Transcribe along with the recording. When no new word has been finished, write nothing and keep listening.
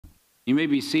You may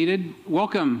be seated.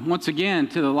 Welcome once again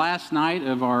to the last night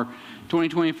of our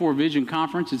 2024 Vision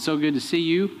Conference. It's so good to see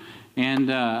you,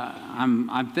 and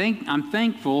I'm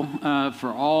thankful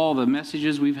for all the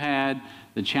messages we've had,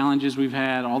 the challenges we've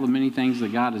had, all the many things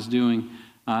that God is doing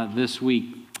this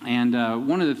week. And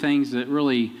one of the things that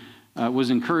really was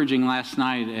encouraging last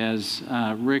night as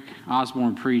Rick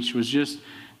Osborne preached was just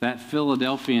that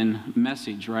Philadelphian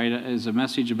message, right? Is a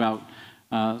message about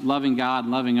loving God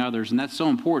and loving others, and that's so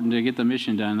important to get the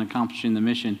mission done, accomplishing the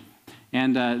mission.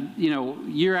 And,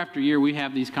 year after year, we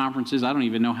have these conferences. I don't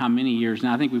even know how many years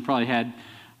now. I think we probably had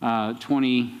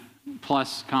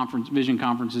 20-plus vision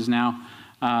conferences now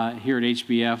here at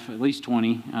HBF, at least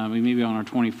 20. We may be on our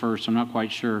 21st, I'm not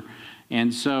quite sure.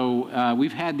 And so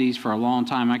we've had these for a long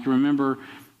time. I can remember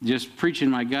just preaching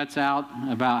my guts out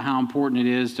about how important it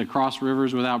is to cross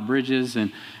rivers without bridges,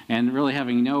 and really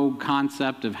having no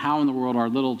concept of how in the world our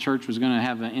little church was going to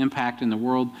have an impact in the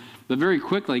world. But very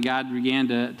quickly, God began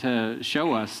to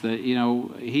show us that,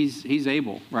 He's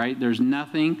able, right? There's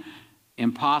nothing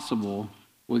impossible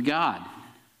with God.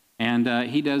 And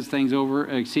He does things over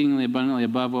exceedingly abundantly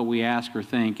above what we ask or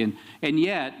think. And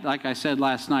yet, like I said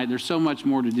last night, there's so much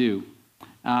more to do.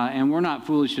 And we're not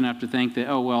foolish enough to think that,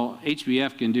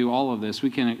 HBF can do all of this.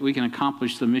 We can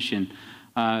accomplish the mission.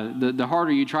 The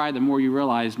harder you try, the more you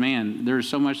realize, man, there's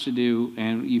so much to do,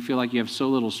 and you feel like you have so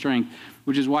little strength,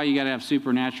 which is why you got to have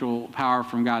supernatural power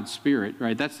from God's Spirit,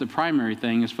 right? That's the primary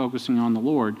thing, is focusing on the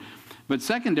Lord. But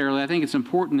secondarily, I think it's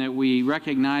important that we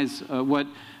recognize what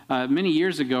many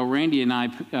years ago Randy and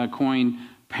I coined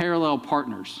parallel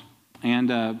partners. And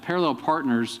parallel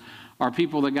partners are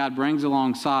people that God brings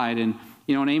alongside. And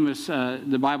in Amos,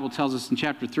 the Bible tells us in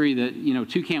chapter 3 that,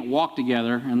 two can't walk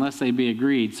together unless they be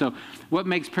agreed. So what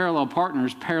makes parallel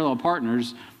partners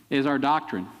is our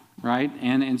doctrine, right?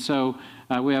 And so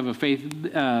we have a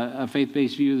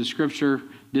faith-based view of the Scripture,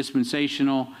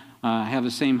 dispensational, have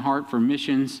the same heart for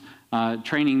missions,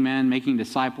 training men, making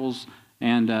disciples,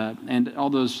 and all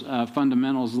those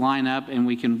fundamentals line up, and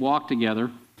we can walk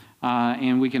together,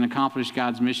 and we can accomplish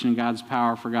God's mission and God's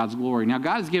power for God's glory. Now,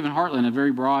 God has given Heartland a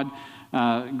very broad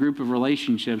group of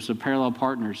relationships of parallel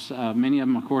partners. Many of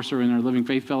them, of course, are in our Living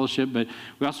Faith Fellowship, but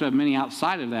we also have many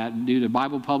outside of that due to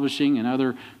Bible publishing and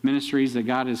other ministries that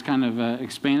God has kind of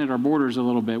expanded our borders a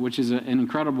little bit, which is an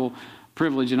incredible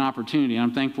privilege and opportunity.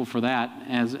 I'm thankful for that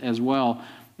as well.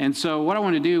 And so what I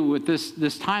want to do with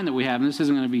this time that we have, and this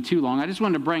isn't going to be too long, I just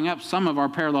wanted to bring up some of our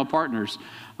parallel partners.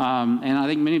 And I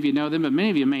think many of you know them, but many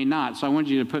of you may not. So I wanted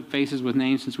you to put faces with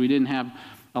names since we didn't have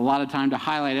a lot of time to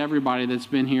highlight everybody that's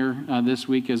been here this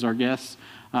week as our guests.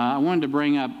 I wanted to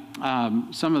bring up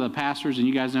some of the pastors, and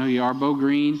you guys know who you are. Bo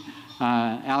Green,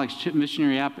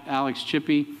 missionary Alex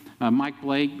Chippy, Mike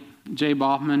Blake, Jay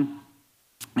Boffman,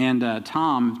 and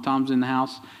Tom. Tom's in the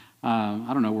house. I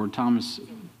don't know where Thomas,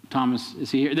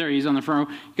 is he here? There he is on the front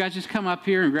row. You guys just come up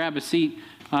here and grab a seat.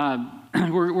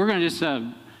 We're going to just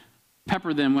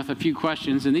pepper them with a few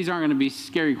questions, and these aren't going to be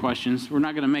scary questions. We're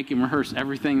not going to make them rehearse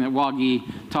everything that Wagi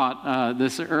taught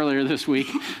earlier this week,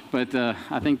 but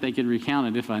I think they could recount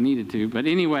it if I needed to. But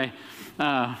anyway,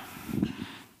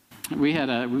 we've had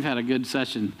a good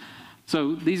session.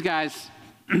 So these guys,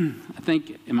 I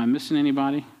think, am I missing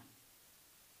anybody?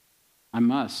 I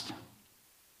must.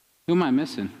 Who am I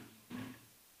missing?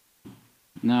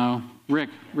 No, Rick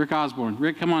Osborne.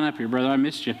 Rick, come on up here, brother. I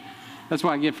missed you. That's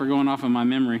what I get for going off of my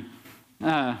memory.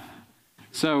 Now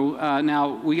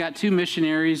we got 2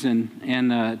 missionaries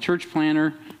and a church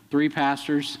planter, 3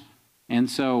 pastors. And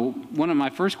so one of my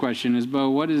first question is, Bo,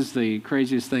 what is the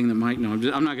craziest thing that Mike knows?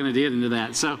 I'm not going to get into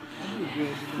that. So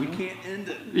we can't end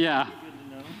it. Yeah.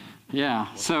 Yeah.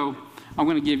 So I'm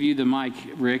going to give you the mic,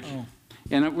 Rick. Oh.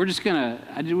 And we're just going to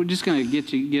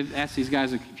ask these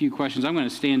guys a few questions. I'm going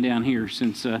to stand down here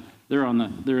since they're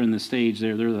in the stage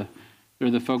there.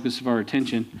 They're the focus of our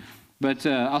attention. But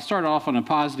I'll start off on a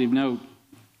positive note.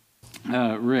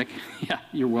 Rick, yeah,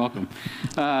 you're welcome.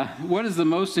 What is the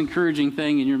most encouraging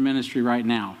thing in your ministry right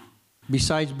now?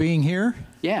 Besides being here?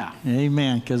 Yeah.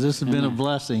 Amen, because this has been a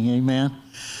blessing. Amen.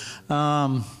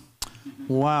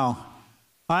 Wow.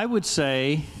 I would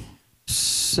say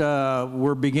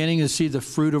we're beginning to see the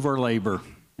fruit of our labor.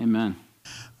 Amen.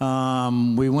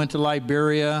 We went to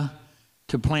Liberia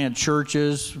to plant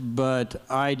churches, but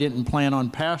I didn't plan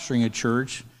on pastoring a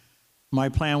church. My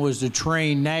plan was to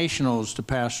train nationals to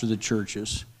pastor the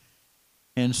churches.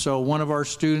 And so one of our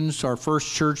students, our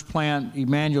first church plant,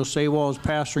 Emmanuel Sawall, is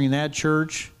pastoring that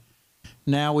church.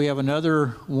 Now we have another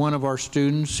one of our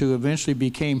students who eventually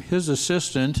became his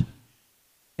assistant.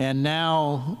 And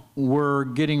now we're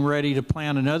getting ready to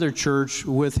plant another church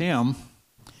with him.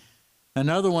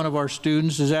 Another one of our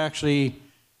students is actually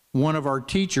one of our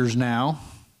teachers now.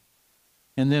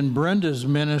 And then Brenda's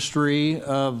ministry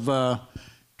of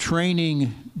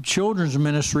training children's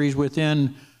ministries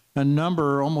within a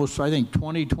number, almost I think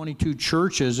 20, 22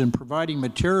 churches, and providing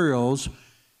materials.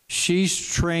 She's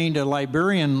trained a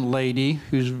Liberian lady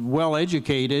who's well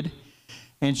educated,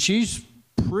 and she's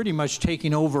pretty much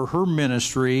taking over her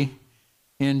ministry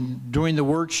in doing the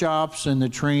workshops and the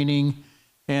training.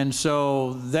 And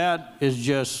so that is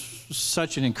just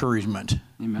such an encouragement.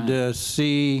 Amen. To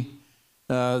see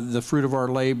the fruit of our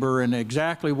labor, and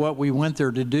exactly what we went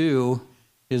there to do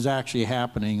is actually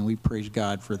happening, and we praise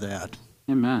God for that.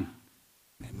 Amen.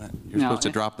 Amen. You're supposed to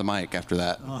drop the mic after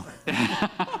that.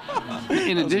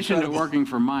 In addition to working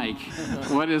for Mike,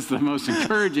 what is the most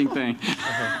encouraging thing?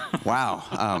 Wow,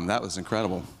 that was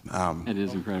incredible. It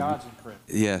is incredible. God's incredible.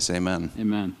 Yes, amen.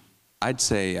 Amen. I'd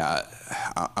say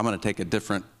I'm going to take a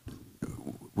different,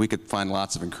 we could find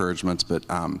lots of encouragements, but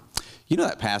you know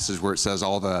that passage where it says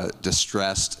all the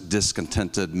distressed,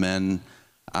 discontented men,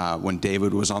 when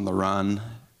David was on the run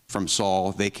from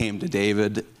Saul, they came to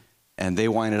David and they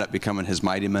winded up becoming his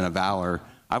mighty men of valor.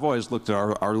 I've always looked at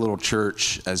our little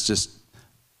church as just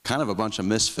kind of a bunch of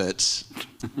misfits,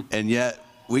 and yet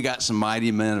we got some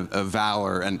mighty men of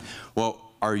valor. And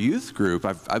well, our youth group,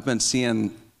 I've been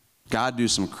seeing God do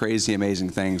some crazy, amazing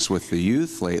things with the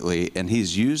youth lately, and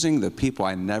he's using the people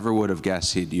I never would have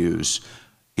guessed he'd use.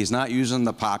 He's not using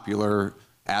the popular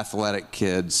athletic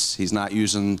kids. He's not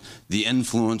using the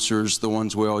influencers, the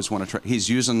ones we always want to try. He's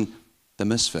using the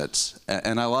misfits,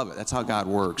 and I love it. That's how God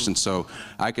works. And so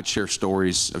I could share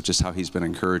stories of just how he's been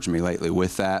encouraging me lately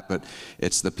with that, but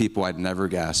it's the people I'd never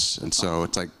guess. And so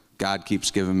it's like God keeps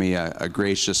giving me a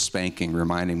gracious spanking,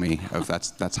 reminding me of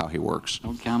that's how he works.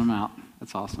 Don't count them out.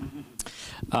 That's awesome.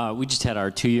 We just had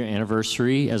our 2-year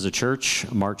anniversary as a church,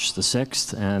 March the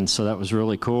 6th, and so that was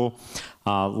really cool.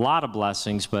 A lot of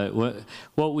blessings, but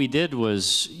what we did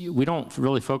was, we don't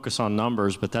really focus on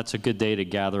numbers, but that's a good day to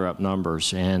gather up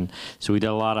numbers. And so we did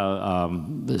a lot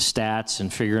of the stats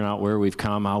and figuring out where we've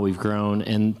come, how we've grown.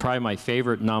 And probably my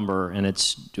favorite number, and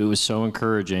it was so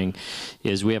encouraging,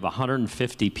 is we have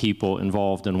 150 people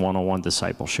involved in one-on-one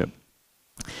discipleship.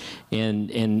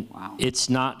 And Wow. It's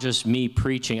not just me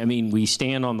preaching. I mean, we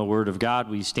stand on the Word of God,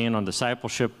 we stand on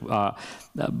discipleship,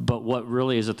 but what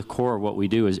really is at the core of what we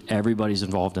do is everybody's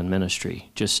involved in ministry.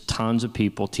 Just tons of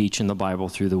people teaching the Bible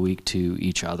through the week to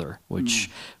each other, which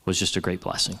was just a great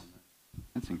blessing.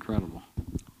 That's incredible.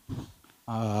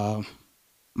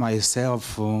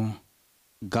 Myself,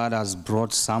 God has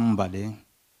brought somebody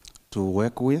to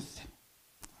work with.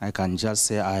 I can just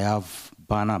say I have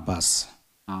Barnabas.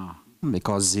 Ah.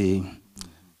 Because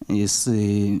you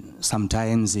see,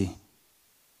 sometimes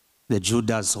the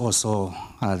Judas also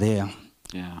are there.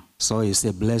 Yeah. So it's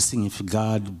a blessing if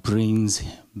God brings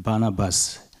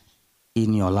Barnabas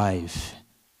in your life.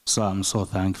 So I'm so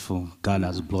thankful God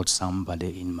has brought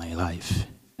somebody in my life.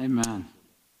 Amen.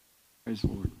 Praise the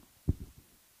Lord.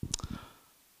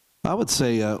 I would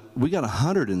say we got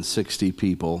 160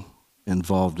 people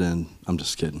involved in. I'm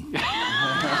just kidding.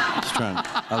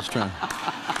 I was trying.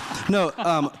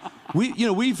 No,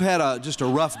 we've had just a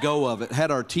rough go of it.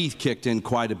 Had our teeth kicked in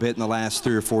quite a bit in the last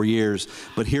 3 or 4 years,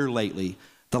 but here lately,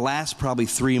 the last probably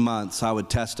 3 months, I would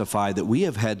testify that we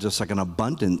have had just like an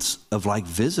abundance of like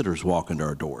visitors walking to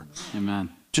our door. Amen.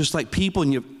 Just like people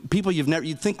you'd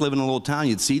think living in a little town,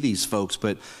 you'd see these folks,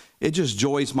 but it just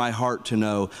joys my heart to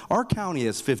know our county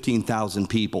has 15,000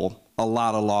 people, a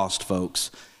lot of lost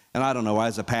folks. And I don't know,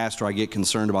 as a pastor, I get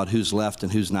concerned about who's left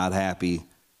and who's not happy.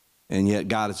 And yet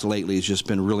God has just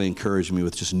been really encouraging me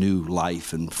with just new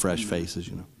life and fresh faces,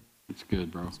 you know. It's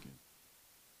good, bro.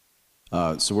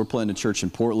 So we're planting a church in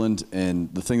Portland,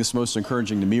 and the thing that's most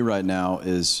encouraging to me right now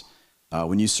is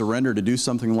when you surrender to do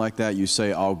something like that, you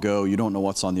say, I'll go. You don't know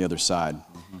what's on the other side.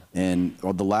 Mm-hmm. And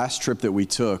the last trip that we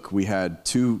took, we had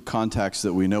 2 contacts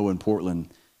that we know in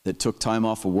Portland that took time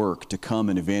off of work to come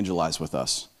and evangelize with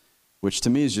us, which to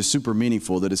me is just super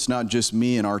meaningful, that it's not just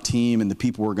me and our team and the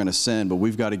people we're going to send, but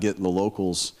we've got to get the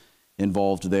locals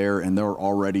involved there, and they're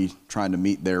already trying to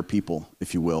meet their people,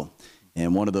 if you will.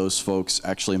 And one of those folks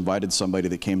actually invited somebody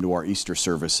that came to our Easter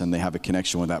service, and they have a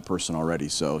connection with that person already.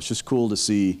 So it's just cool to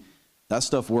see that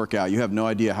stuff work out. You have no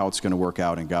idea how it's going to work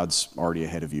out, and God's already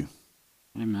ahead of you.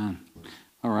 Amen.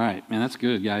 All right, man, that's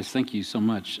good, guys. Thank you so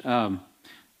much.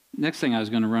 Next thing I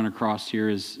was going to run across here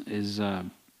is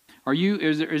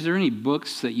there any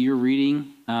books that you're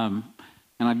reading? And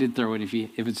I did throw it.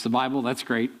 If it's the Bible, that's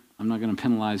great. I'm not going to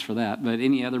penalize for that. But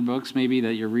any other books maybe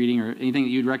that you're reading, or anything that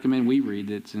you'd recommend we read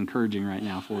that's encouraging right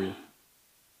now for you?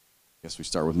 guess we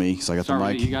start with me because I got the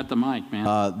Sorry, mic. you got the mic, man.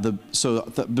 I've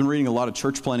been reading a lot of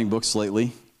church planting books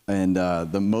lately, and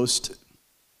the most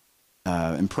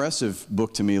impressive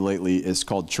book to me lately is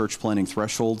called Church Planting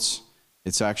Thresholds.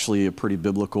 It's actually a pretty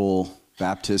biblical,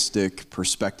 Baptistic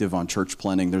perspective on church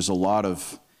planting. There's a lot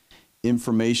of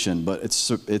information, but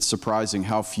it's surprising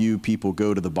how few people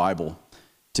go to the Bible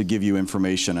to give you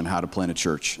information on how to plant a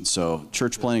church. And so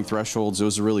Church Planting Thresholds, it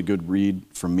was a really good read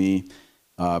from me.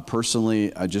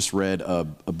 Personally, I just read a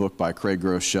book by Craig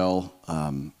Groeschel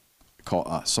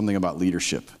called Something About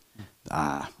Leadership.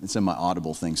 It's in my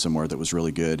Audible thing somewhere that was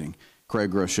really good. And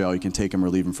Craig Groeschel, you can take him or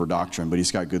leave him for doctrine, but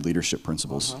he's got good leadership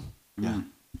principles. Yeah.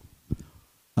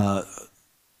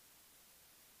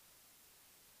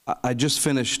 I just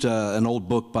finished an old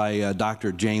book by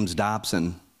Dr. James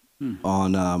Dobson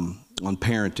on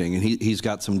parenting, and he's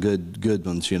got some good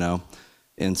ones, you know.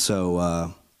 And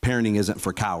so Parenting Isn't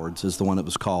for Cowards is the one that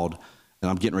was called, and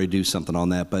I'm getting ready to do something on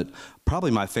that. But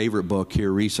probably my favorite book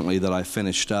here recently that I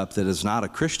finished up that is not a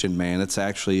Christian man. It's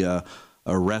actually a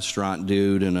restaurant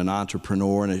dude and an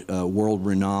entrepreneur and a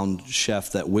world-renowned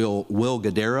chef, that Will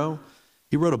Guidero.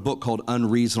 He wrote a book called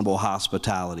Unreasonable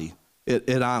Hospitality.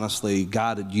 It honestly,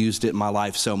 God had used it in my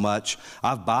life so much.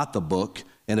 I've bought the book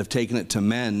and have taken it to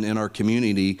men in our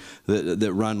community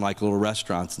that run like little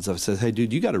restaurants and stuff. I said, hey,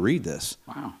 dude, you got to read this.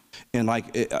 Wow. And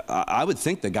I would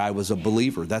think the guy was a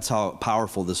believer. That's how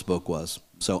powerful this book was.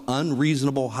 So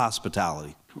Unreasonable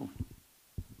Hospitality. Cool.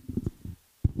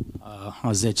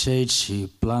 As a church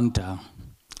planter,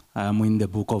 I am in the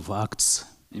book of Acts.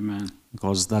 Amen.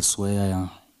 Because that's where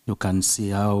you can see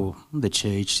how the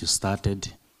church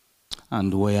started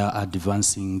and where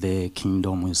advancing the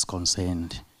kingdom is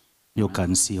concerned. You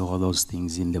can see all those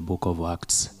things in the book of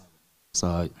Acts.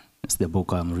 So it's the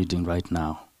book I'm reading right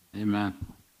now. Amen.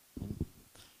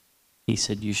 He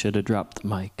said you should have dropped the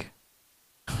mic.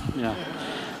 Yeah.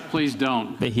 Please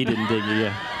don't. But he didn't dig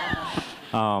you.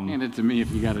 Hand it to me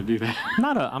if you got to do that.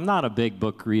 I'm not a big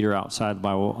book reader outside the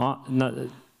Bible.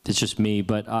 It's just me.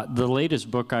 But the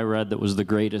latest book I read that was the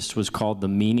greatest was called The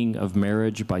Meaning of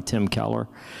Marriage by Tim Keller.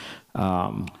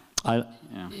 I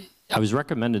was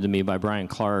recommended to me by Brian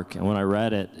Clark, and when I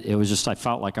read it, it was just, I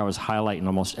felt like I was highlighting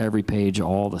almost every page,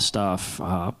 all the stuff.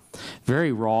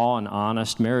 Very raw and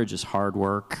honest. Marriage is hard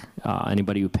work.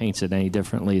 Anybody who paints it any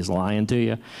differently is lying to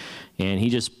you. And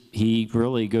he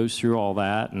really goes through all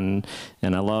that, and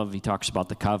he talks about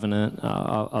the covenant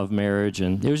of marriage,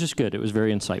 and it was just good. It was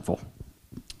very insightful.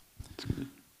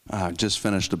 Just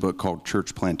finished a book called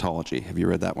Church Plantology. Have you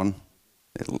read that one?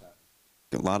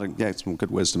 Some good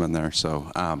wisdom in there. So,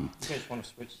 you guys want to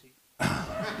switch seats?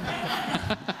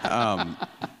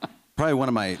 Probably one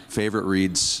of my favorite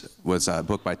reads was a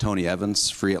book by Tony Evans,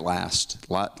 Free at Last.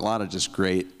 A lot of just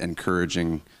great,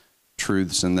 encouraging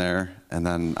truths in there. And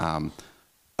then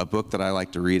a book that I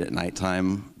like to read at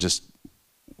nighttime, just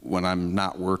when I'm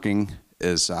not working,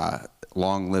 is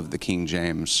Long Live the King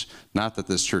James. Not that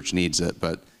this church needs it,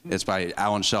 but it's by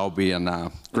Alan Shelby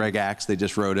and Greg Axe. They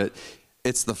just wrote it.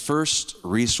 It's the first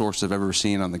resource I've ever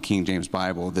seen on the King James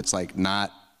Bible that's they're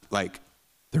not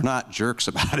jerks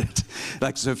about it.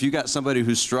 So if you got somebody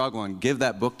who's struggling, give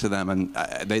that book to them, and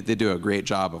they do a great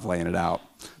job of laying it out.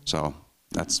 So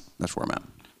that's where I'm at.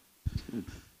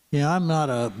 Yeah, I'm not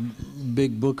a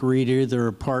big book reader either,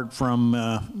 apart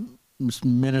from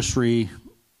ministry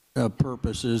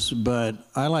purposes, but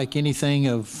I like anything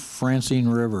of Francine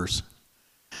Rivers.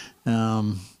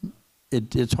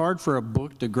 It's hard for a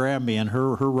book to grab me, and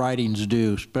her writings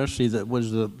do, especially that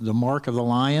was the Mark of the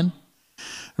Lion. I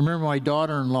remember my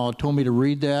daughter-in-law told me to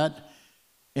read that,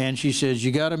 and she says,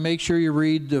 you got to make sure you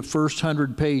read the first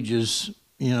 100 pages,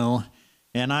 you know.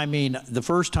 And I mean, the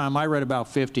first time I read about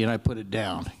 50, and I put it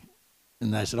down.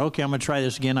 And I said, okay, I'm going to try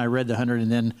this again. I read the 100,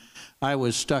 and then I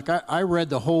was stuck. I read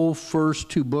the whole first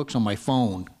 2 books on my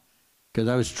phone because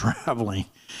I was traveling.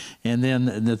 And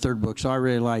then the third book, so I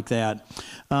really like that.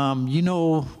 You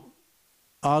know,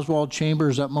 Oswald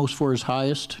Chambers, Utmost for His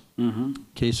Highest. Mm-hmm.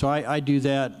 Okay, so I do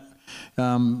that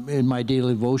in my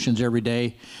daily devotions every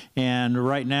day. And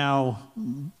right now,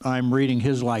 I'm reading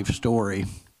his life story,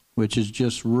 which is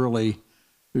just really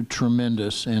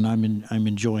tremendous, and I'm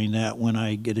enjoying that when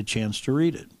I get a chance to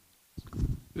read it.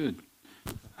 Good.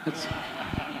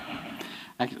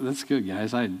 That's good,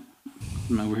 guys. I'm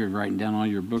over here writing down all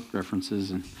your book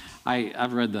references, and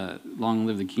I've read the Long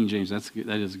Live the King James.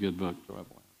 That is a good book,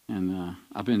 and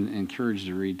I've been encouraged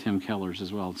to read Tim Keller's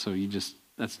as well. So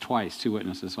that's twice, 2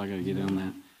 witnesses. So I got to get in on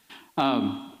that.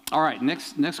 All right,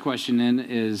 next question then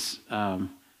is,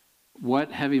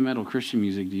 what heavy metal Christian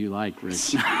music do you like, Rick?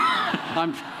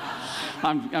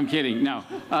 I'm kidding. No.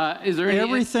 Is there any?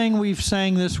 Everything we've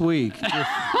sang this week, just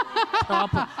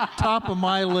top of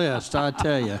my list, I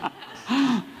tell you.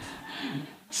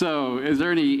 So, is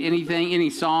there any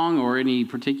song or any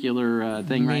particular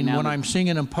thing right now? When I'm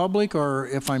singing in public, or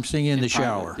if I'm singing in the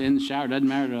shower? In the shower, doesn't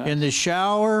matter to us. In the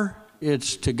shower,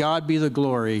 it's "To God Be the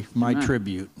Glory," my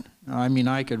tribute. I mean,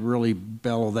 I could really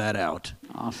bellow that out.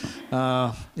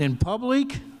 Awesome. In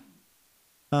public,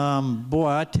 boy,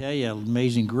 I tell you,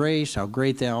 "Amazing Grace," "How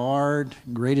Great Thou Art,"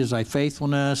 "Great Is Thy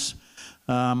Faithfulness."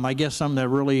 I guess something that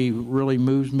really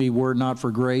moves me, "Were It Not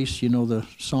for Grace," you know, the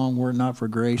song "Were It Not for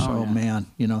Grace." Oh yeah. Man,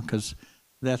 you know, because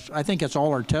I think that's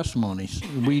all our testimonies.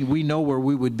 We know where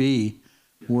we would be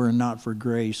were it not for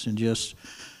grace,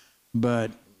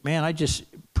 but man, I just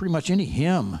pretty much any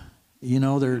hymn, you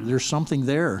know, there's something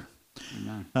there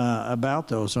about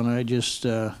those, and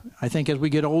I think as we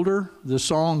get older, the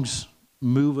songs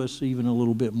move us even a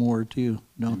little bit more too,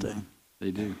 don't they?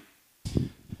 They do.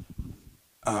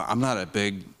 I'm not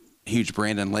a huge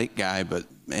Brandon Lake guy, but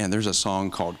man, there's a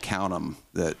song called "Count 'Em"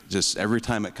 that just every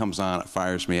time it comes on, it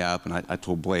fires me up. And I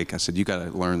told Blake, I said, "You got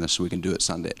to learn this so we can do it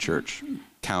Sunday at church."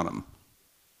 Count 'em.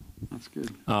 That's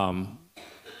good.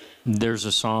 There's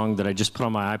a song that I just put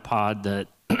on my iPod that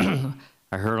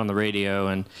I heard on the radio,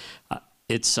 and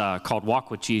it's called "Walk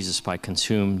with Jesus" by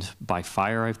Consumed by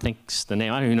Fire, I think's the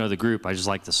name. I don't even know the group. I just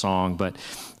like the song, but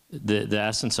the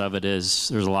essence of it is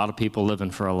there's a lot of people living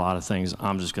for a lot of things.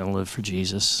 I'm just going to live for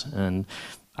Jesus, and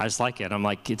I just like it. I'm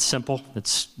like, it's simple.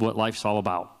 It's what life's all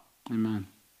about. Amen.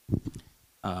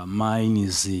 Mine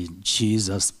is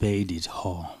Jesus Paid It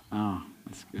All. Oh,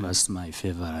 that's good. That's my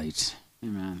favorite.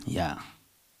 Amen. Yeah.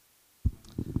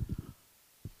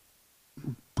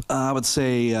 I would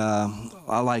say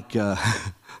I like. I've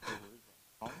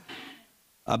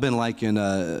been liking.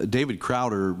 David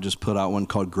Crowder just put out one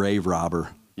called "Grave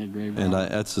Robber," and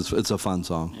it's a fun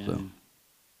song. Yeah.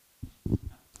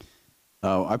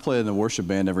 So. I play in the worship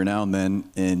band every now and then,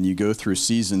 and you go through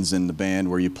seasons in the band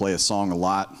where you play a song a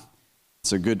lot.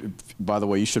 It's a good. By the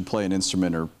way, you should play an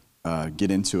instrument or get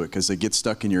into it because they get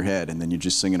stuck in your head, and then you're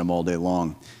just singing them all day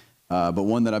long. But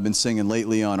one that I've been singing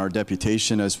lately on our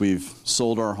deputation as we've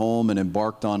sold our home and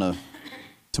embarked on a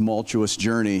tumultuous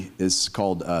journey is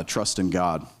called "Trust in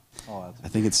God." Oh, I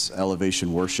think it's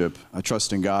elevation worship. I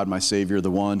trust in God, my Savior,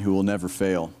 the one who will never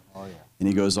fail. Oh, yeah. And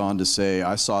he goes on to say,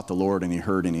 "I sought the Lord and he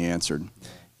heard and he answered."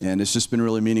 Yeah. And it's just been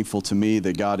really meaningful to me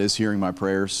that God is hearing my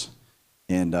prayers.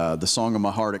 And the song of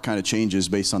my heart, it kind of changes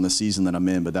based on the season that I'm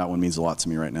in, but that one means a lot to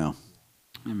me right now.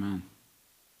 Amen.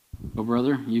 Well,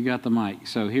 brother, you got the mic.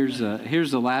 So here's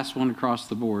the last one across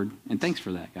the board. And thanks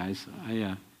for that, guys.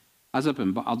 I was up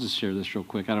in, I'll just share this real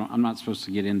quick. I'm not supposed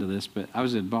to get into this, but I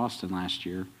was in Boston last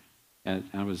year.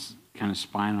 I was kind of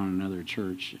spying on another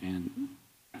church, and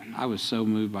I was so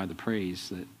moved by the praise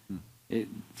that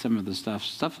some of the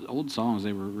stuff, old songs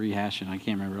they were rehashing. I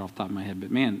can't remember it off the top of my head,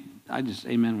 but man, I just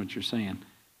amen what you're saying.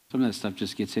 Some of that stuff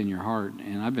just gets in your heart,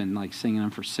 and I've been like singing them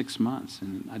for 6 months,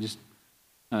 and I just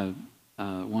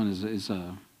one is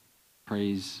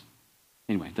praise.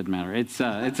 Anyway, it doesn't matter. It's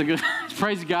a good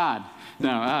praise God.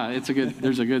 No, it's a good.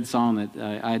 There's a good song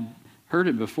that I'd heard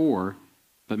it before,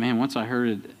 but man, once I heard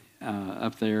it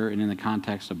up there and in the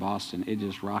context of Boston, it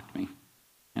just rocked me.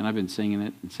 And I've been singing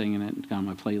it and got on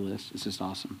my playlist. It's just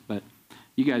awesome. But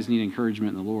you guys need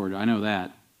encouragement in the Lord. I know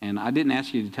that. And I didn't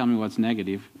ask you to tell me what's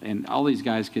negative. And all these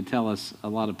guys could tell us a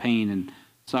lot of pain and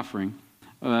suffering.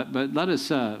 But let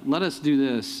us do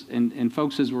this. And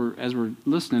folks, as we're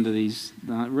listening to these,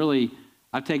 really,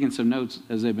 I've taken some notes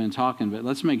as they've been talking. But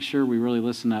let's make sure we really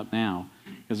listen up now,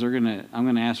 because I'm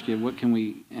going to ask you, what can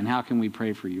we and how can we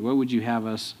pray for you? What would you have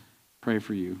us pray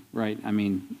for you? Right? I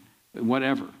mean,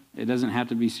 whatever. It doesn't have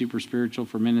to be super spiritual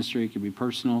for ministry. It could be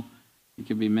personal. It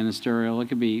could be ministerial. It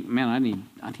could be, man, I need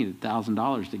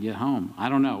 $1,000 to get home. I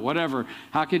don't know. Whatever.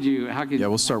 How could? Yeah,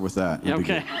 we'll start with that.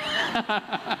 Okay.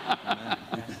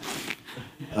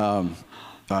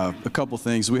 A couple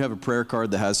things. We have a prayer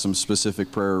card that has some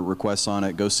specific prayer requests on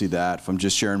it. Go see that. If I'm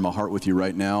just sharing my heart with you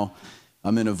right now,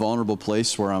 I'm in a vulnerable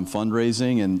place where I'm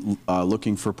fundraising and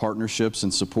looking for partnerships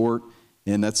and support.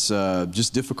 And that's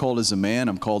just difficult as a man.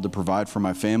 I'm called to provide for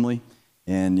my family.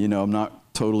 And, I'm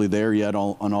not totally there yet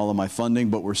on all of my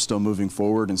funding, but we're still moving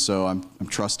forward. And so I'm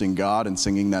trusting God and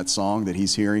singing that song that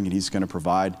he's hearing and he's going to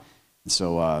provide. And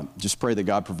so just pray that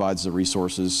God provides the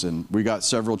resources. And we got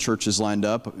several churches lined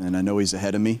up, and I know he's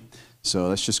ahead of me. So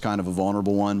that's just kind of a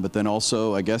vulnerable one. But then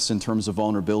also, I guess in terms of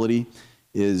vulnerability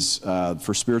is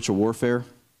for spiritual warfare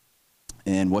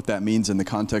and what that means in the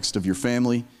context of your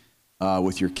family,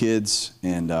 with your kids,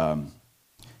 and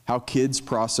how kids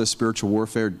process spiritual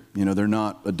warfare. You know, they're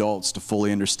not adults to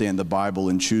fully understand the Bible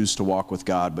and choose to walk with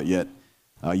God, but yet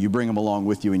you bring them along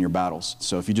with you in your battles.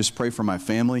 So if you just pray for my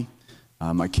family,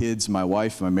 my kids, my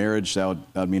wife, my marriage, that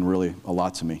would mean really a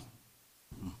lot to me.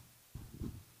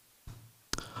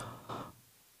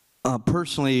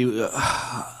 Personally,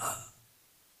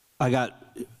 I got,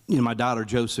 my daughter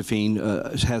Josephine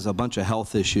has a bunch of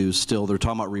health issues still. They're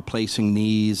talking about replacing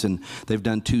knees, and they've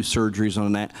done 2 surgeries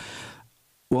on that.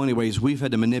 Well, anyways, we've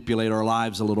had to manipulate our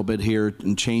lives a little bit here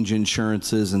and change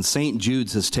insurances, and St.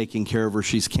 Jude's is taking care of her.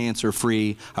 She's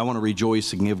cancer-free. I want to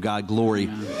rejoice and give God glory.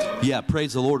 Amen. Yeah,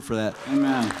 praise the Lord for that.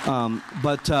 Amen.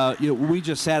 But we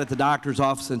just sat at the doctor's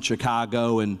office in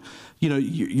Chicago, and,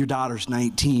 your daughter's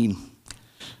 19.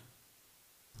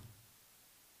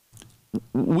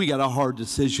 We got a hard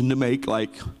decision to make,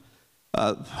 like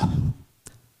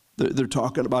they're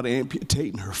talking about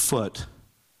amputating her foot.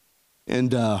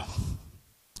 And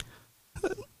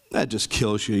that just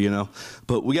kills you,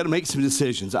 But we got to make some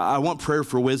decisions. I want prayer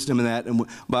for wisdom in that. And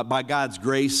by God's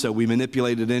grace, we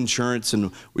manipulated insurance,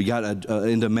 and we got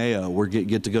into Mayo. We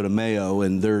get to go to Mayo,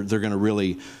 and they're going to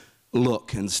really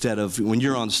look, instead of when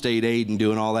you're on state aid and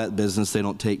doing all that business, they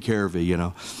don't take care of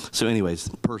you, So anyways,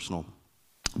 personal.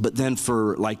 But then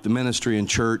for like the ministry and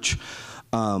church,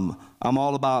 I'm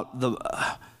all about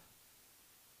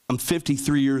I'm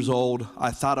 53 years old.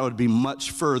 I thought I would be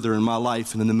much further in my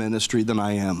life and in the ministry than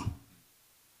I am.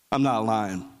 I'm not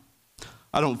lying.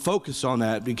 I don't focus on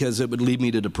that because it would lead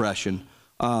me to depression.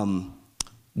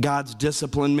 God's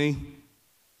disciplined me.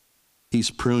 He's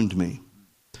pruned me.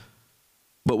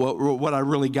 But what I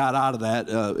really got out of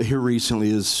that here recently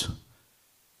is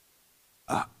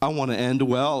I want to end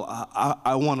well.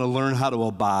 I want to learn how to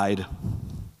abide.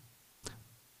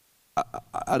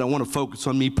 I don't want to focus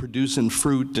on me producing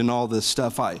fruit and all this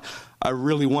stuff. I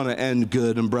really want to end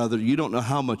good. And brother, you don't know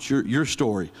how much your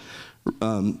story,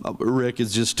 Rick,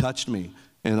 has just touched me.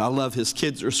 And I love his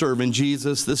kids are serving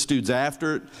Jesus. This dude's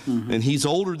after it. Mm-hmm. And he's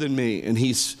older than me. And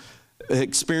he's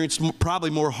experienced probably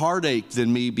more heartache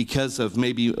than me because of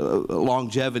maybe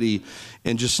longevity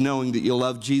and just knowing that you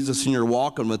love Jesus and you're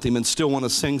walking with him and still want to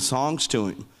sing songs to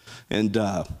him. And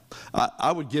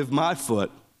I would give my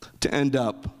foot to end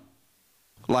up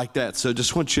like that. So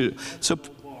just want you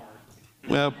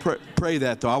well, pray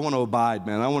that though. I want to abide,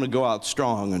 man. I want to go out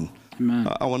strong, and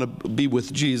amen. I want to be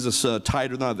with Jesus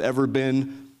tighter than I've ever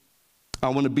been. I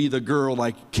want to be the girl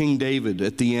like King David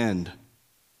at the end.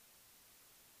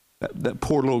 That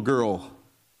poor little girl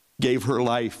gave her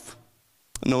life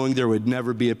knowing there would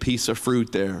never be a piece of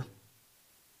fruit there.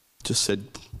 Just said,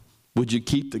 would you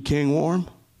keep the king warm?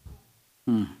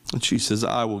 And she says,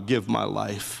 I will give my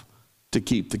life to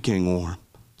keep the king warm.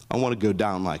 I want to go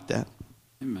down like that.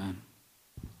 Amen.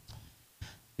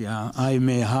 Yeah, I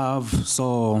may have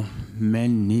so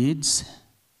many needs,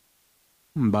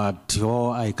 but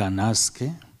all I can ask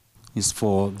is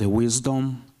for the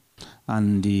wisdom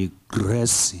and the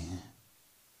grace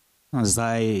as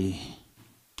I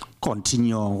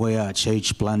continue where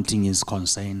church planting is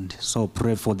concerned. So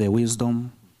pray for the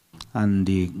wisdom and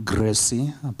the grace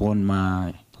upon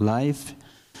my life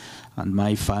and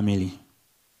my family,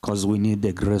 because we need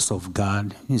the grace of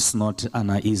God. It's not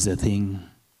an easy thing.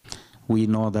 We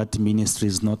know that ministry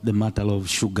is not the matter of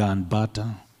sugar and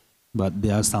butter, but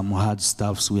there are some hard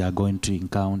stuffs we are going to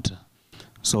encounter.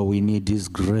 So we need this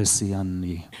grace and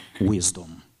the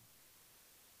wisdom.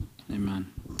 Amen.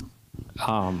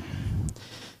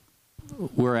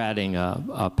 We're adding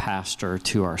a pastor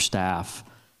to our staff,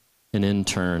 an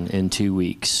intern, in 2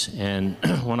 weeks. And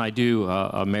when I do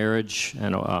a marriage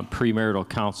and a premarital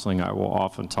counseling, I will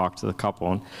often talk to the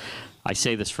couple. And I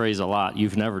say this phrase a lot: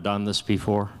 you've never done this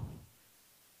before.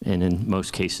 And in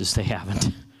most cases, they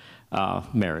haven't,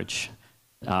 marriage.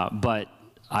 But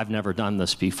I've never done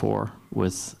this before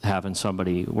with having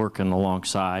somebody working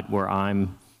alongside where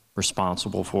I'm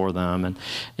responsible for them.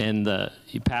 And the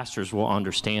pastors will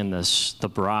understand this. The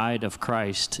bride of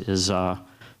Christ is a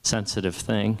sensitive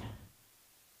thing,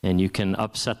 and you can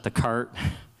upset the cart.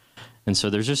 And so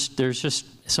there's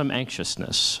just some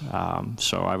anxiousness.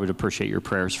 So I would appreciate your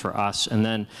prayers for us. And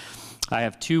then I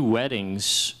have 2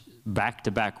 weddings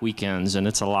back-to-back weekends, and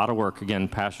it's a lot of work. Again,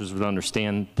 pastors would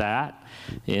understand that.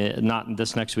 Not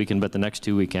this next weekend, but the next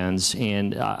 2 weekends.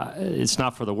 And it's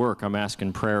not for the work I'm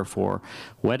asking prayer for.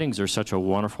 Weddings are such a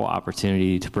wonderful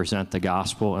opportunity to present the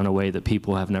gospel in a way that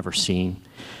people have never seen.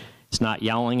 It's not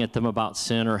yelling at them about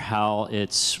sin or hell.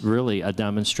 It's really a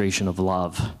demonstration of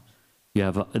love. You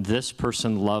have this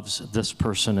person loves this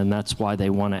person, and that's why they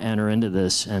want to enter into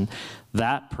this, and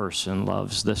that person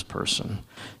loves this person.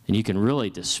 And you can really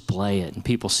display it, and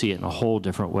people see it in a whole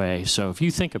different way. So if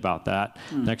you think about that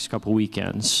next couple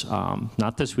weekends,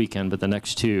 not this weekend, but the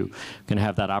next two, going to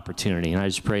have that opportunity. And I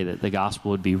just pray that the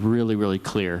gospel would be really, really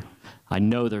clear. I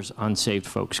know there's unsaved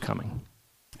folks coming.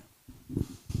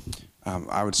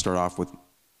 I would start off with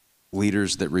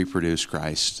leaders that reproduce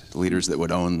Christ, leaders that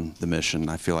would own the mission.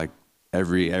 I feel like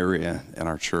every area in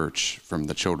our church, from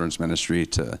the children's ministry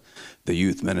to the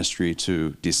youth ministry to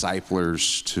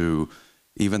disciplers to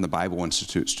even the Bible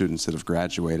Institute students that have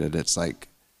graduated, it's like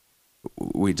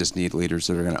we just need leaders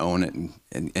that are going to own it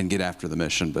and get after the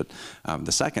mission. But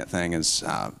the second thing is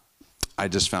I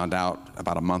just found out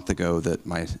about a month ago that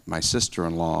my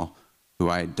sister-in-law, who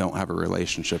I don't have a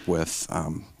relationship with,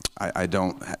 I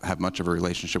don't have much of a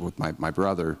relationship with my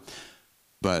brother,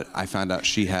 but I found out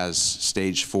she has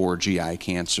stage 4 GI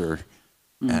cancer.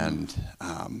 And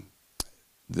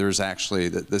there's actually,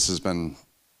 this has been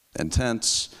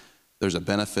intense. There's a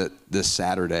benefit this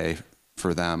Saturday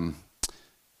for them.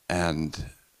 And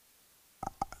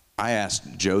I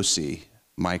asked Josie,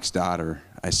 Mike's daughter,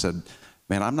 I said,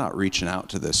 man, I'm not reaching out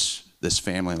to this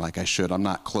family like I should. I'm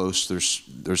not close.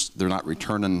 They're not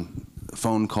returning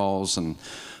phone calls, and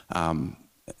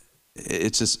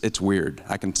it's weird.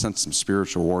 I can sense some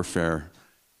spiritual warfare.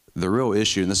 The real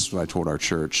issue, and this is what I told our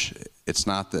church, it's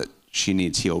not that she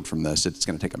needs healed from this. It's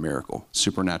going to take a miracle,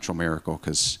 supernatural miracle,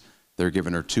 because they're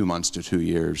giving her 2 months to 2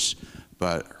 years,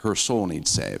 but her soul needs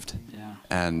saved. Yeah.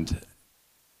 And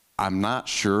I'm not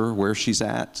sure where she's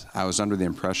at. I was under the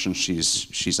impression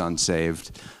she's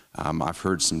unsaved. I've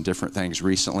heard some different things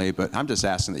recently, but I'm just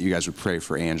asking that you guys would pray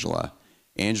for Angela.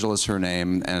 Angela's her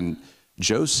name, and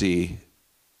Josie,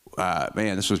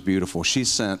 man, this was beautiful. She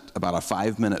sent about a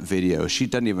 5-minute video. She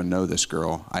doesn't even know this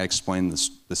girl. I explained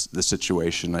the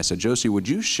situation. I said, Josie, would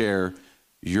you share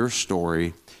your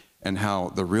story and how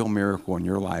the real miracle in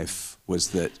your life was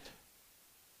that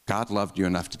God loved you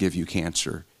enough to give you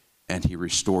cancer, and he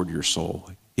restored your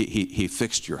soul. He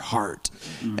fixed your heart.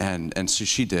 And so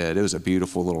she did. It was a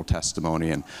beautiful little testimony.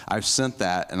 And I've sent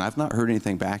that, and I've not heard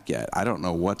anything back yet. I don't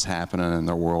know what's happening in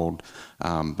the world,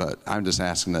 but I'm just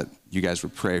asking that you guys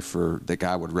would pray that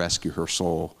God would rescue her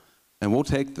soul. And we'll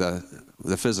take the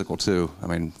physical too. I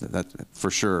mean, that for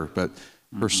sure, but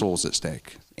her soul's at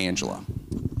stake. Angela.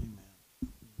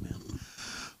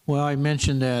 Well, I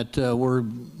mentioned that we're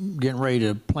getting ready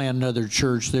to plant another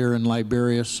church there in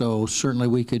Liberia, so certainly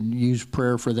we could use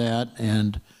prayer for that,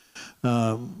 and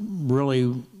really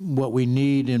what we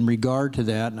need in regard to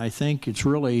that, and I think it's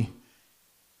really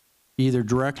either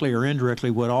directly or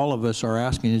indirectly what all of us are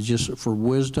asking is just for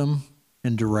wisdom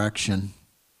and direction.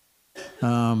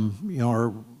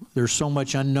 There's so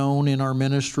much unknown in our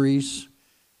ministries.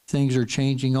 Things are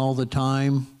changing all the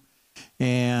time,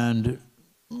 and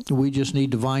we just need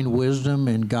divine wisdom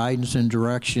and guidance and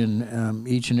direction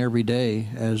each and every day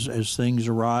as things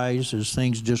arise, as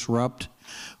things disrupt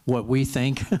what we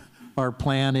think our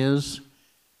plan is.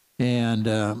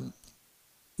 And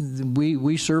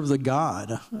we serve the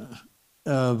God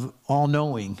of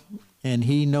all-knowing, and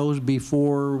he knows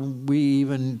before we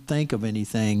even think of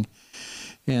anything.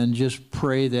 And just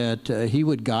pray that he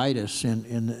would guide us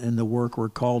in the work we're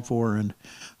called for. And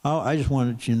I just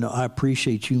wanted you to know I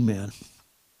appreciate you men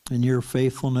and your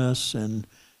faithfulness and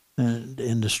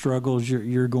the struggles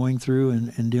you're going through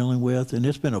and dealing with. And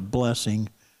it's been a blessing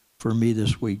for me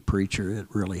this week, preacher. It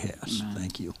really has. Amen.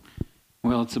 Thank you.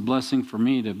 Well, it's a blessing for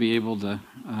me to be able to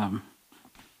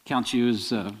count you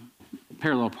as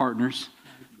parallel partners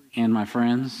and my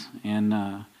friends. And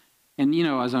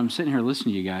as I'm sitting here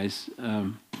listening to you guys,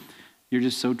 you're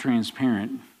just so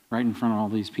transparent right in front of all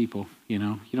these people. You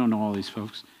don't know all these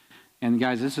folks. And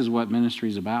guys, this is what ministry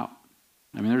is about.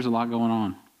 I mean, there's a lot going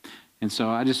on. And so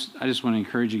I just want to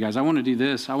encourage you guys. I want to do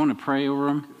this. I want to pray over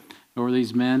them, over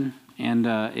these men. And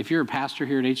if you're a pastor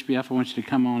here at HBF, I want you to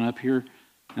come on up here.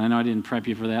 And I know I didn't prep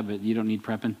you for that, but you don't need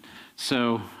prepping.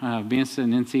 So being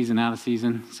in season, out of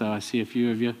season. So I see a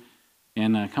few of you.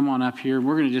 And come on up here.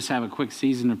 We're going to just have a quick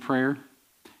season of prayer.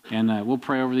 And we'll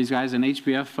pray over these guys. And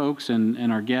HBF folks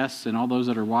and our guests and all those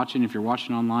that are watching, if you're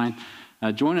watching online,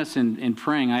 join us in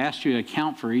praying. I asked you to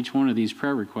account for each one of these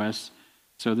prayer requests.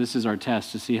 So this is our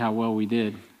test to see how well we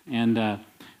did. And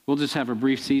we'll just have a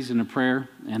brief season of prayer,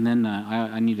 and then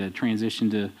I need to transition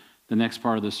to the next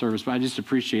part of the service. But I just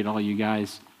appreciate all you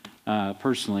guys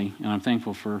personally, and I'm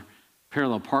thankful for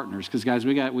parallel partners, because, guys,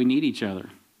 we need each other.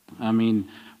 I mean,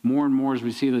 more and more as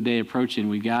we see the day approaching,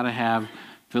 we've got to have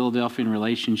Philadelphian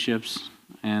relationships.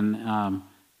 And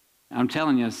I'm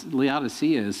telling you,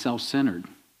 Laodicea is self-centered.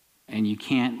 and you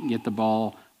can't get the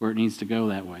ball where it needs to go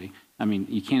that way. I mean,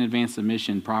 you can't advance the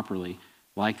mission properly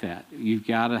like that. You've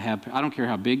got to have, I don't care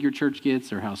how big your church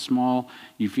gets or how small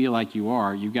you feel like you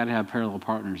are, you've got to have parallel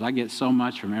partners. I get so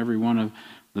much from every one of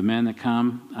the men that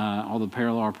come, all the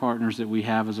parallel partners that we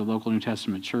have as a local New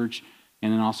Testament church,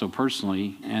 and then also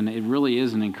personally, and it really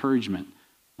is an encouragement.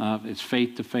 It's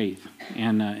faith to faith,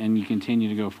 and you continue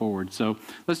to go forward. So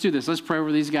let's do this. Let's pray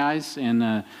over these guys,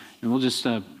 and we'll just,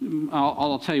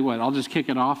 I'll tell you what, I'll just kick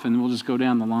it off, and we'll just go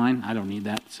down the line. I don't need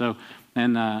that. So,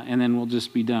 and then we'll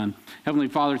just be done. Heavenly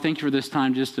Father, thank you for this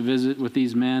time just to visit with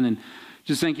these men, and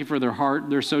just thank you for their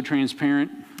heart. They're so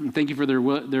transparent. And thank you for their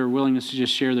willingness to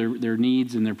just share their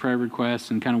needs and their prayer requests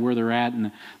and kind of where they're at in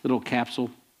a little capsule.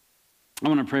 I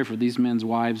want to pray for these men's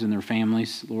wives and their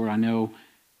families. Lord, I know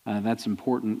that's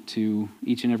important to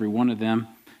each and every one of them.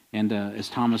 And as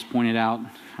Thomas pointed out,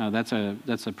 that's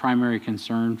a primary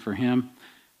concern for him,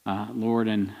 Lord.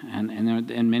 And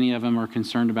many of them are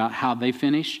concerned about how they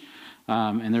finish.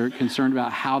 And they're concerned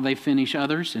about how they finish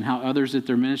others and how others that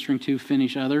they're ministering to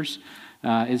finish others.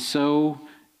 It's so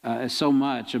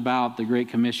much about the Great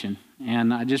Commission.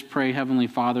 And I just pray, Heavenly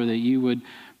Father, that you would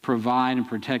provide and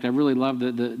protect. I really love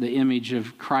the image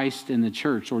of Christ in the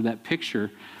church, or that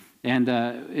picture. And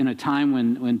in a time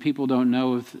when people don't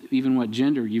know even what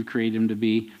gender you've created them to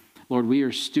be, Lord, we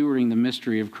are stewarding the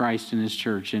mystery of Christ in his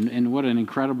church. And what an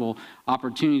incredible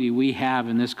opportunity we have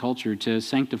in this culture to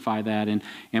sanctify that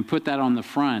and put that on the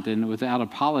front and without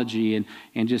apology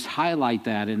and just highlight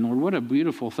that. And Lord, what a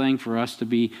beautiful thing for us to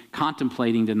be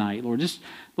contemplating tonight. Lord,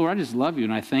 I just love you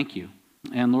and I thank you.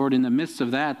 And Lord, in the midst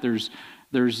of that, there's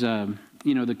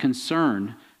the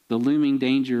concern, the looming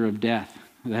danger of death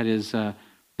that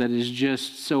is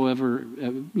just so ever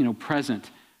present.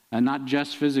 Not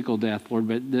just physical death, Lord,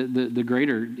 but the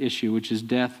greater issue, which is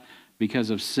death because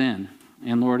of sin.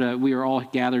 And Lord, we are all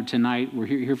gathered tonight. We're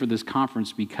here for this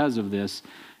conference because of this.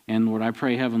 And Lord, I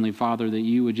pray, Heavenly Father, that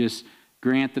you would just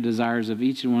grant the desires of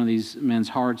each and one of these men's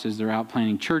hearts as they're out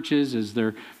planting churches, as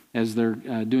they're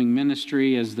doing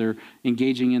ministry, as they're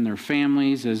engaging in their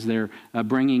families, as they're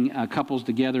bringing couples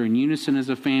together in unison as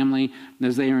a family,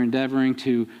 as they are endeavoring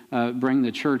to bring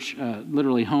the church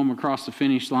literally home across the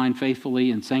finish line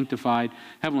faithfully and sanctified.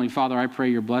 Heavenly Father, I pray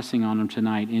your blessing on them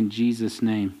tonight in Jesus'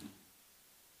 name.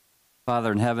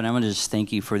 Father in heaven, I want to just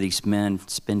thank you for these men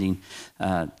spending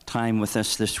time with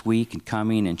us this week and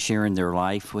coming and sharing their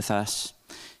life with us.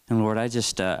 And Lord, I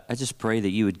just pray that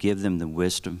you would give them the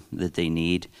wisdom that they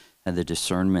need and the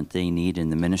discernment they need in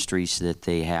the ministries that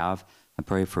they have. I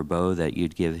pray for Bo that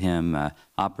you'd give him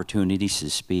opportunities to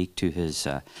speak to his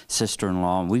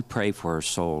sister-in-law. And we pray for her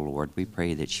soul, Lord. We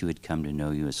pray that she would come to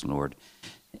know you as Lord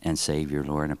and Savior,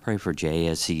 Lord. And I pray for Jay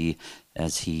as he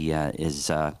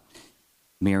is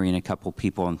marrying a couple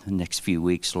people in the next few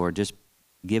weeks, Lord. Just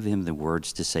give him the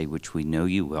words to say, which we know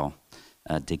you will,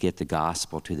 to get the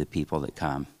gospel to the people that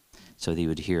come, so they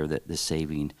would hear the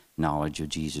saving knowledge of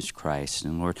Jesus Christ.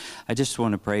 And Lord, I just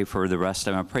want to pray for the rest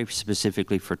of them. I pray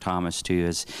specifically for Thomas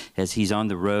too, as he's on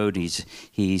the road.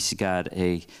 He's got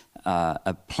a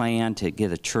plan to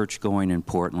get a church going in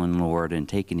Portland, Lord, and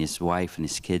taking his wife and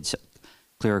his kids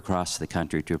clear across the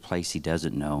country to a place he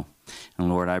doesn't know. And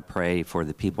Lord, I pray for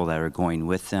the people that are going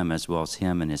with them, as well as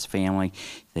him and his family,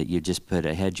 that you just put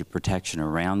a hedge of protection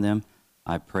around them.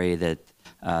 I pray that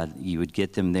you would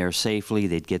get them there safely.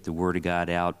 They'd get the word of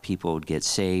God out. People would get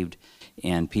saved,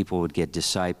 and people would get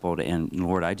discipled. And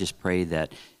Lord, I just pray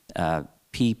that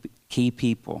key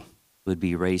people would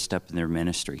be raised up in their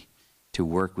ministry to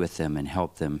work with them and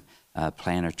help them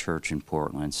plant a church in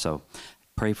Portland. So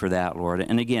pray for that, Lord.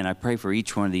 And again, I pray for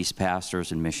each one of these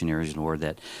pastors and missionaries, Lord,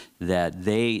 that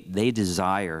they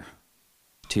desire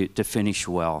to finish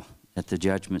well at the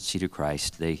judgment seat of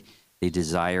Christ. They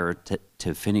desire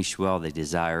to finish well. They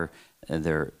desire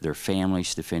their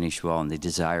families to finish well, and they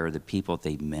desire the people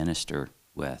they minister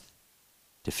with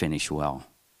to finish well.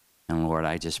 And Lord,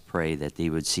 I just pray that they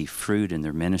would see fruit in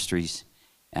their ministries,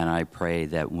 and I pray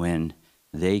that when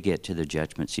they get to the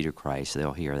judgment seat of Christ,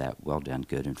 they'll hear that, well done,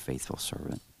 good and faithful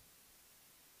servant.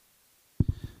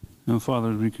 Now,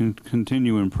 Father, we can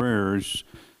continue in prayer. It's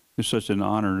such an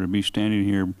honor to be standing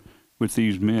here with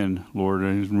these men, Lord.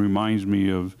 It reminds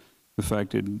me of the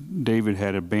fact that David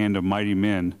had a band of mighty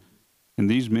men. And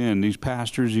these men, these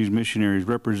pastors, these missionaries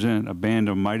represent a band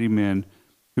of mighty men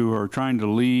who are trying to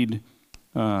lead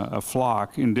a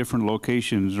flock in different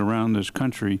locations around this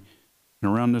country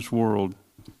and around this world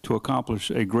to accomplish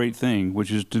a great thing,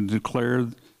 which is to declare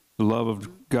the love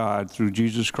of God through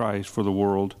Jesus Christ for the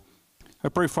world. I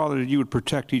pray, Father, that you would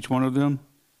protect each one of them,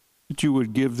 that you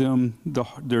would give them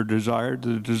their desire,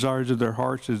 the desires of their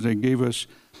hearts, as they gave us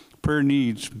prayer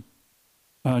needs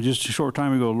just a short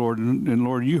time ago, Lord. And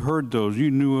Lord, you heard those. You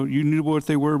knew what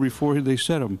they were before they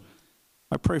said them.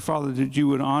 I pray, Father, that you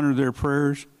would honor their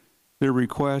prayers, their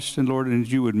requests, and Lord, and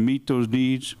that you would meet those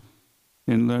needs.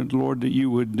 And Lord, that you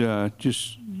would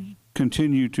just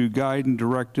continue to guide and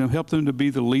direct them. Help them to be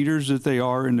the leaders that they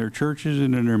are in their churches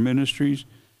and in their ministries.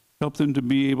 Help them to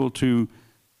be able to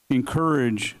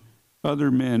encourage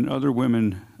other men, other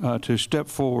women to step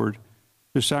forward,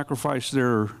 to sacrifice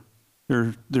their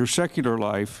secular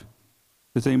life,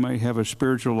 that they might have a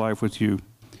spiritual life with you.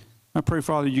 I pray,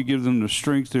 Father, you give them the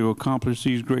strength to accomplish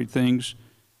these great things,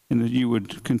 and that you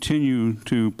would continue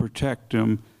to protect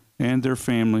them and their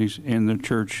families and their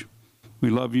church. We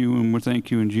love you, and we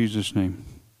thank you in Jesus' name.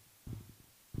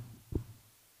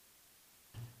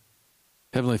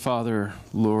 Heavenly Father,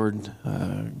 Lord,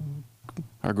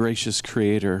 our gracious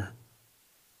Creator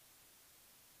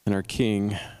and our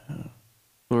King,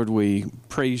 Lord, we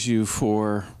praise you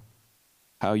for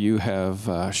how you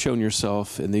have shown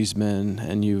yourself in these men,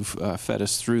 and you've fed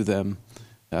us through them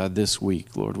this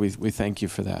week, Lord. We thank you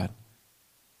for that.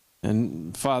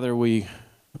 And Father, we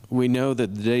know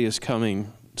that the day is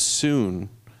coming soon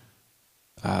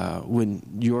when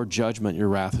your judgment, your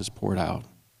wrath is poured out.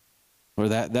 Or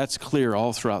that's clear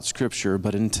all throughout Scripture,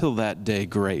 but until that day,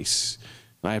 grace.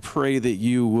 And I pray that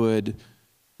you would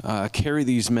carry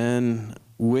these men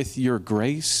with your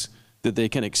grace, that they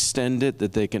can extend it,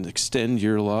 that they can extend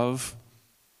your love,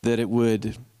 that it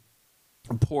would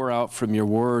pour out from your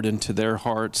word into their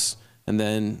hearts, and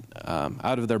then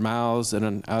out of their mouths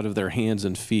and out of their hands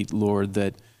and feet, Lord,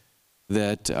 that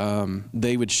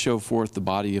they would show forth the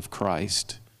body of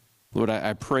Christ. Lord,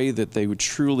 I pray that they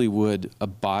truly would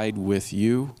abide with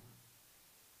you.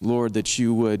 Lord, that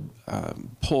you would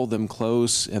pull them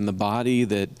close, and the body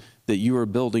that you are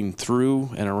building through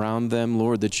and around them,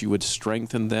 Lord, that you would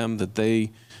strengthen them, that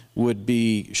they would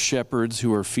be shepherds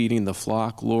who are feeding the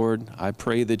flock, Lord. I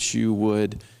pray that you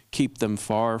would keep them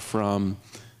far from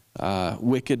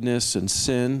wickedness and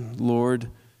sin, Lord,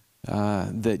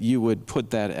 that you would put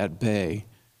that at bay,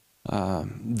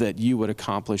 that you would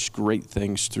accomplish great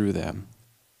things through them.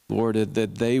 Lord,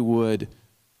 that they would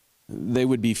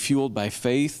be fueled by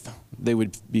faith. They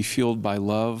would be fueled by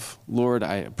love. Lord,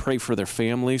 I pray for their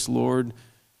families, Lord,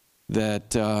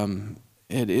 that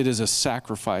it is a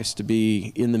sacrifice to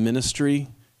be in the ministry.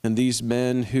 And these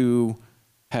men who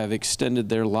have extended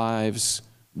their lives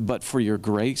but for your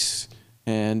grace.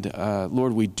 And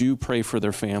Lord, we do pray for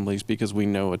their families because we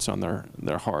know it's on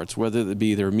their hearts, whether it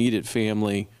be their immediate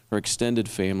family or extended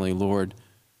family, Lord.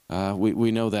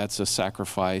 We know that's a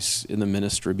sacrifice in the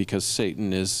ministry because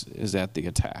Satan is at the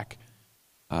attack.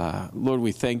 Lord,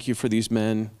 we thank you for these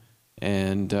men,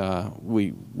 and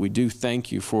we do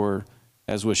thank you for,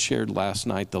 as was shared last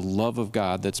night, the love of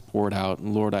God that's poured out.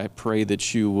 And Lord, I pray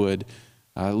that you would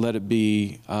let it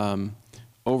be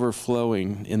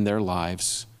overflowing in their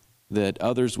lives, that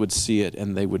others would see it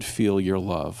and they would feel your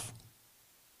love.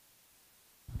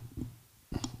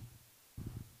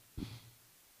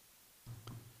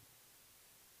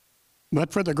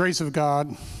 But for the grace of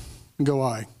God, go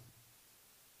I.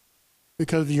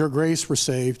 Because of your grace, we're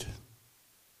saved.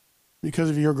 Because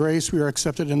of your grace, we are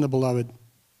accepted in the beloved.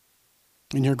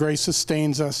 And your grace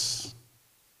sustains us.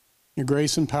 Your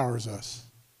grace empowers us.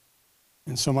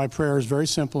 And so my prayer is very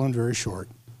simple and very short.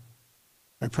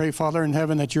 I pray, Father in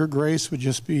heaven, that your grace would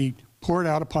just be poured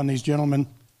out upon these gentlemen,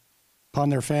 upon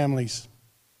their families.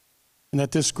 And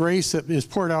that this grace that is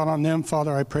poured out on them,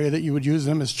 Father, I pray that you would use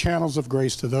them as channels of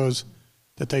grace to those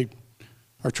that they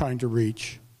are trying to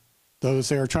reach, those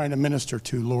they are trying to minister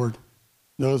to, Lord,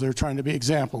 those that are trying to be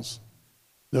examples,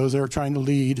 those that are trying to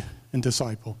lead and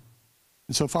disciple.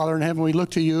 And so, Father in heaven, we look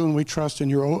to you and we trust in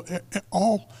your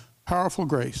all-powerful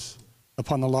grace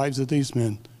upon the lives of these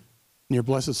men. In your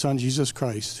blessed Son, Jesus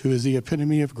Christ, who is the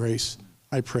epitome of grace,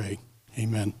 I pray.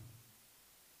 Amen.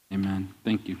 Amen.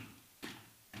 Thank you.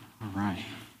 All right.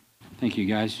 Thank you,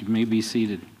 guys. You may be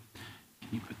seated. Can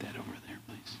you put that over there,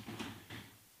 please?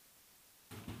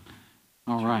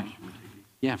 All right.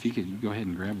 Yeah, if you could go ahead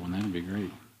and grab one, that would be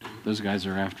great. Those guys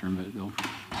are after him, but they'll...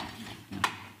 Yeah.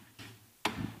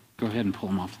 Go ahead and pull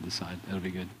them off to the side. That'll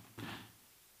be good.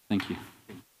 Thank you.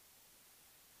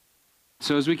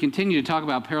 So as we continue to talk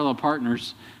about parallel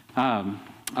partners, I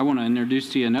want to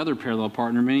introduce to you another parallel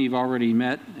partner. Many you've already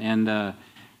met, and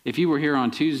if you were here on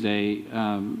Tuesday,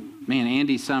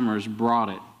 Andy Sommers brought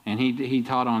it, and he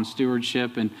taught on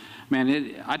stewardship. And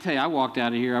man, I tell you, I walked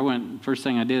out of here. First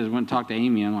thing I did is went and talked to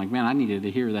Amy. I'm like, man, I needed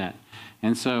to hear that.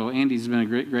 And so Andy's been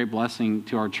a great blessing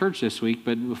to our church this week.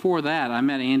 But before that, I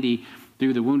met Andy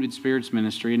through the Wounded Spirits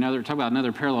Ministry. Talk about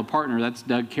another parallel partner, that's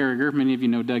Doug Carriger. Many of you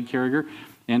know Doug Carriger.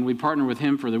 And we partner with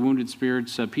him for the Wounded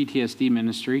Spirits PTSD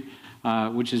ministry,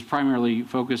 which is primarily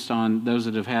focused on those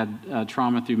that have had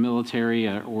trauma through military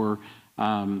or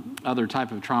other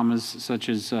type of traumas, such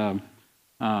as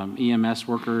EMS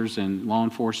workers and law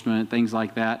enforcement, things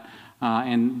like that.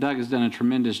 And Doug has done a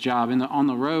tremendous job. On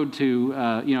the road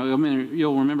to,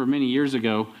 you'll remember many years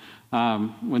ago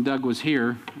when Doug was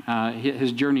here,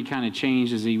 his journey kind of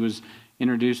changed as he was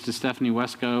introduced to Stephanie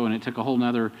Wesco, and it took a whole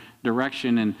nother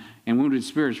direction, and Wounded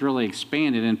Spirits really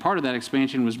expanded. And part of that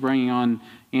expansion was bringing on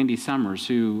Andy Sommers,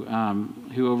 who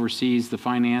oversees the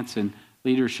finance and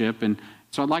leadership. And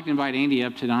so I'd like to invite Andy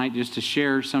up tonight just to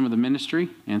share some of the ministry,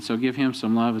 and so give him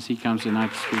some love as he comes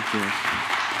tonight to speak to us.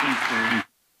 Thanks, Barry.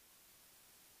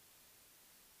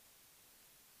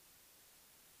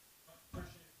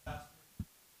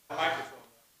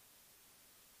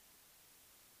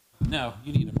 No,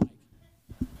 you need a mic.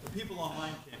 The people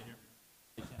online can't hear me.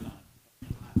 They cannot.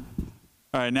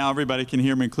 All right, now everybody can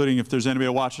hear me, including if there's anybody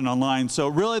watching online. So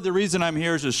really the reason I'm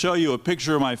here is to show you a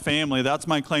picture of my family. That's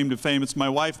my claim to fame. It's my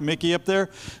wife, Mickey, up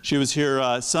there. She was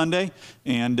here Sunday,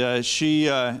 and she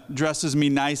dresses me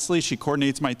nicely. She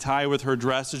coordinates my tie with her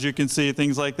dress, as you can see,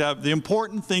 things like that. The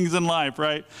important things in life,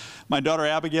 right? My daughter,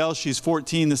 Abigail, she's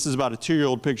 14. This is about a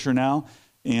 2-year-old picture now.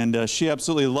 And she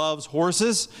absolutely loves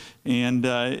horses, and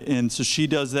so she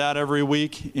does that every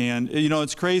week. And,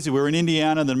 it's crazy. We were in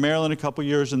Indiana, then Maryland a couple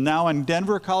years, and now in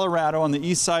Denver, Colorado, on the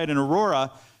east side in Aurora.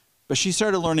 But she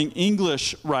started learning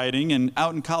English writing, and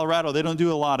out in Colorado, they don't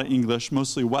do a lot of English,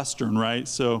 mostly Western, right?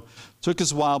 So it took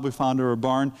us a while. We found her a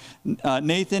barn.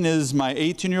 Nathan is my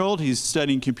 18-year-old. He's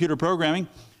studying computer programming,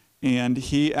 and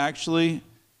he actually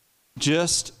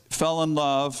just fell in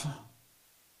love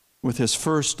with his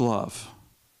first love.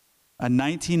 A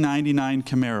 1999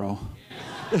 Camaro.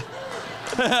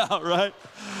 Yeah, right?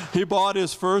 He bought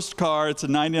his first car. It's a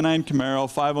 99 Camaro,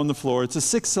 5 on the floor. It's a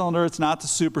 6-cylinder. It's not the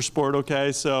Super Sport,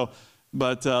 okay?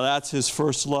 But that's his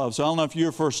first love. So I don't know if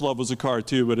your first love was a car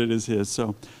too, but it is his.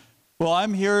 So, well,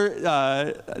 I'm here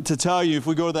to tell you, if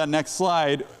we go to that next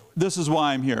slide, this is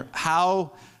why I'm here.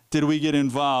 How did we get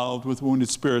involved with Wounded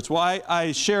Spirits? Well,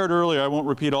 I shared earlier, I won't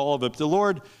repeat all of it, but the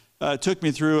Lord took me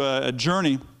through a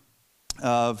journey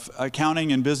of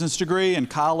accounting and business degree in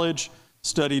college,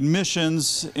 studied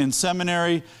missions in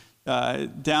seminary,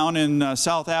 down in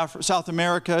South Africa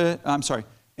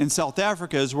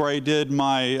is where I did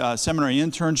my seminary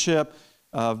internship.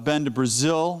 Been to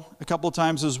Brazil a couple of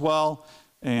times as well,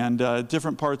 and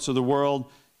different parts of the world.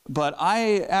 But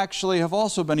I actually have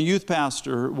also been a youth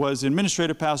pastor, was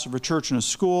administrative pastor of a church and a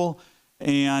school,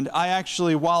 and I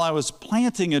actually, while I was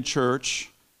planting a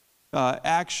church,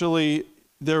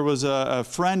 there was a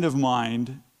friend of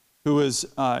mine who was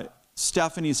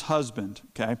Stephanie's husband,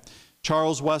 okay?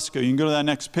 Charles Wesco. You can go to that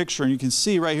next picture, and you can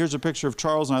see right here's a picture of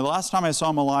Charles. And the last time I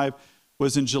saw him alive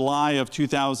was in July of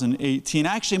 2018.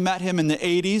 I actually met him in the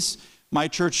 80s. My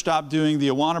church stopped doing the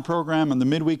Awana program and the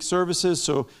midweek services,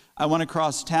 so I went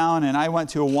across town, and I went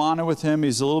to Awana with him.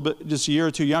 He's a little bit, just a year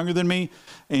or two younger than me,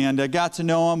 and I got to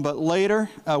know him. But later,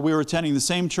 we were attending the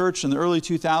same church in the early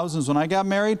 2000s when I got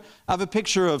married. I have a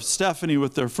picture of Stephanie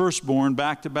with their firstborn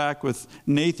back to back with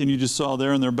Nathan, you just saw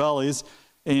there in their bellies.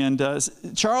 And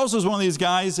Charles was one of these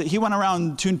guys that he went around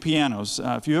and tuned pianos.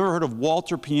 If you've ever heard of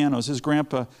Walter Pianos, his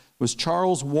grandpa was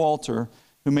Charles Walter,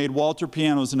 who made Walter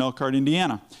Pianos in Elkhart,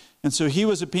 Indiana. And so he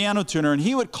was a piano tuner, and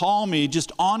he would call me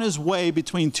just on his way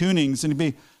between tunings, and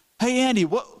he'd be, hey, Andy,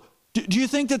 do you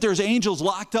think that there's angels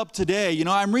locked up today?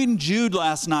 I'm reading Jude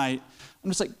last night. I'm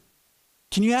just like,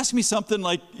 can you ask me something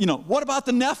like, what about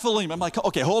the Nephilim? I'm like,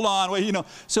 okay, hold on, wait,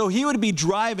 So he would be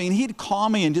driving, and he'd call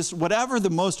me, and just whatever the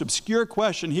most obscure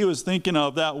question he was thinking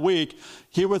of that week,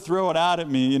 he would throw it out at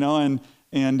me,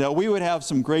 and we would have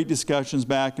some great discussions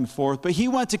back and forth. But he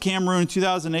went to Cameroon in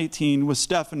 2018 with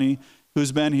Stephanie,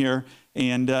 who's been here,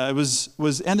 and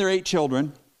and their 8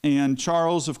 children. And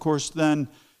Charles, of course, then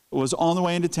was on the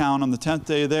way into town on the 10th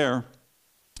day there,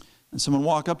 and someone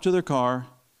walked up to their car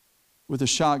with a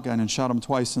shotgun and shot him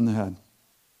twice in the head.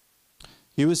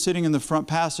 He was sitting in the front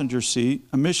passenger seat.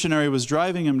 A missionary was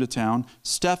driving him to town.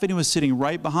 Stephanie was sitting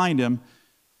right behind him,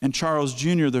 and Charles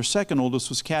Jr., their second oldest,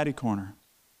 was catty corner.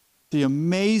 The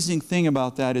amazing thing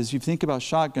about that is you think about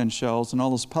shotgun shells and all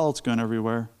those pellets going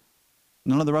everywhere.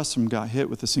 None of the rest of them got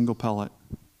hit with a single pellet.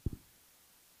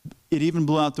 It even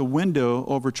blew out the window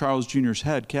over Charles Jr.'s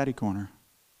head, catty corner.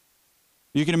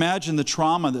 You can imagine the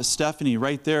trauma that Stephanie,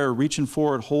 right there, reaching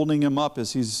forward, holding him up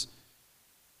as he's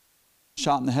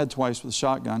shot in the head twice with a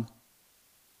shotgun.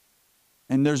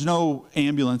 and there's no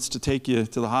ambulance to take you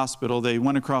to the hospital. They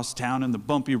went across town in the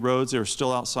bumpy roads. They were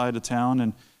still outside of town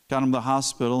and got him to the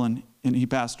hospital, and he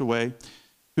passed away.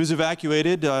 He was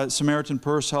evacuated. Samaritan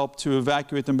Purse helped to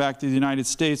evacuate them back to the United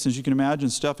States. As you can imagine,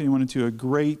 Stephanie went into a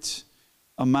great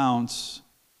amount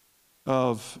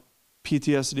of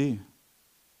PTSD.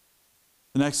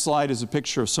 The next slide is a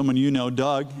picture of someone you know,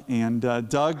 Doug. And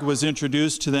Doug was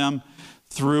introduced to them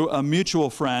through a mutual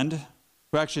friend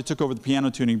who actually took over the piano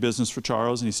tuning business for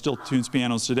Charles, and he still tunes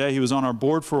pianos today. He was on our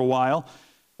board for a while,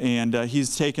 and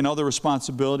he's taken other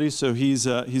responsibilities, so he's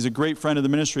a great friend of the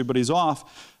ministry, but he's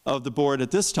off of the board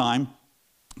at this time.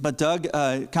 But Doug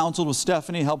counseled with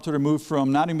Stephanie, helped her to move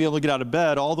from not even being able to get out of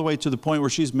bed all the way to the point where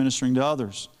she's ministering to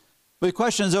others. But the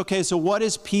question is, okay, so what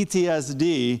is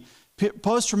PTSD?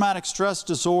 Post-traumatic stress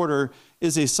disorder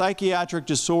is a psychiatric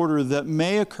disorder that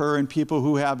may occur in people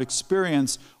who have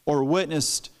experienced or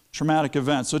witnessed traumatic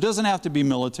events. So it doesn't have to be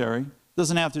military. It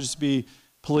doesn't have to just be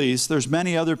police. There's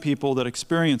many other people that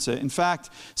experience it. In fact,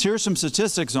 here are some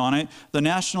statistics on it. The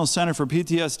National Center for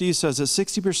PTSD says that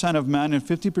 60% of men and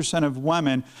 50% of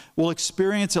women will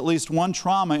experience at least one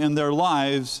trauma in their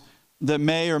lives that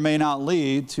may or may not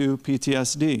lead to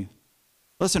PTSD.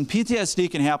 Listen, PTSD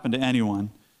can happen to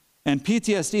anyone. And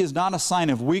PTSD is not a sign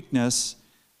of weakness,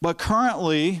 but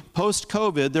currently,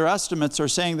 post-COVID, their estimates are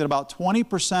saying that about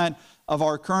 20% of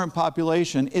our current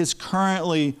population is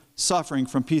currently suffering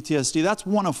from PTSD. That's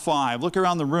 1 of 5. Look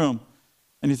around the room,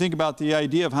 and you think about the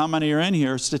idea of how many are in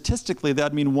here. Statistically,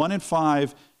 that'd mean 1 in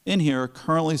 5 in here are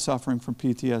currently suffering from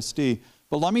PTSD.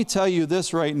 But let me tell you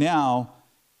this right now,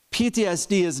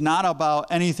 PTSD is not about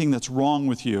anything that's wrong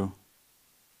with you.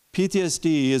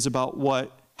 PTSD is about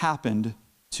what happened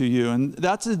to you. And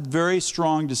that's a very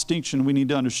strong distinction we need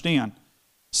to understand.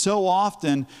 So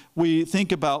often we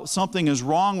think about something is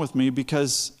wrong with me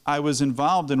because I was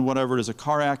involved in whatever it is, a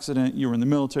car accident, you were in the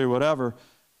military, whatever.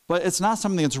 But it's not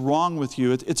something that's wrong with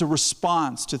you. It's a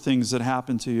response to things that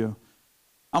happen to you.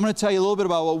 I'm going to tell you a little bit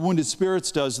about what Wounded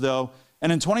Spirits does, though.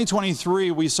 And in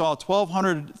 2023, we saw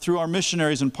 1,200, through our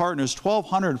missionaries and partners,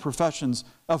 1,200 professions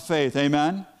of faith.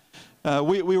 Amen?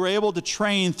 We were able to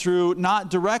train through, not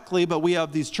directly, but we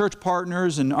have these church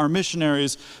partners and our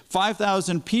missionaries,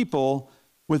 5,000 people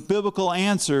with biblical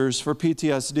answers for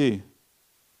PTSD.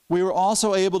 We were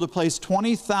also able to place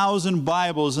 20,000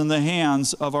 Bibles in the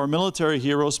hands of our military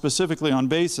heroes, specifically on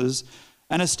bases,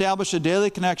 and establish a daily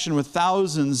connection with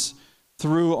thousands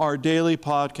through our daily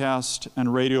podcast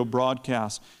and radio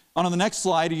broadcast. On the next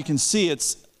slide, you can see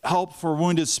it's Help for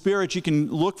Wounded Spirits. You can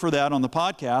look for that on the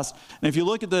podcast. And if you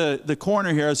look at the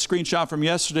corner here, a screenshot from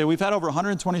yesterday, we've had over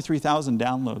 123,000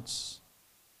 downloads.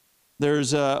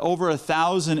 There's over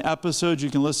 1,000 episodes you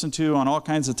can listen to on all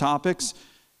kinds of topics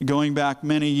going back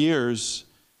many years.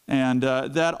 And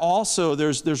that also,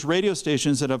 there's radio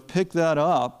stations that have picked that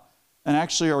up and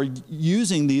actually are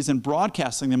using these and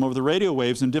broadcasting them over the radio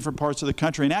waves in different parts of the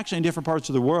country and actually in different parts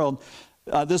of the world.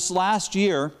 This last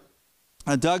year,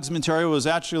 Doug's material was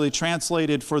actually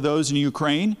translated for those in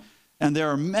Ukraine, and there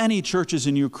are many churches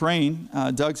in Ukraine.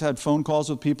 Doug's had phone calls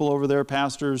with people over there,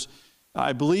 pastors.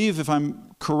 I believe, if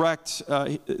I'm correct,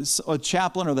 a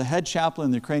chaplain or the head chaplain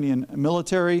in the Ukrainian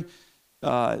military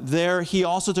there. He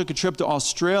also took a trip to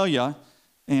Australia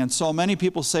and saw many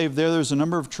people saved there. There's a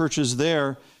number of churches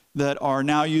there that are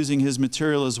now using his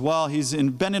material as well. He's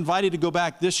been invited to go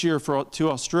back this year to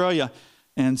Australia.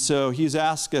 And so he's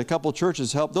asked a couple of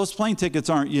churches help. Those plane tickets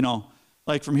aren't,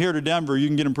 like from here to Denver, you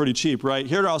can get them pretty cheap, right?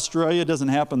 Here to Australia, it doesn't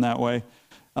happen that way.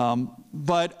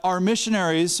 But our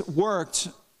missionaries worked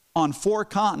on 4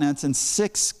 continents and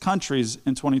 6 countries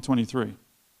in 2023.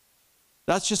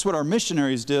 That's just what our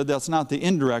missionaries did. That's not the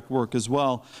indirect work as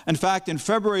well. In fact, in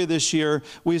February of this year,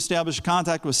 we established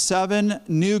contact with 7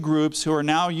 new groups who are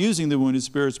now using the Wounded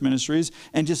Spirits Ministries.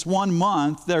 In just 1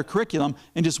 month, their curriculum,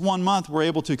 in just 1 month, we're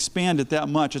able to expand it that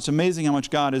much. It's amazing how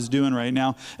much God is doing right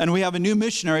now. And we have a new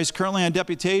missionary currently on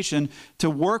deputation to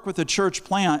work with a church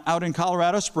plant out in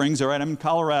Colorado Springs. All right, I'm in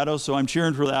Colorado, so I'm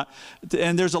cheering for that.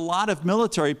 And there's a lot of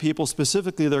military people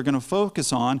specifically they're going to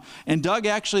focus on. And Doug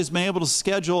actually has been able to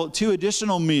schedule 2 additional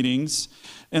meetings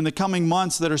in the coming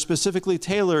months that are specifically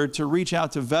tailored to reach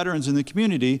out to veterans in the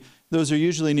community. Those are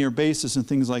usually near bases and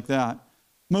things like that.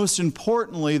 Most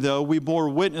importantly, though, we bore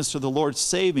witness to the Lord's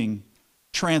saving,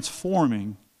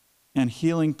 transforming, and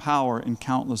healing power in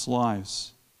countless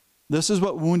lives. This is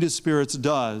what Wounded Spirits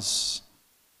does.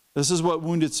 This is what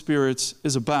Wounded Spirits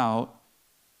is about.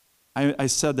 I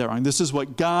said that wrong. This is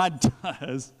what God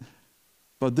does,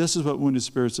 but this is what Wounded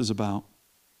Spirits is about.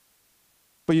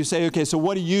 But you say, okay, so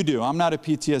what do you do? I'm not a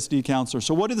PTSD counselor.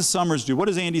 So what do the Sommers do? What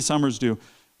does Andy Sommers do?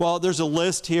 Well, there's a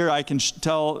list here. I can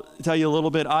tell you a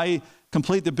little bit. I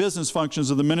complete the business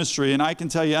functions of the ministry, and I can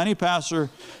tell you any pastor,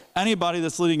 anybody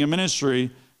that's leading a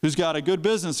ministry who's got a good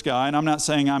business guy, and I'm not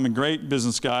saying I'm a great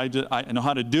business guy, I know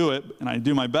how to do it, and I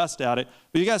do my best at it,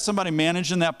 but you got somebody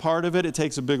managing that part of it, it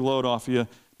takes a big load off you,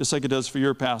 just like it does for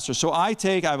your pastor. So I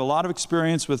have a lot of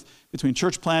experience between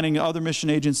church planting, other mission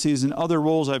agencies, and other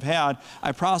roles I've had.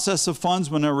 I process the funds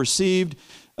when they're received.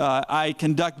 I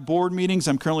conduct board meetings.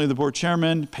 I'm currently the board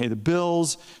chairman, pay the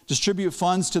bills, distribute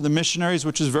funds to the missionaries,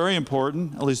 which is very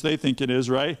important. At least they think it is,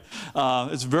 right?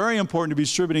 It's very important to be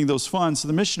distributing those funds to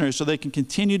the missionaries so they can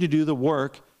continue to do the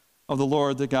work of the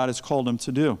Lord that God has called them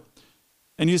to do.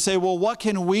 And you say, well, what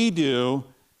can we do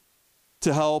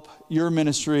to help your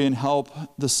ministry and help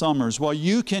the Sommers? Well,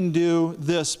 you can do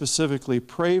this specifically.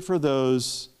 Pray for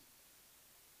those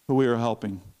who we are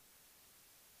helping.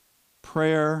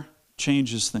 Prayer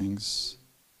changes things.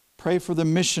 Pray for the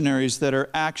missionaries that are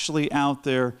actually out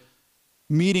there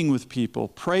meeting with people.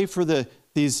 Pray for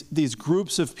these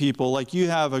groups of people, like you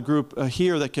have a group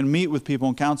here that can meet with people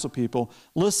and counsel people.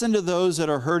 Listen to those that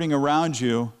are hurting around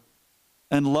you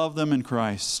and love them in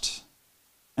Christ.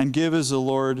 And give as the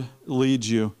Lord leads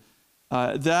you.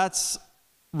 That's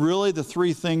really the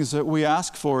three things that we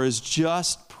ask for is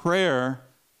just prayer.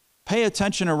 Pay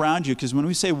attention around you, because when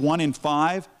we say 1 in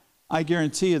 5, I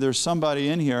guarantee you there's somebody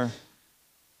in here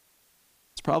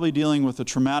that's probably dealing with a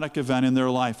traumatic event in their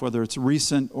life, whether it's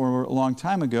recent or a long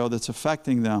time ago, that's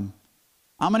affecting them.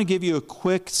 I'm going to give you a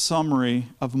quick summary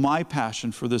of my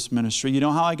passion for this ministry. You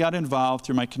know how I got involved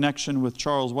through my connection with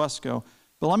Charles Wesco.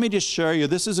 But let me just share you,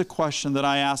 this is a question that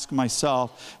I ask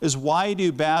myself, is why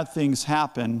do bad things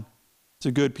happen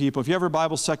to good people? If you have your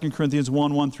Bible, 2 Corinthians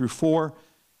 1 through 4,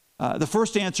 the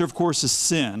first answer, of course, is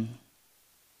sin.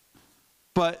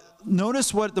 But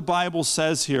notice what the Bible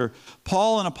says here.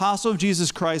 Paul, an apostle of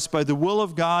Jesus Christ, by the will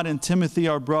of God, and Timothy,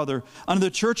 our brother, unto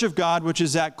the church of God, which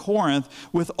is at Corinth,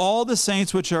 with all the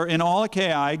saints which are in all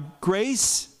Achaia,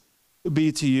 grace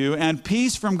be to you, and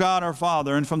peace from God our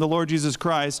Father and from the Lord Jesus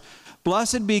Christ.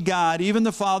 Blessed be God, even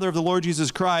the Father of the Lord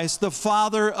Jesus Christ, the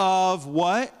Father of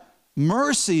what?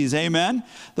 Mercies, amen?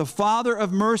 The Father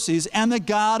of mercies and the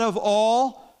God of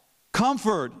all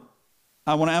comfort.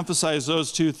 I want to emphasize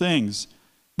those two things.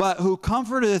 But who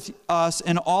comforteth us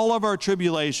in all of our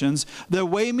tribulations, that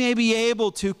we may be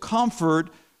able to comfort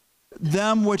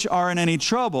them which are in any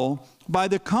trouble, by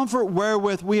the comfort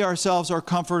wherewith we ourselves are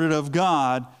comforted of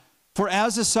God. For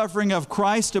as the suffering of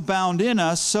Christ abound in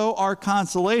us, so our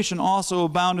consolation also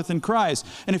aboundeth in Christ.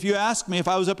 And if you ask me, if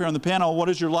I was up here on the panel, what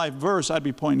is your life verse? I'd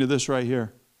be pointing to this right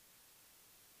here.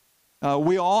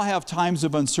 We all have times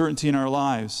of uncertainty in our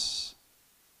lives.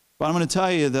 But I'm going to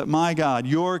tell you that my God,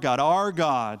 your God, our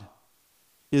God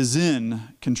is in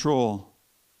control.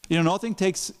 You know, nothing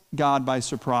takes God by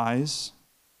surprise.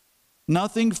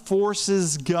 Nothing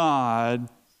forces God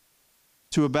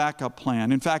to a backup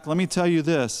plan. In fact, let me tell you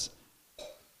this.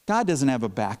 God doesn't have a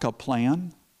backup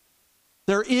plan.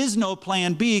 There is no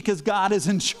plan B because God is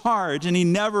in charge, and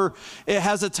it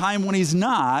has a time when he's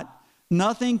not.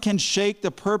 Nothing can shake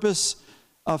the purpose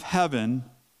of heaven,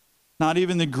 not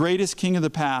even the greatest king of the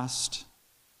past,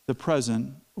 the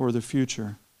present, or the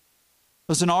future.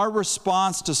 Listen, our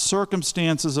response to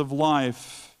circumstances of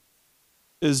life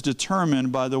is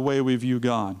determined by the way we view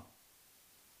God.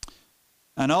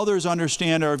 And others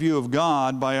understand our view of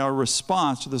God by our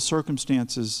response to the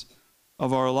circumstances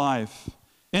of our life.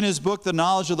 In his book, The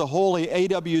Knowledge of the Holy,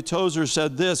 A.W. Tozer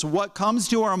said this: what comes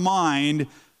to our mind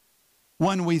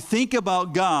when we think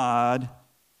about God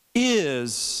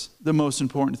is the most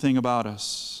important thing about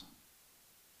us.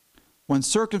 When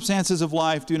circumstances of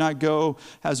life do not go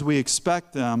as we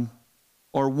expect them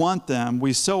or want them,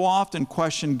 we so often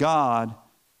question God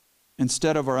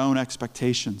instead of our own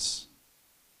expectations.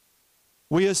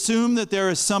 We assume that there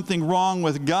is something wrong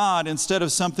with God instead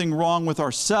of something wrong with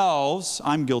ourselves.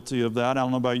 I'm guilty of that. I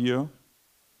don't know about you.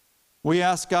 We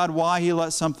ask God why he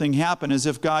let something happen as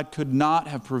if God could not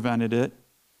have prevented it,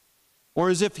 or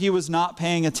as if he was not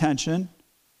paying attention.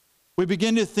 We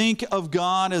begin to think of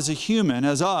God as a human,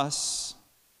 as us,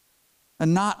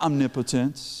 and not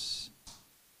omnipotent,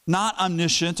 not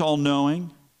omniscient,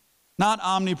 all-knowing, not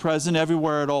omnipresent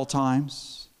everywhere at all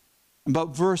times. But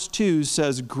verse 2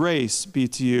 says, grace be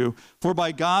to you, for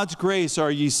by God's grace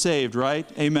are ye saved, right?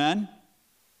 Amen?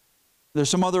 There's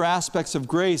some other aspects of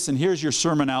grace, and here's your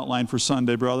sermon outline for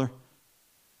Sunday, brother.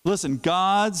 Listen,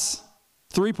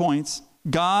 3 points,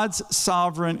 God's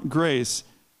sovereign grace.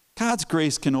 God's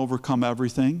grace can overcome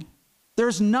everything.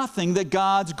 There's nothing that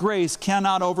God's grace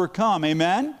cannot overcome,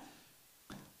 amen?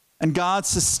 And God's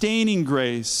sustaining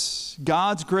grace.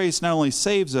 God's grace not only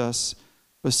saves us,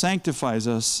 but sanctifies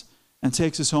us and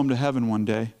takes us home to heaven one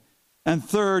day. And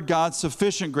third, God's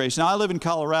sufficient grace. Now, I live in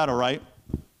Colorado, right?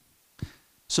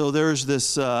 So there's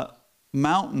this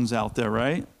mountains out there,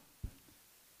 right?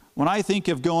 When I think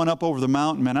of going up over the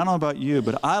mountain, man, I don't know about you,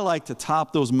 but I like to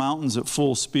top those mountains at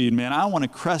full speed, man. I want to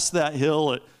crest that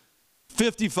hill at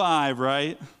 55,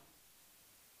 right?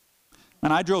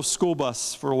 And I drove school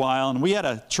bus for a while, and we had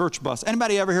a church bus.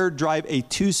 Anybody ever heard drive a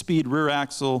 2-speed rear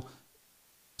axle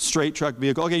straight truck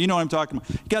vehicle? Okay, you know what I'm talking about.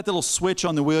 You got the little switch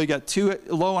on the wheel. You got 2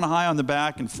 low and high on the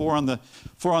back and 4 on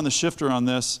the shifter on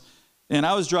this. And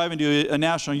I was driving to a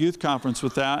national youth conference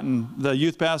with that, and the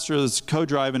youth pastor that's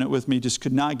co-driving it with me just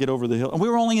could not get over the hill. And we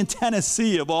were only in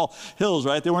Tennessee of all hills,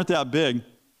 right? They weren't that big.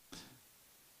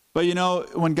 But you know,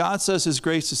 when God says his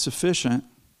grace is sufficient,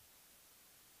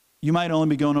 you might only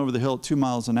be going over the hill at 2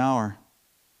 miles an hour,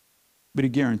 but he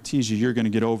guarantees you're going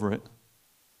to get over it.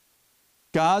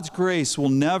 God's grace will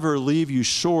never leave you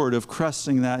short of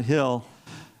cresting that hill.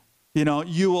 You know,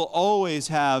 you will always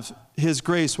have, his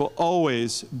grace will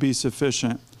always be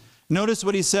sufficient. Notice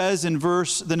what he says in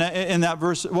that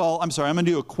verse. Well, I'm sorry, I'm going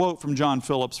to do a quote from John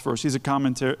Phillips first. He's a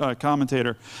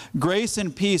commentator. Grace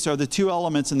and peace are the 2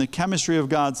 elements in the chemistry of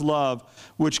God's love,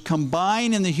 which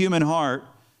combine in the human heart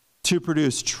to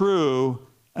produce true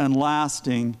and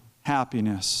lasting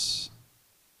happiness.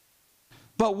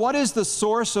 But what is the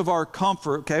source of our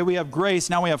comfort? Okay, we have grace,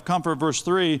 now we have comfort. Verse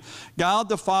 3, God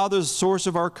the Father is the source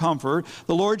of our comfort.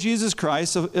 The Lord Jesus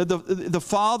Christ, the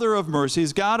Father of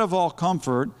mercies, God of all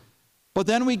comfort. But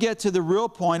then we get to the real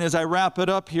point as I wrap it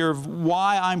up here of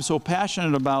why I'm so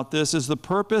passionate about this is the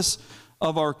purpose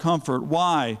of our comfort.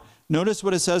 Why? Notice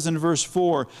what it says in verse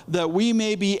 4, that we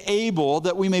may be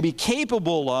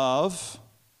capable of,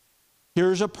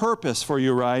 here's a purpose for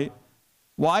you, right?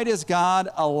 Why does God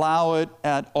allow it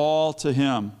at all to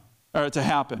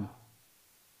happen?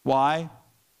 Why?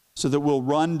 So that we'll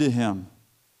run to him.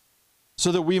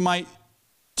 So that we might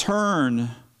turn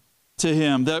to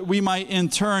him. That we might in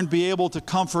turn be able to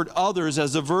comfort others,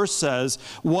 as the verse says.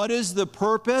 What is the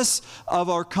purpose of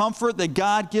our comfort that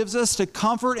God gives us? To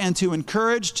comfort and to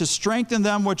encourage, to strengthen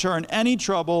them which are in any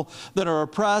trouble, that are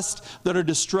oppressed, that are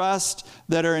distressed,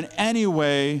 that are in any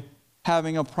way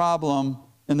having a problem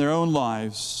in their own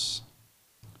lives.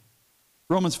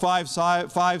 Romans 5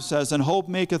 says, and hope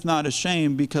maketh not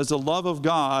ashamed, because the love of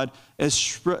God is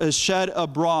shed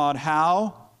abroad.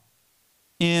 How?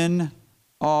 In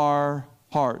our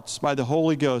hearts, by the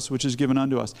Holy Ghost, which is given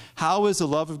unto us. How is the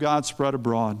love of God spread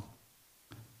abroad?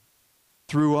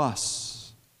 Through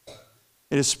us.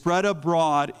 It is spread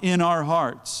abroad in our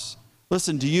hearts.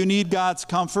 Listen, do you need God's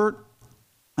comfort?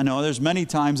 I know there's many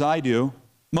times I do,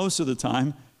 most of the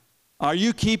time. Are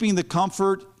you keeping the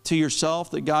comfort to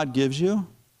yourself that God gives you?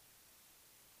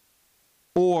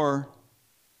 Or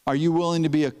are you willing to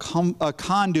be a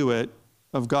conduit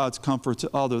of God's comfort to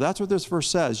others? That's what this verse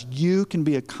says. You can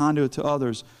be a conduit to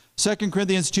others. 2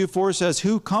 Corinthians 2:4 says,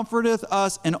 who comforteth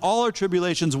us in all our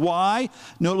tribulations. Why?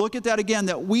 No, look at that again,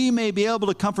 that we may be able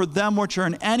to comfort them which are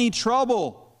in any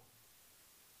trouble.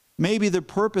 Maybe the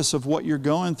purpose of what you're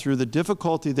going through, the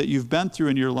difficulty that you've been through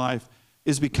in your life,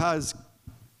 is because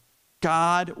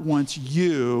God wants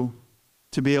you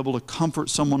to be able to comfort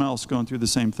someone else going through the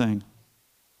same thing.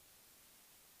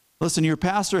 Listen, your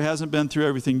pastor hasn't been through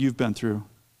everything you've been through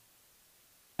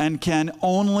and can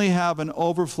only have an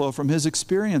overflow from his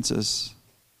experiences.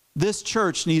 This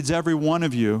church needs every one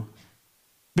of you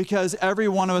because every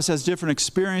one of us has different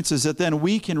experiences that then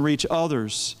we can reach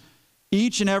others.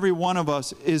 Each and every one of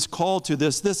us is called to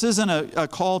this. This isn't a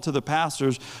call to the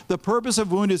pastors. The purpose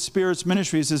of Wounded Spirits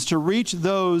Ministries is to reach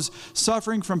those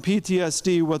suffering from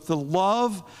PTSD with the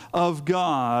love of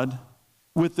God,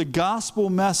 with the gospel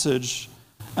message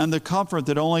and the comfort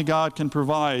that only God can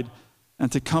provide,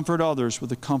 and to comfort others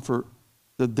with the comfort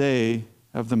that they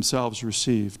have themselves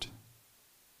received.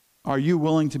 Are you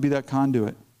willing to be that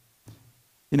conduit?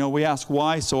 You know, we ask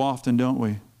why so often, don't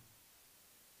we?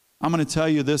 I'm going to tell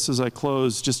you this as I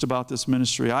close just about this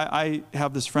ministry. I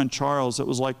have this friend Charles that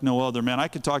was like no other, man. I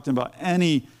could talk to him about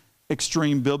any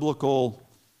extreme biblical,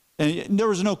 and there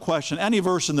was no question, any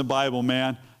verse in the Bible,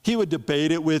 man. He would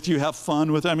debate it with you, have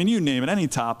fun with it. I mean, you name it, any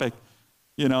topic,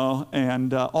 you know,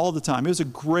 and all the time. He was a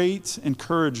great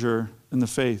encourager in the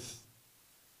faith.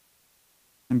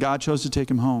 And God chose to take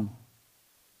him home.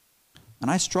 And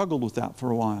I struggled with that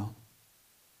for a while.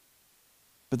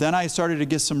 But then I started to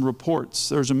get some reports.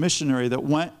 There was a missionary that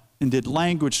went and did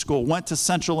language school, went to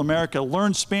Central America,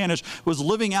 learned Spanish, was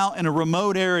living out in a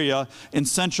remote area in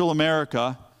Central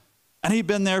America, and he'd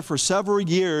been there for several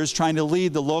years trying to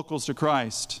lead the locals to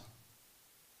Christ.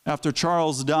 After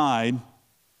Charles died,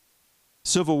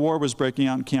 Civil war was breaking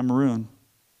out in Cameroon.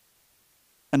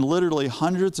 And literally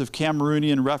hundreds of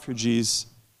Cameroonian refugees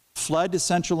fled to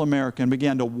Central America and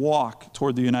began to walk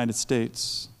toward the United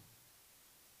States.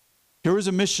 Here was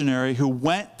a missionary who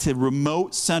went to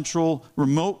remote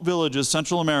villages,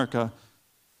 Central America,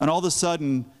 and all of a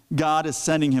sudden, God is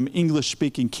sending him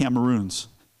English-speaking Cameroons.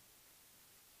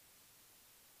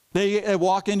 They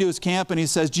walk into his camp and he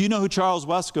says, "Do you know who Charles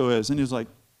Wesco is?" And he's like,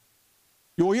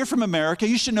 "Well, you're from America.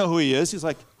 You should know who he is." He's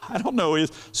like, "I don't know who he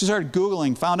is." So he started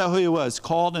Googling, found out who he was,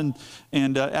 called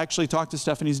and actually talked to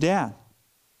Stephanie's dad.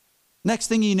 Next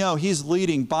thing you know, he's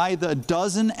leading by the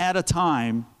dozen at a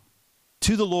time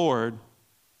to the Lord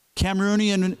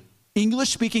Cameroonian,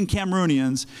 English-speaking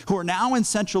Cameroonians who are now in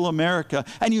Central America,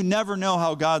 and you never know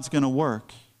how God's going to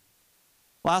work.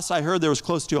 Last I heard, there was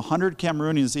close to 100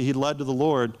 Cameroonians that he led to the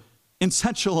Lord in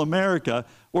Central America,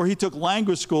 where he took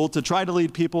language school to try to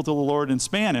lead people to the Lord in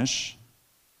Spanish,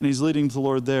 and he's leading to the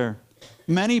Lord there.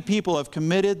 Many people have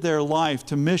committed their life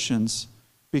to missions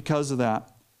because of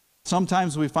that.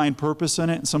 Sometimes we find purpose in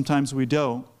it, and sometimes we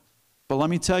don't. But let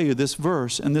me tell you, this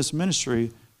verse and this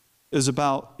ministry is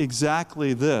about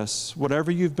exactly this.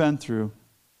 Whatever you've been through,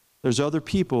 there's other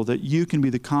people that you can be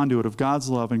the conduit of God's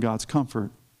love and God's comfort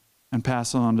and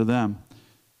pass it on to them.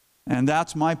 And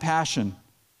that's my passion.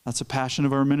 That's a passion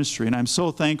of our ministry. And I'm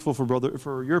so thankful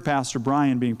for your pastor,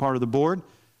 Brian, being part of the board.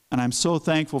 And I'm so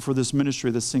thankful for this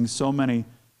ministry that's seeing so many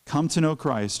come to know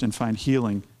Christ and find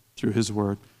healing through his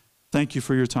word. Thank you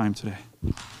for your time today.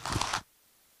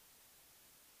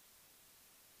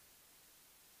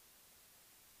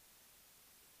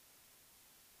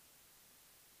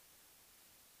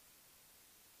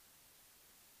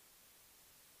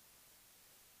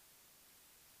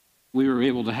 We were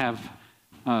able to have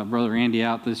Brother Andy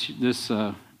out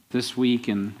this week,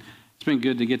 and it's been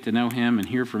good to get to know him and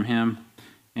hear from him.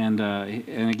 And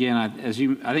again,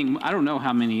 I don't know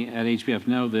how many at HBF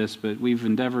know this, but we've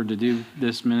endeavored to do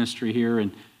this ministry here,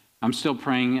 and I'm still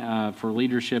praying for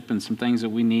leadership and some things that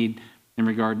we need in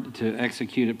regard to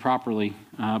execute it properly.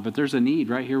 But there's a need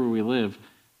right here where we live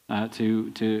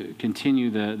to continue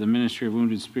the ministry of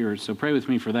wounded spirits. So pray with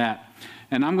me for that.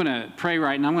 And I'm going to pray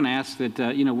right now. I'm going to ask that,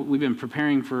 we've been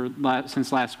preparing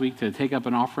since last week to take up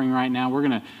an offering right now. We're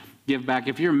going to give back.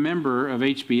 If you're a member of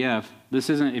HBF,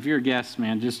 if you're a guest,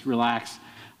 man, just relax.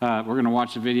 We're going to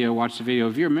watch the video.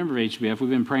 If you're a member of HBF, we've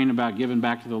been praying about giving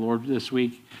back to the Lord this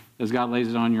week as God lays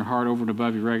it on your heart over and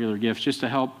above your regular gifts, just to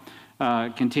help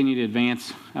continue to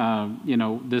advance,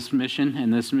 this mission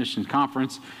and this mission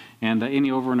conference. And any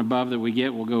over and above that we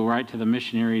get will go right to the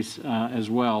missionaries as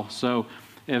well. So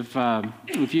if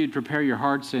you'd prepare your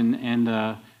hearts and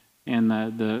the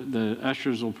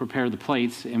ushers will prepare the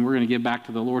plates, and we're going to give back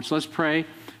to the Lord. So let's pray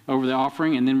over the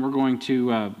offering, and then we're going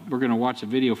to watch a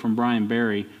video from Brian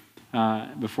Barry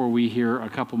before we hear a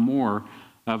couple more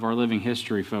of our living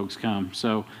history folks come.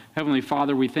 So Heavenly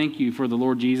Father, we thank you for the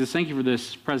Lord Jesus. Thank you for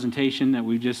this presentation that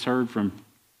we've just heard from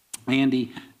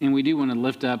Andy, and we do want to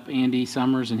lift up Andy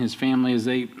Sommers and his family as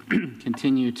they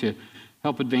continue to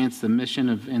help advance the mission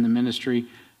and the ministry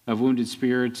of wounded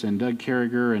spirits, and Doug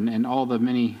Carriger and all the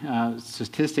many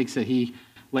statistics that he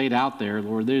laid out there.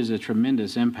 Lord, there's a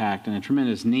tremendous impact and a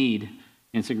tremendous need.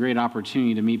 And it's a great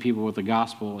opportunity to meet people with the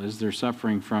gospel as they're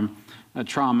suffering from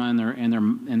trauma,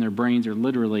 and their brains are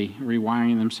literally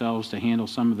rewiring themselves to handle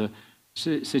some of the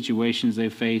situations they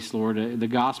face. Lord, the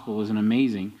gospel is an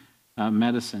amazing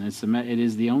medicine. It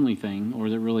is the only thing,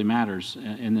 Lord, that really matters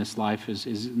in this life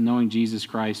is knowing Jesus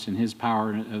Christ and his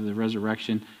power of the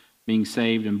resurrection, being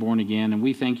saved and born again. And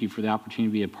we thank you for the opportunity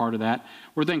to be a part of that.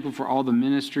 We're thankful for all the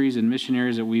ministries and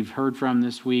missionaries that we've heard from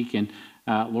this week. And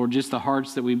Lord, just the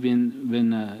hearts that we've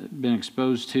been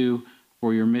exposed to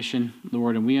for your mission,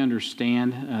 Lord. And we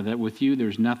understand that with you,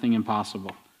 there's nothing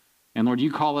impossible. And Lord,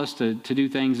 you call us to do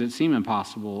things that seem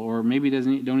impossible, or maybe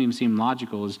don't even seem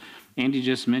logical. As Andy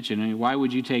just mentioned, I mean, why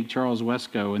would you take Charles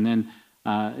Wesco and then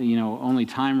only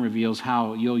time reveals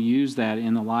how you'll use that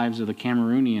in the lives of the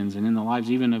Cameroonians and in the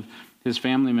lives even of his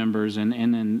family members and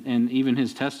even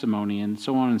his testimony and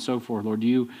so on and so forth. Lord,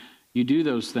 you do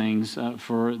those things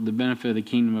for the benefit of the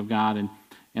kingdom of God.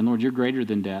 And Lord, you're greater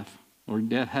than death. Lord,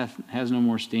 death has no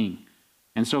more sting.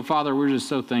 And so, Father, we're just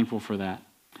so thankful for that.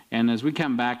 And as we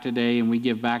come back today and we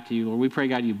give back to you, Lord, we pray,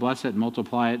 God, you bless it and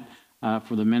multiply it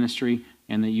for the ministry,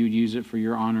 and that you'd use it for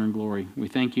your honor and glory. We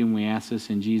thank you and we ask this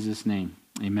in Jesus' name.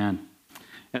 Amen.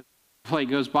 As the play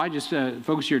goes by, just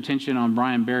focus your attention on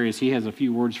Brian Barry as he has a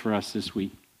few words for us this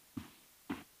week.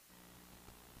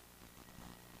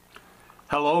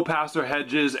 Hello, Pastor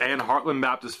Hedges and Heartland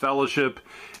Baptist Fellowship.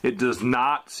 It does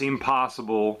not seem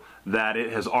possible that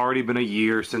it has already been a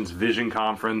year since Vision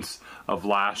Conference of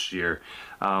last year.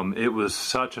 It was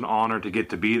such an honor to get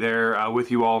to be there with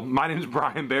you all. My name is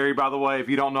Brian Barry, by the way. If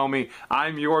you don't know me,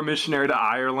 I'm your missionary to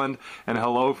Ireland, and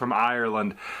hello from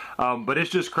Ireland. But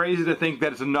it's just crazy to think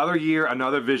that it's another year,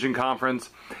 another Vision Conference,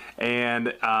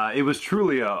 and it was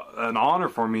truly an honor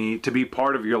for me to be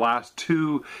part of your last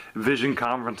 2 Vision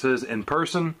Conferences in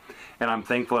person, and I'm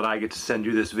thankful that I get to send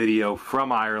you this video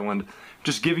from Ireland,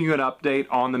 just giving you an update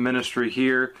on the ministry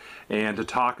here and to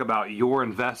talk about your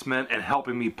investment and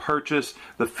helping me purchase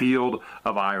the field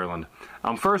of Ireland.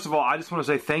 First of all, I just want to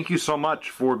say thank you so much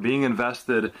for being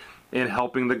invested in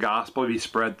helping the gospel be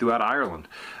spread throughout Ireland.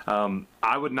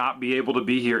 I would not be able to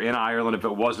be here in Ireland if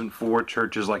it wasn't for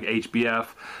churches like HBF,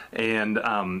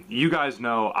 and you guys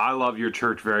know I love your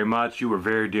church very much. You were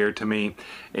very dear to me,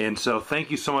 and so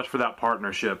thank you so much for that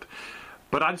partnership.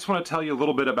 But I just want to tell you a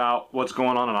little bit about what's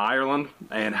going on in Ireland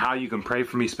and how you can pray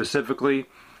for me specifically.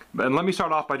 And let me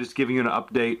start off by just giving you an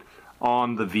update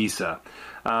on the visa.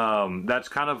 That's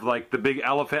kind of like the big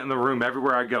elephant in the room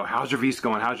everywhere I go. How's your visa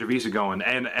going? How's your visa going?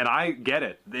 And I get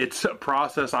it. It's a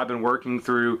process I've been working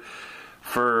through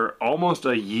for almost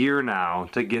a year now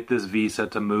to get this visa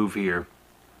to move here.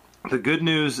 The good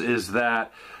news is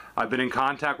that I've been in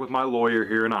contact with my lawyer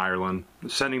here in Ireland,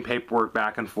 sending paperwork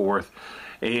back and forth,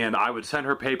 and I would send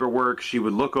her paperwork. She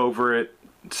would look over it,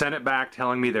 send it back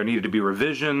telling me there needed to be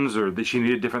revisions or that she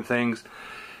needed different things.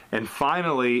 And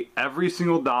finally, every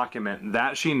single document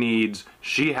that she needs,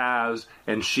 she has,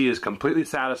 and she is completely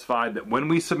satisfied that when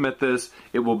we submit this,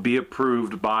 it will be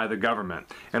approved by the government.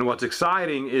 And what's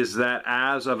exciting is that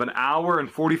as of an hour and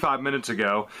 45 minutes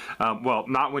ago, well,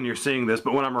 not when you're seeing this,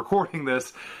 but when I'm recording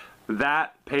this,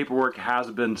 that paperwork has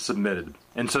been submitted.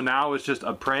 And so now it's just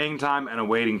a praying time and a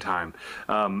waiting time.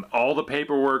 All the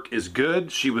paperwork is good.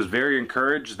 She was very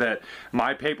encouraged that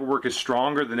my paperwork is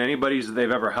stronger than anybody's that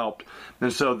they've ever helped.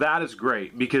 And so that is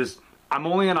great because I'm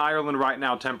only in Ireland right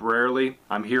now temporarily.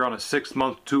 I'm here on a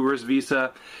 6-month tourist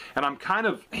visa, and I'm kind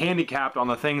of handicapped on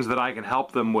the things that I can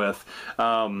help them with.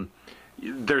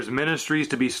 There's ministries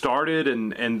to be started,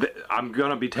 and I'm going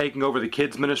to be taking over the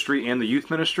kids ministry and the youth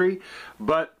ministry,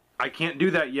 but I can't do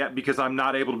that yet because I'm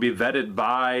not able to be vetted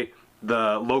by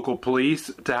the local police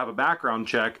to have a background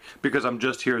check because I'm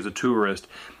just here as a tourist.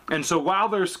 And so while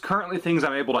there's currently things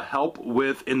I'm able to help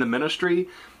with in the ministry,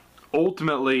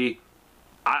 ultimately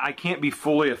I can't be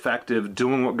fully effective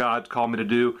doing what God's called me to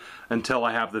do until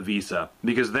I have the visa,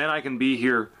 because then I can be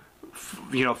here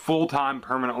full-time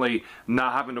permanently,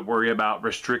 not having to worry about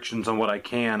restrictions on what I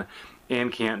can and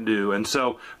can't do. And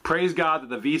so praise God that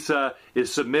the visa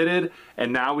is submitted,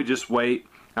 and now we just wait.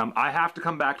 I have to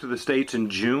come back to the States in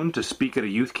June to speak at a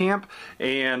youth camp,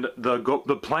 and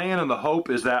the plan and the hope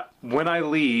is that when I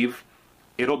leave,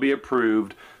 it'll be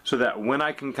approved so that when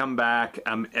I can come back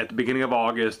at the beginning of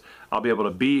August, I'll be able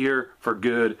to be here for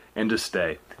good and to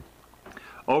stay.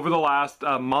 Over the last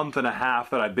month and a half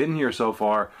that I've been here so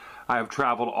far, I have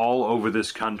traveled all over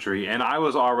this country, and I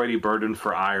was already burdened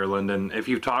for Ireland, and if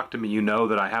you've talked to me, you know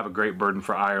that I have a great burden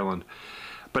for Ireland.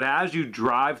 But as you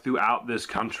drive throughout this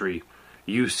country,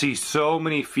 you see so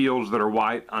many fields that are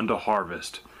white unto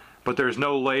harvest, but there's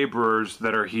no laborers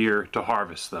that are here to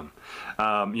harvest them.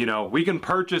 I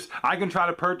can try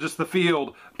to purchase the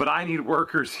field, but I need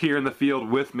workers here in the field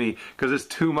with me because it's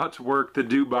too much work to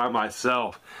do by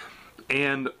myself.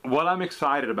 And what I'm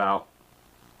excited about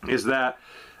is that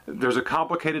there's a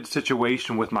complicated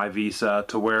situation with my visa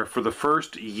to where for the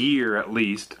first year at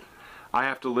least, I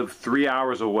have to live 3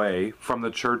 hours away from the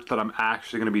church that I'm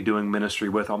actually going to be doing ministry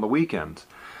with on the weekends.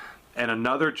 And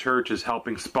another church is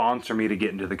helping sponsor me to get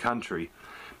into the country.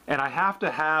 And I have to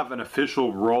have an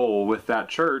official role with that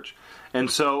church.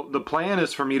 And so the plan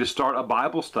is for me to start a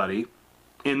Bible study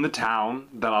in the town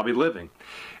that I'll be living.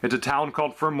 It's a town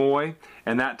called Fermoy,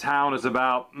 and that town is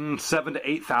about 7,000 to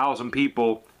 8,000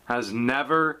 people, has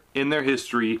never in their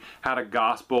history had a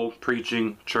gospel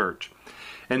preaching church.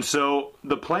 And so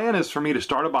the plan is for me to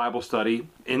start a Bible study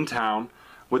in town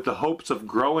with the hopes of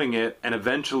growing it and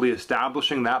eventually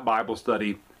establishing that Bible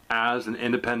study as an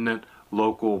independent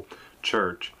local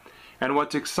church. And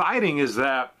what's exciting is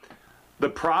that the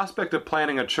prospect of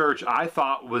planting a church I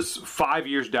thought was 5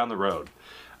 years down the road.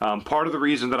 Part of the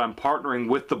reason that I'm partnering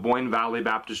with the Boyne Valley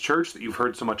Baptist Church that you've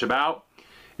heard so much about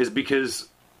is because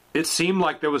it seemed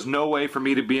like there was no way for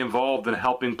me to be involved in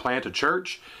helping plant a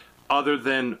church other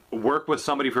than work with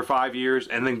somebody for 5 years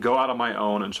and then go out on my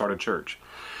own and start a church.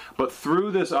 But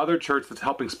through this other church that's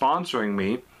helping sponsoring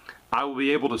me, I will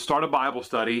be able to start a Bible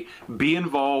study, be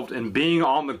involved in being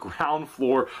on the ground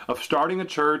floor of starting a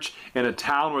church in a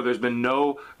town where there's been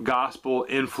no gospel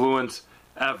influence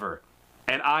ever.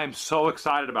 And I am so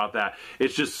excited about that.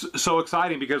 It's just so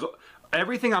exciting because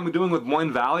everything I'm doing with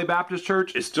Moyne Valley Baptist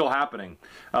Church is still happening.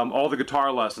 All the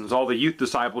guitar lessons, all the youth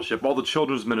discipleship, all the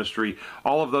children's ministry,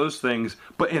 all of those things.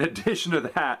 But in addition to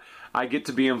that, I get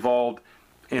to be involved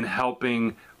in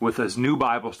helping with this new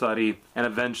Bible study and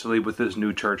eventually with this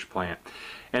new church plant.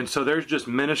 And so there's just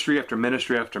ministry after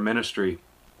ministry after ministry.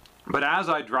 But as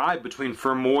I drive between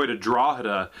Fermoy to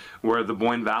Drogheda, where the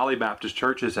Moyne Valley Baptist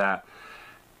Church is at,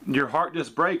 your heart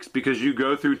just breaks because you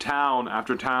go through town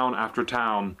after town after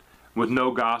town with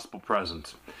no gospel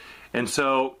presence. And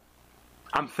so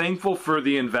I'm thankful for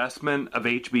the investment of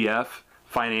HBF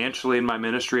financially in my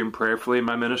ministry and prayerfully in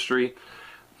my ministry.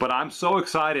 But I'm so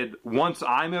excited once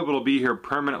I'm able to be here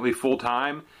permanently full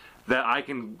time that I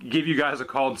can give you guys a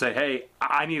call and say, hey,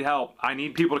 I need help. I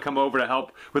need people to come over to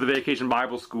help with a vacation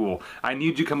Bible school. I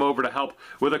need you to come over to help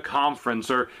with a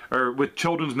conference or with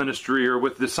children's ministry or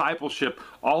with discipleship,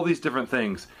 all these different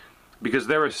things. Because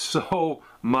there is so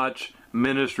much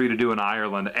ministry to do in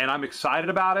Ireland. And I'm excited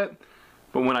about it.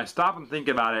 But when I stop and think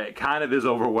about it, it kind of is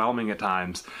overwhelming at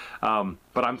times. But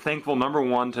I'm thankful, number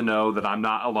one, to know that I'm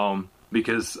not alone,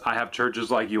 because I have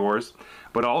churches like yours.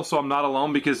 But also I'm not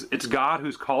alone because it's God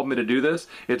who's called me to do this.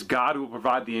 It's God who will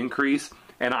provide the increase,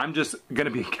 and I'm just going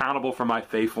to be accountable for my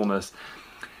faithfulness.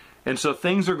 And so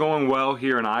things are going well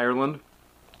here in Ireland.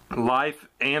 Life,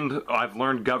 and I've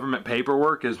learned government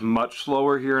paperwork is much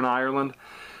slower here in Ireland.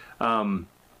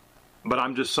 But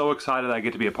I'm just so excited I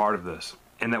get to be a part of this,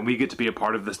 and that we get to be a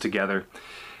part of this together.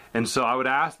 And so I would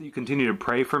ask that you continue to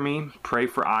pray for me, pray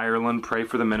for Ireland, pray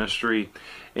for the ministry.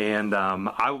 And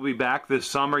I will be back this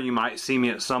summer. You might see me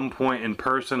at some point in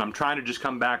person. I'm trying to just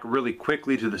come back really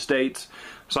quickly to the States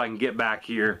so I can get back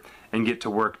here and get to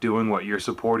work doing what you're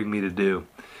supporting me to do.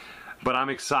 But I'm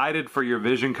excited for your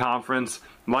Vision Conference.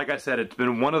 Like I said, it's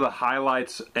been one of the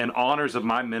highlights and honors of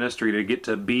my ministry to get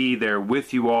to be there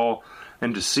with you all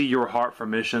and to see your heart for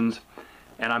missions.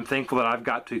 And I'm thankful that I've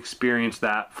got to experience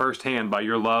that firsthand by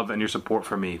your love and your support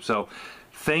for me. So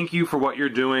thank you for what you're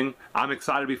doing. I'm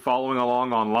excited to be following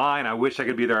along online. I wish I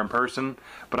could be there in person,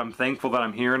 but I'm thankful that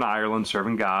I'm here in Ireland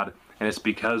serving God, and it's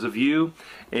because of you.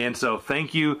 And so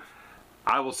thank you.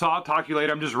 I will talk to you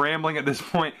later. I'm just rambling at this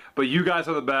point, but you guys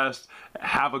are the best.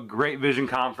 Have a great Vision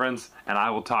Conference, and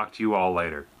I will talk to you all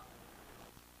later.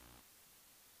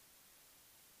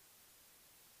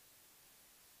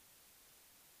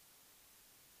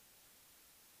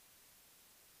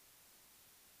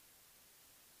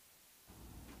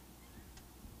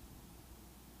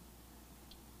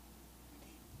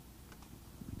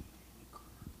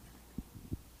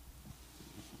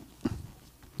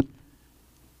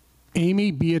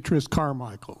 Amy Beatrice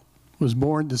Carmichael was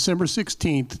born December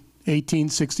 16,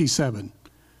 1867.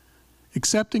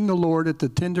 Accepting the Lord at the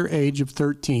tender age of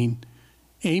 13,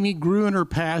 Amy grew in her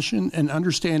passion and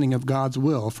understanding of God's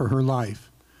will for her life.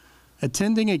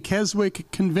 Attending a Keswick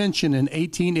convention in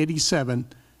 1887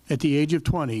 at the age of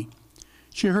 20,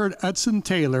 she heard Hudson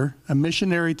Taylor, a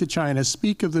missionary to China,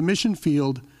 speak of the mission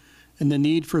field and the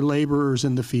need for laborers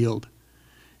in the field.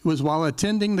 It was while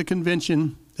attending the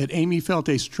convention that Amy felt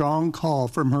a strong call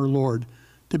from her Lord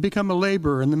to become a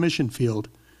laborer in the mission field.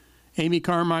 Amy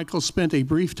Carmichael spent a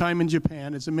brief time in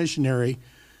Japan as a missionary,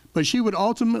 but she would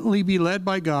ultimately be led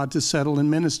by God to settle and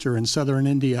minister in southern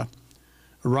India.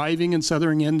 Arriving in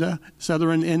southern India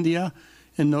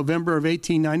in November of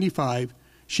 1895,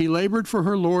 she labored for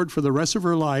her Lord for the rest of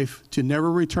her life to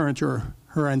never return to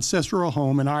her ancestral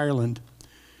home in Ireland.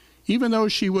 Even though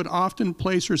she would often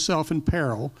place herself in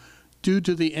peril due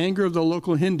to the anger of the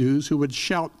local Hindus who would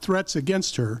shout threats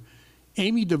against her,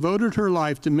 Amy devoted her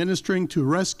life to ministering to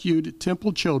rescued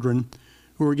temple children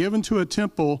who were given to a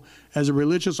temple as a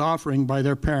religious offering by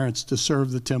their parents to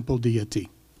serve the temple deity.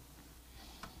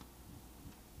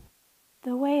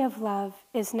 The way of love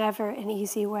is never an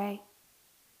easy way.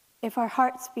 If our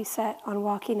hearts be set on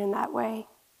walking in that way,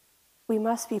 we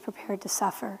must be prepared to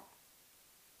suffer.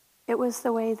 It was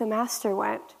the way the Master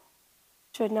went.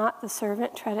 Should not the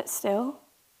servant tread it still?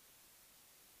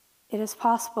 It is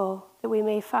possible that we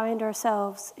may find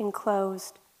ourselves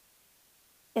enclosed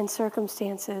in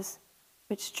circumstances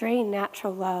which drain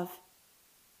natural love,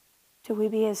 till we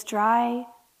be as dry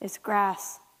as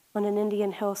grass on an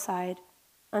Indian hillside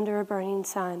under a burning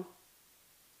sun.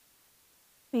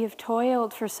 We have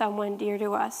toiled for someone dear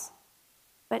to us,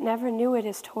 but never knew it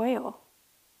as toil.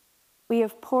 We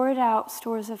have poured out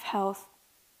stores of health,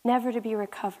 never to be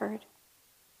recovered,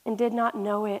 and did not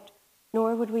know it,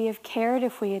 nor would we have cared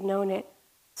if we had known it,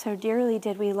 so dearly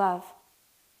did we love.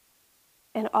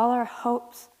 And all our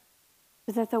hopes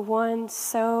were that the one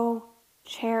so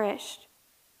cherished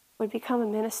would become a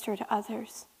minister to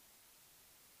others.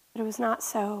 But it was not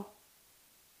so.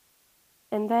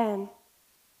 And then,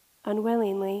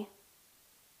 unwillingly,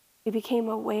 we became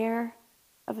aware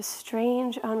of a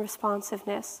strange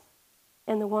unresponsiveness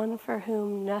in the one for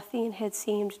whom nothing had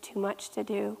seemed too much to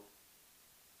do,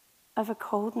 of a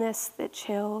coldness that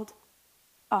chilled,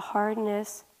 a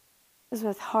hardness as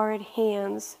with hard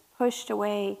hands pushed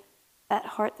away that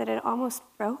heart that had almost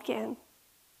broken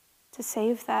to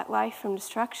save that life from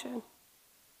destruction.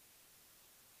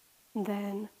 And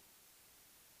then,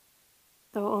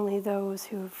 though only those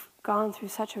who've gone through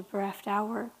such a bereft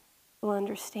hour will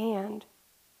understand,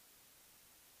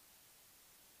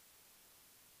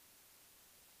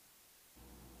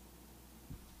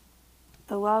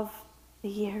 the love, the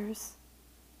years,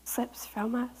 slips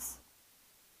from us.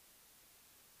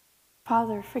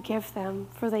 Father, forgive them,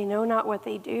 for they know not what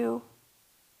they do.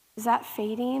 Is that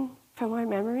fading from our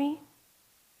memory?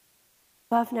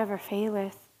 Love never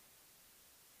faileth.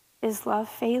 Is love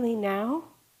failing now?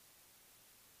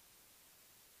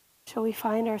 Shall we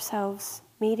find ourselves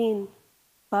meeting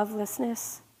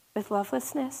lovelessness with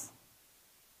lovelessness?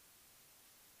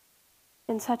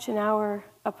 In such an hour,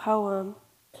 a poem,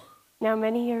 now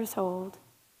many years old,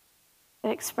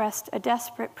 that expressed a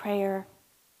desperate prayer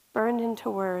burned into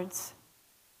words.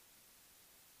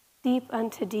 Deep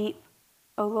unto deep,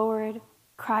 O Lord,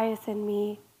 crieth in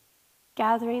me,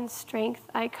 gathering strength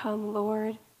I come,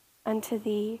 Lord, unto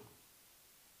thee.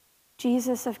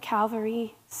 Jesus of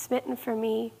Calvary, smitten for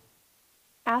me,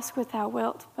 ask what thou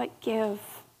wilt, but give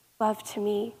love to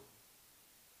me.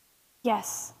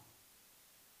 Yes,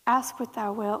 ask what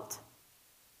thou wilt,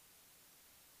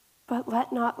 but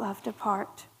let not love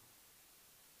depart.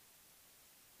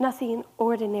 Nothing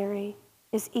ordinary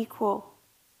is equal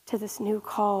to this new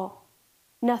call.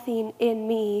 Nothing in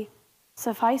me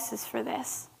suffices for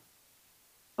this.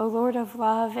 O Lord of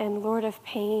love and Lord of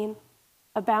pain,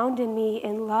 abound in me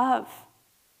in love.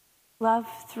 Love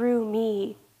through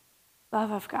me,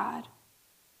 love of God.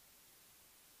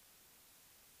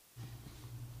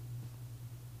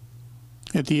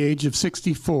 At the age of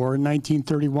 64 in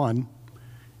 1931,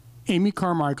 Amy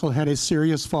Carmichael had a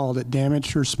serious fall that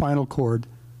damaged her spinal cord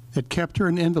that kept her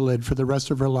an invalid for the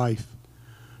rest of her life.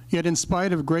 Yet in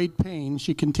spite of great pain,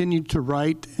 she continued to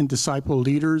write and disciple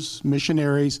leaders,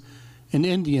 missionaries, and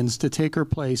Indians to take her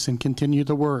place and continue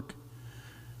the work.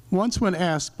 Once when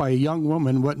asked by a young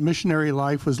woman what missionary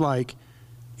life was like,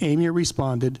 Amy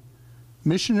responded,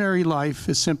 "Missionary life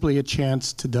is simply a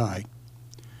chance to die."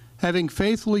 Having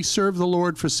faithfully served the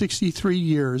Lord for 63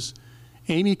 years,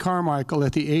 Amy Carmichael,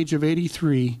 at the age of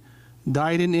 83,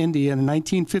 died in India in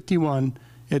 1951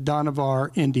 at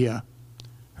Donavar, India.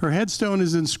 Her headstone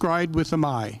is inscribed with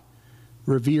Amai,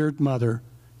 revered mother,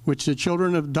 which the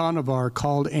children of Donavar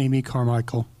called Amy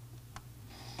Carmichael.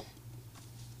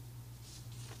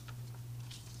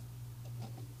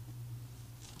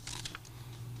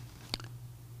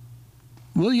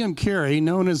 William Carey,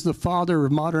 known as the father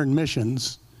of modern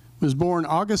missions, was born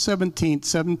August 17,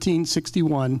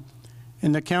 1761,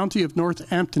 in the county of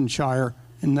Northamptonshire,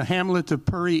 in the hamlet of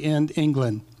Bury End,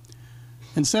 England.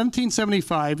 In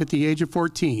 1775, at the age of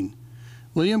 14,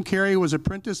 William Carey was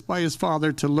apprenticed by his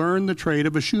father to learn the trade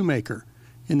of a shoemaker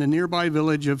in the nearby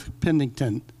village of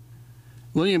Pennington.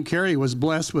 William Carey was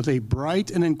blessed with a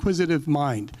bright and inquisitive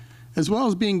mind, as well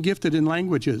as being gifted in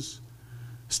languages.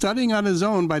 Studying on his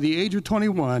own by the age of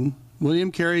 21,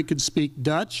 William Carey could speak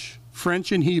Dutch,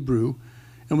 French, and Hebrew,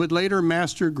 and would later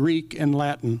master Greek and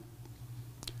Latin.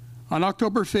 On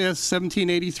October 5,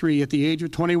 1783, at the age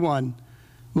of 21,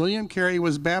 William Carey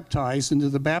was baptized into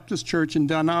the Baptist Church and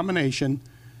denomination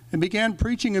and began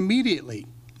preaching immediately,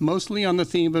 mostly on the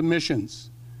theme of missions.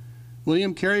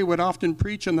 William Carey would often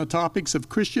preach on the topics of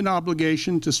Christian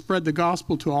obligation to spread the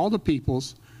gospel to all the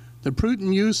peoples, the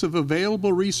prudent use of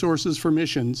available resources for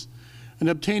missions, and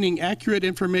obtaining accurate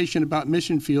information about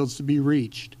mission fields to be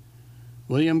reached.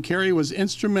 William Carey was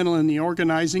instrumental in the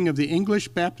organizing of the English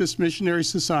Baptist Missionary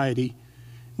Society,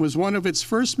 and was one of its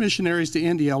first missionaries to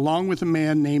India, along with a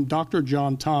man named Dr.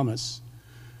 John Thomas.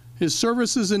 His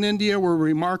services in India were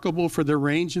remarkable for their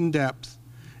range and depth.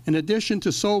 In addition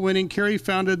to soul winning, Carey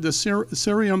founded the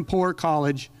Serampore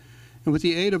College, and with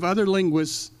the aid of other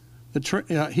linguists,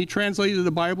 he translated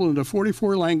the Bible into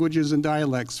 44 languages and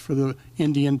dialects for the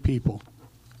Indian people.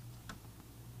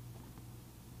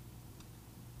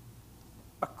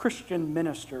 A Christian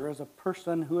minister is a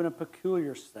person who, in a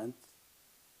peculiar sense,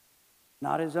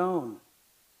 not his own.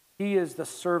 He is the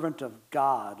servant of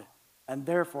God and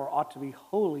therefore ought to be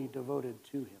wholly devoted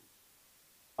to him.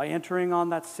 By entering on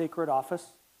that sacred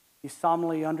office, he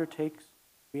solemnly undertakes to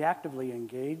be actively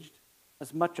engaged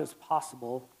as much as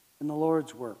possible in the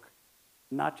Lord's work,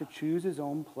 not to choose his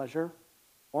own pleasure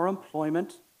or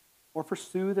employment or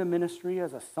pursue the ministry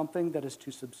as a something that is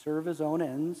to subserve his own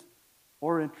ends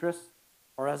or interests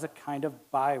or as a kind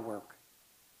of bywork.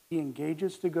 He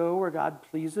engages to go where God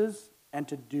pleases and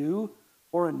to do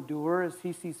or endure as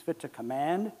he sees fit to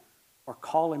command or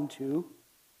call him to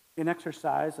in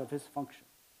exercise of his function.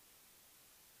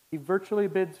 He virtually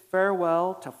bids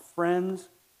farewell to friends,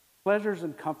 pleasures,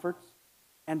 and comforts,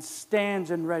 and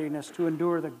stands in readiness to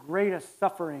endure the greatest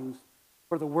sufferings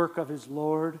for the work of his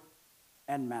Lord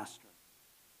and Master.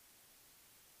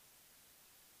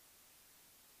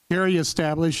 Carey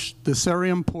established the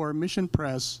Serampore Mission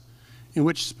Press, in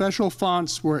which special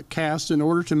fonts were cast in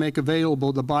order to make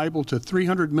available the Bible to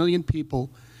 300 million people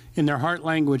in their heart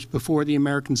language before the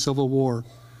American Civil War.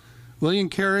 William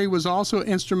Carey was also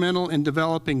instrumental in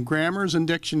developing grammars and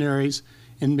dictionaries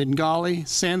in Bengali,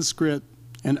 Sanskrit,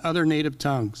 and other native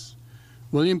tongues.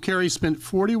 William Carey spent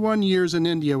 41 years in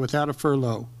India without a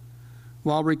furlough.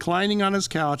 While reclining on his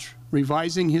couch,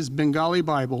 revising his Bengali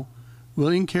Bible,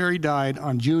 William Carey died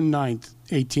on June 9,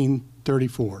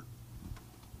 1834.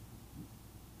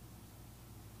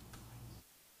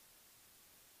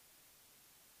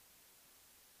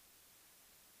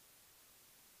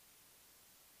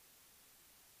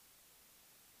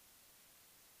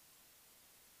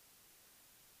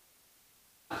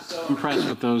 Impressed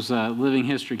with those living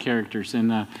history characters,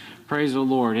 and praise the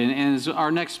Lord. And as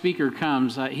our next speaker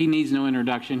comes, he needs no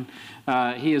introduction.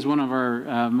 He is one of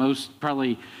our most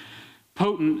probably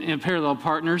potent and parallel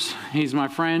partners. He's my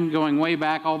friend, going way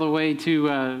back all the way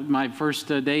to my first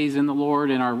days in the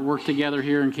Lord and our work together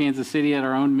here in Kansas City at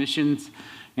our own missions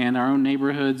and our own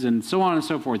neighborhoods and so on and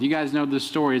so forth. You guys know this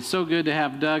story. It's so good to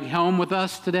have Doug home with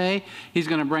us today. He's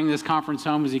going to bring this conference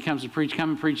home as he comes to preach.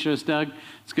 Come and preach to us, Doug.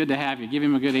 It's good to have you. Give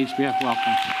him a good HBF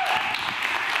welcome.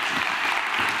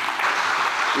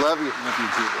 Love you. Love you,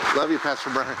 too. Love you, Pastor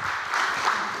Brian.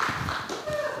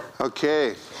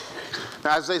 Okay.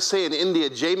 Now, as they say in India,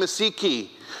 Jai Masiki.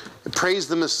 Praise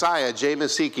the Messiah, Jai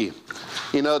Masiki.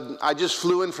 You know, I just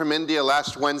flew in from India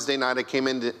last Wednesday night. I came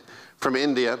in from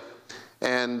India.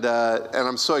 And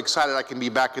I'm so excited I can be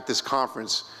back at this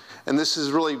conference. And this is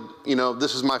really, you know,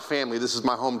 this is my family. This is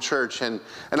my home church. And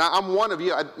I'm one of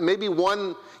you. Maybe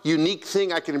one unique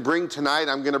thing I can bring tonight,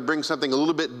 I'm going to bring something a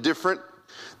little bit different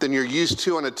than you're used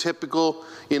to on a typical,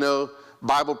 you know,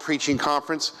 Bible preaching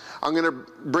conference. I'm going to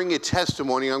bring you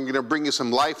testimony. I'm going to bring you some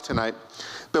life tonight.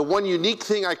 But one unique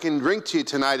thing I can bring to you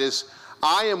tonight is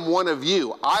I am one of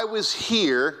you. I was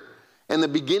here in the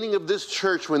beginning of this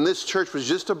church, when this church was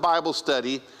just a Bible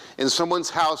study in someone's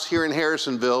house here in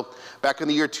Harrisonville, back in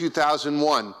the year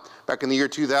 2001, back in the year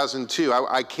 2002,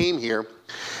 I came here.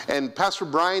 And Pastor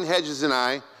Brian Hedges and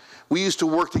I, we used to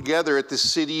work together at the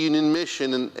City Union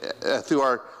Mission and through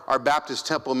our Baptist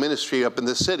Temple ministry up in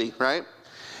the city, right?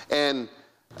 And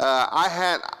I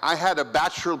had a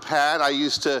bachelor pad. I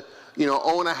used to, you know,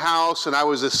 own a house, and I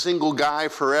was a single guy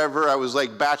forever. I was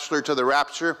like bachelor to the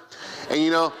rapture. And,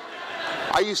 you know,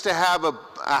 I used to have a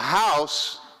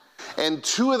house, and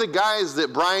two of the guys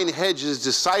that Brian Hedges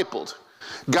discipled,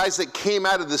 guys that came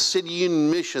out of the City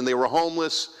Union Mission, they were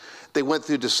homeless, they went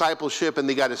through discipleship, and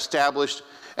they got established,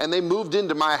 and they moved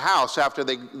into my house after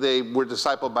they were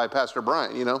discipled by Pastor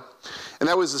Brian, you know. And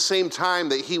that was the same time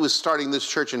that he was starting this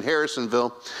church in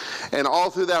Harrisonville. And all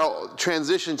through that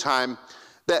transition time,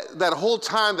 that whole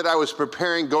time that I was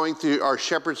preparing, going through our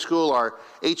shepherd school, our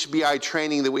HBI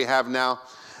training that we have now,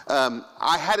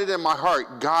 I had it in my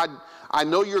heart, God, I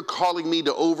know you're calling me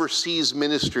to overseas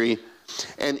ministry,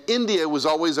 and India was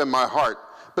always in my heart.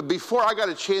 But before I got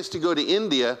a chance to go to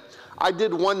India, I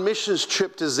did one missions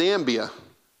trip to Zambia,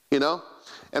 you know?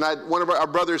 And one of our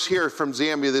brothers here from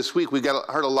Zambia this week, we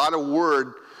heard a lot of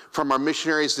word from our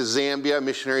missionaries to Zambia,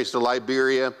 missionaries to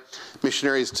Liberia,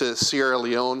 missionaries to Sierra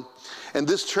Leone. And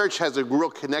this church has a real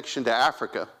connection to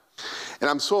Africa. And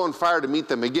I'm so on fire to meet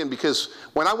them again, because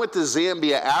when I went to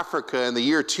Zambia, Africa in the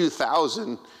year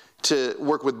 2000 to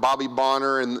work with Bobby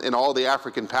Bonner and all the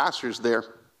African pastors there,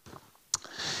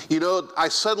 you know, I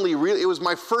suddenly it was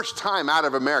my first time out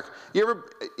of America.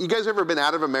 You guys ever been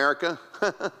out of America?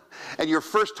 And your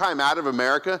first time out of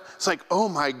America, it's like, oh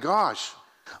my gosh.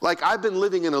 Like, I've been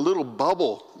living in a little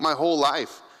bubble my whole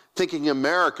life, thinking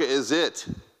America is it,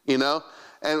 you know?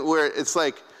 And where it's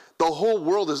like, the whole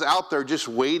world is out there just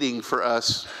waiting for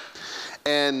us.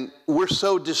 And we're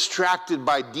so distracted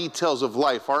by details of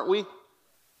life, aren't we?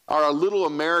 Our little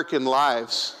American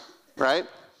lives, right?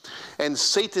 And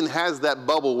Satan has that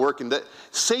bubble working.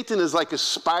 Satan is like a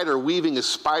spider weaving a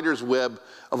spider's web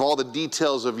of all the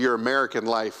details of your American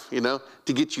life, you know,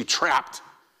 to get you trapped,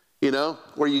 you know,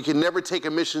 where you can never take a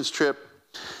missions trip.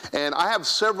 And I have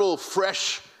several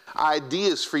fresh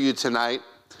ideas for you tonight.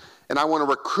 And I want to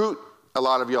recruit a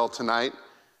lot of y'all tonight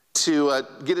to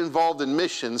get involved in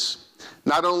missions,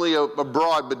 not only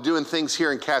abroad, but doing things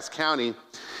here in Cass County.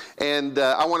 And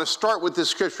I want to start with this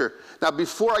scripture. Now,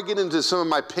 before I get into some of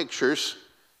my pictures,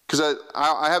 because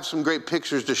I have some great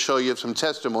pictures to show you of some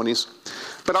testimonies,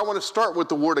 but I want to start with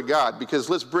the Word of God, because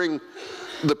let's bring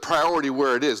the priority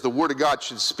where it is. The Word of God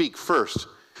should speak first.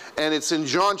 And it's in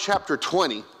John chapter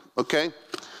 20, okay?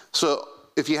 So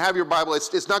if you have your Bible,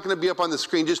 it's not going to be up on the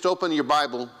screen. Just open your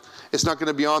Bible. It's not going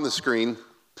to be on the screen.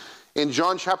 In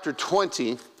John chapter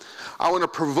 20, I want to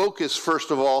provoke us, first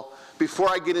of all, before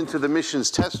I get into the missions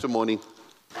testimony.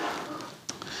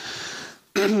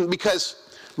 Because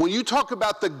when you talk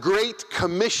about the Great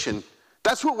Commission,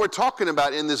 that's what we're talking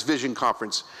about in this Vision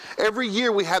Conference. Every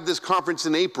year we have this conference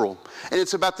in April, and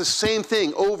it's about the same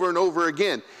thing over and over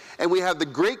again. And we have the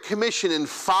Great Commission in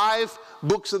 5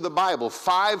 books of the Bible,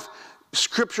 5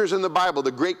 scriptures in the Bible.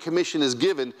 The Great Commission is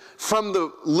given from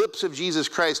the lips of Jesus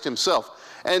Christ himself.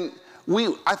 And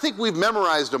I think we've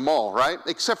memorized them all, right?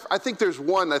 Except I think there's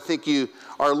one I think you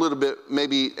are a little bit,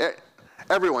 maybe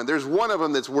everyone. There's one of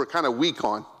them we're kind of weak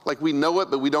on. Like we know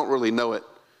it, but we don't really know it.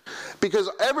 Because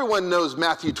everyone knows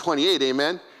Matthew 28,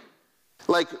 amen?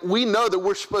 Like we know that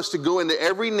we're supposed to go into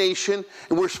every nation,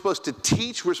 and we're supposed to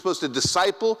teach, we're supposed to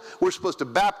disciple, we're supposed to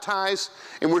baptize,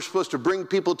 and we're supposed to bring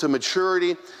people to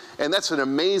maturity. And that's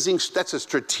that's a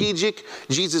strategic,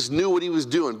 Jesus knew what he was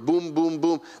doing. Boom, boom,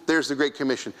 boom. There's the Great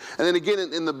Commission. And then again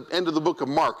in the end of the book of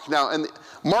Mark. Now, and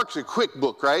Mark's a quick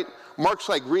book, right? Mark's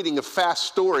like reading a fast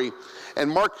story. And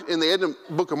Mark, in the end of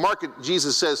the book of Mark,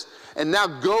 Jesus says, and now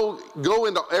go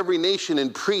into every nation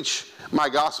and preach my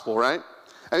gospel, right?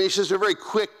 I mean, it's just a very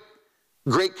quick,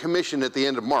 Great Commission at the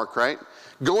end of Mark, right?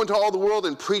 Go into all the world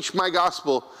and preach my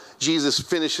gospel. Jesus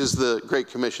finishes the Great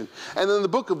Commission. And then the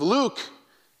book of Luke,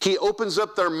 he opens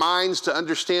up their minds to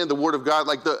understand the Word of God.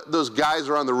 Like those guys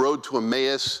are on the road to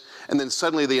Emmaus, and then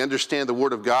suddenly they understand the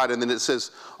Word of God. And then it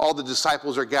says all the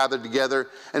disciples are gathered together.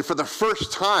 And for the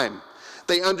first time,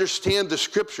 they understand the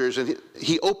scriptures, and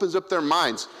he opens up their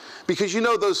minds. Because you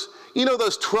know those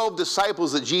 12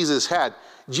 disciples that Jesus had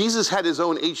his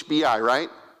own HBI, right?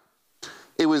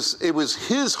 It was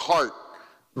his heart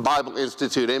Bible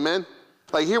Institute, amen?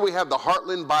 Like here we have the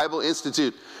Heartland Bible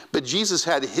Institute, but Jesus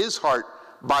had his heart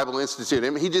Bible Institute. I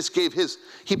mean,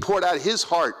 he poured out his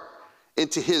heart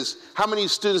into his. How many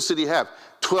students did he have?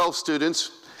 12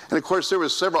 students. And of course, there were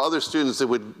several other students that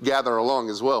would gather along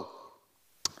as well.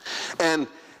 And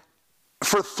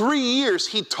for 3 years,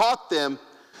 he taught them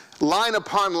line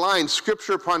upon line,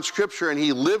 scripture upon scripture, and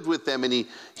he lived with them, and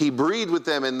he breathed with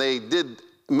them, and they did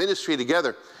ministry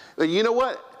together. But you know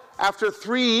what? After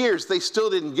 3 years, they still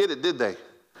didn't get it, did they?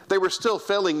 They were still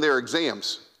failing their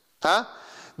exams. Huh?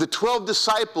 The 12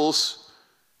 disciples,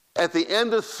 at the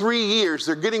end of 3 years,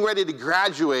 they're getting ready to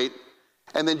graduate,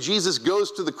 and then Jesus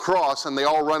goes to the cross, and they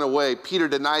all run away. Peter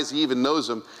denies he even knows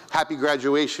him. Happy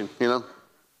graduation, you know?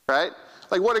 Right?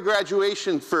 Like, what a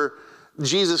graduation for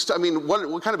Jesus. I mean,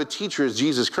 what kind of a teacher is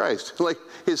Jesus Christ? Like,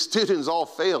 his students all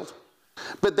failed.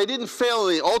 But they didn't fail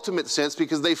in the ultimate sense,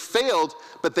 because they failed,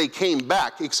 but they came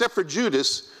back. Except for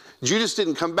Judas. Judas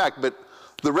didn't come back, but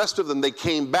the rest of them, they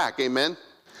came back. Amen?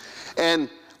 And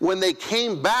when they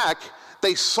came back,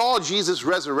 they saw Jesus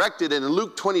resurrected. And in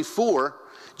Luke 24,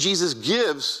 Jesus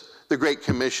gives the Great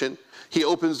Commission. He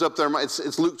opens up their minds.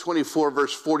 It's Luke 24,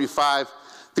 verse 45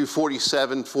 through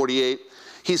 47, 48.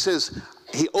 He says,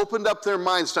 he opened up their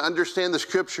minds to understand the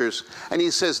scriptures. And he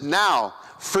says, now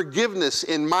forgiveness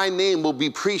in my name will be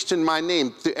preached in my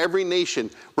name to every nation.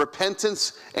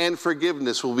 Repentance and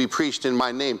forgiveness will be preached in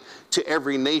my name to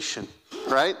every nation.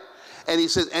 Right? And he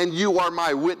says, and you are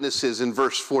my witnesses in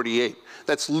verse 48.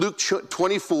 That's Luke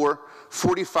 24,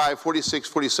 45, 46,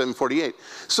 47, 48.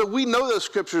 So we know those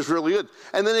scriptures really good.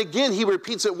 And then again, he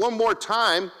repeats it one more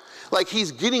time, like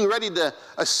he's getting ready to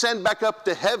ascend back up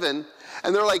to heaven.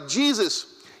 And they're like, Jesus,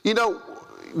 you know,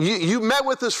 you met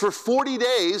with us for 40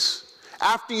 days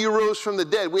after you rose from the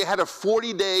dead. We had a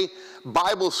 40-day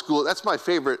Bible school. That's my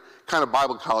favorite kind of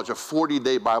Bible college, a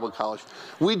 40-day Bible college.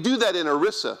 We do that in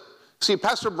Orissa. See,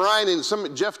 Pastor Brian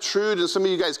and Jeff Trude and some of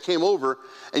you guys came over,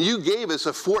 and you gave us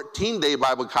a 14-day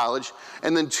Bible college,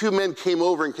 and then 2 men came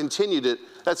over and continued it.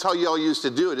 That's how y'all used to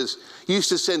do it, is you used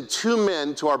to send 2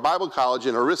 men to our Bible college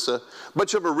in Orissa, a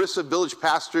bunch of Orissa village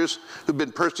pastors who've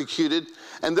been persecuted,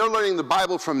 and they're learning the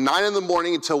Bible from 9 in the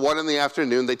morning until 1 in the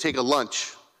afternoon. They take a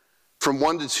lunch. from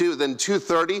 1 to 2. Then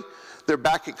 2:30, they're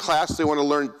back at class. They want to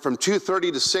learn from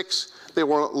 2:30 to 6. They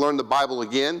want to learn the Bible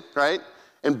again, right?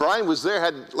 And Brian was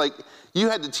there, you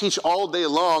had to teach all day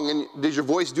long. And did your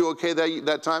voice do okay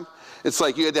that time? It's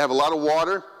like you had to have a lot of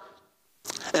water.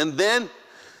 And then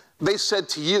they said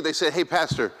to you, they said, hey,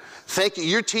 Pastor, thank you.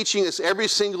 You're teaching us every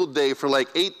single day for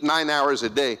like 8-9 hours a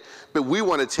day. But we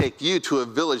want to take you to a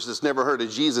village that's never heard of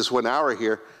Jesus 1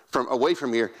 hour away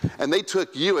from here. And they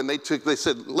took you and they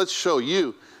said, let's show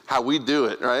you how we do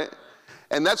it, right?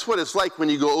 And that's what it's like when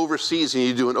you go overseas and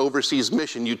you do an overseas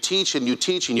mission. You teach and you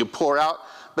teach and you pour out,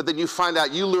 but then you find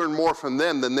out you learn more from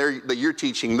them than that you're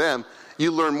teaching them.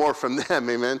 You learn more from them,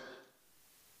 amen?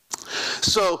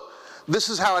 So this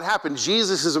is how it happened.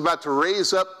 Jesus is about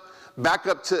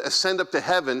to ascend up to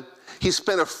heaven. He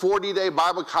spent a 40-day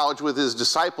Bible college with his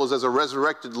disciples as a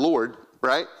resurrected Lord,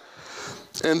 right?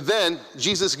 And then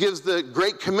Jesus gives the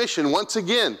Great Commission once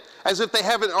again, as if they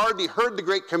haven't already heard the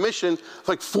Great Commission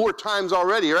like 4 times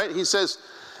already, right? He says,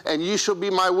 and you shall be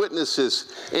my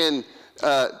witnesses in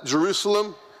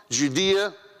Jerusalem,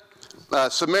 Judea,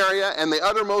 Samaria, and the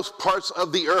uttermost parts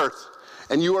of the earth.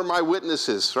 And you are my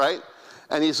witnesses, right?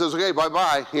 And he says, okay,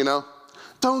 bye-bye,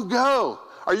 Don't go.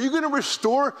 Are you going to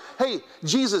restore? Hey,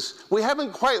 Jesus, we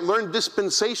haven't quite learned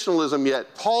dispensationalism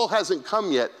yet. Paul hasn't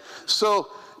come yet. So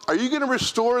are you going to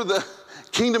restore the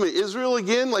kingdom of Israel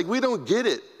again? Like, we don't get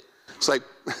it. It's like,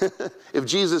 if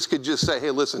Jesus could just say,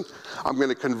 hey, listen, I'm going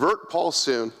to convert Paul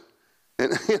soon.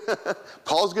 And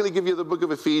Paul's going to give you the book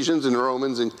of Ephesians and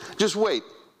Romans, and just wait.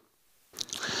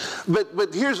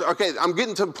 But here's, okay, I'm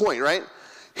getting to the point, right?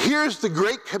 Here's the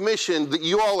Great Commission that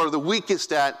you all are the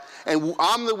weakest at, and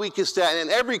I'm the weakest at,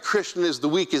 and every Christian is the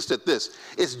weakest at this.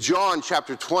 It's John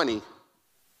chapter 20.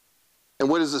 And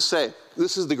what does it say?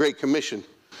 This is the Great Commission.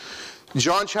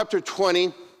 John chapter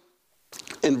 20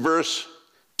 and verse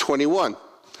 21.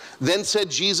 Then said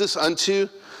Jesus unto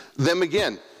them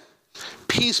again,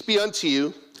 peace be unto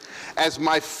you, as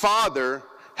my Father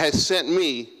has sent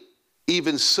me,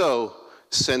 even so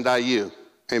send I you.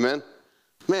 Amen?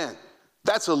 Man,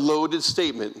 that's a loaded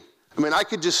statement. I mean, I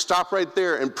could just stop right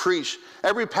there and preach.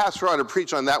 Every pastor ought to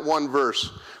preach on that one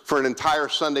verse for an entire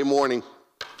Sunday morning.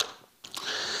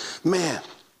 Man,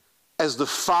 as the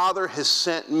Father has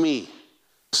sent me,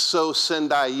 so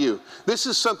send I you. This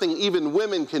is something even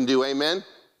women can do, amen?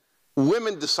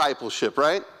 Women discipleship,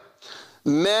 right?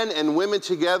 Men and women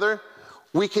together,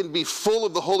 we can be full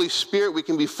of the Holy Spirit. We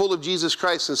can be full of Jesus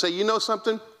Christ and say, you know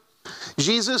something?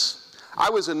 Jesus, I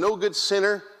was a no good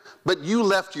sinner, but you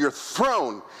left your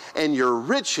throne and your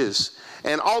riches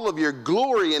and all of your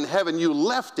glory in heaven. You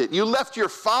left it. You left your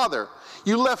Father.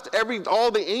 You left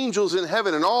all the angels in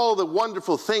heaven and all the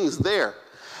wonderful things there.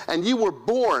 And you were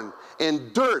born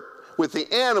in dirt with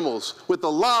the animals, with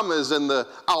the llamas and the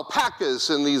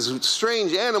alpacas and these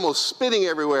strange animals spitting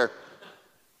everywhere.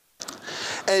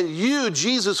 And you,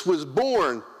 Jesus, was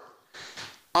born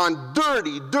on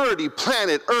dirty, dirty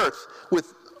planet Earth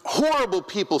with horrible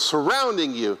people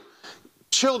surrounding you,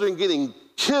 children getting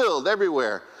killed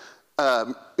everywhere,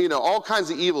 all kinds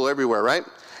of evil everywhere, right?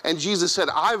 And Jesus said,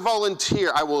 I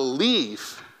volunteer, I will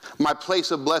leave my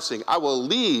place of blessing. I will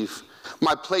leave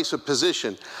my place of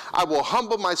position. I will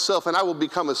humble myself and I will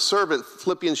become a servant,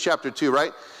 Philippians chapter 2,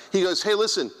 right? He goes, hey,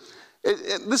 listen,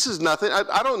 this is nothing.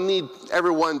 I don't need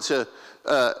everyone to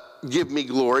give me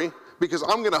glory, because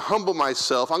I'm going to humble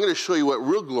myself. I'm going to show you what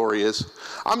real glory is.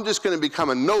 I'm just going to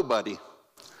become a nobody.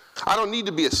 I don't need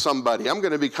to be a somebody. I'm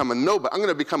going to become a nobody. I'm going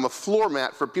to become a floor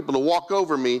mat for people to walk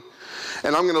over me,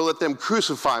 and I'm going to let them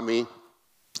crucify me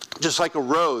just like a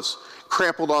rose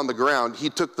trampled on the ground. He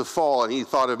took the fall and he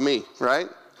thought of me, right?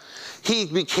 He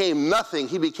became nothing.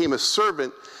 He became a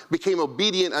servant, became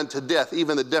obedient unto death,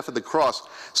 even the death of the cross.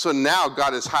 So now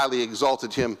God has highly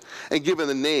exalted him and given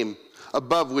the name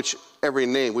above which every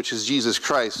name, which is Jesus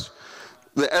Christ.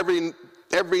 That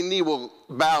every knee will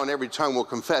bow and every tongue will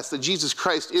confess that Jesus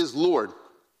Christ is Lord,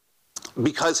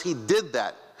 because he did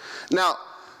that. Now,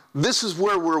 this is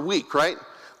where we're weak, right?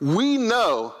 We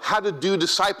know how to do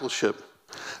discipleship,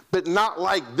 but not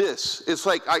like this. It's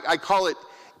like, I call it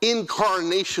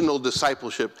incarnational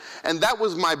discipleship. And that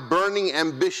was my burning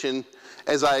ambition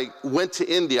as I went to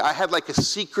India. I had like a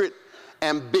secret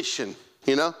ambition,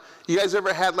 You guys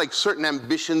ever had like certain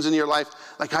ambitions in your life?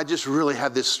 Like, I just really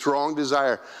have this strong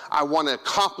desire. I want to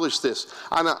accomplish this.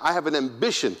 I have an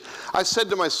ambition. I said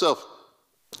to myself,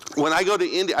 when I go to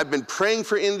India, I've been praying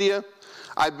for India.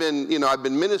 I've been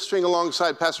ministering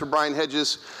alongside Pastor Brian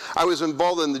Hedges. I was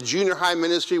involved in the junior high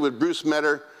ministry with Bruce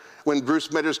Metter when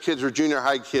Bruce Metter's kids were junior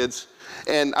high kids.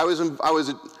 And I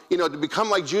was you know, to become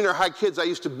like junior high kids. I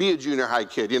used to be a junior high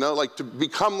kid, you know, like to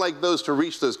become like those, to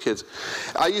reach those kids.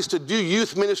 I used to do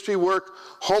youth ministry work,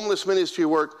 homeless ministry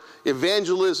work,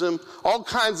 evangelism, all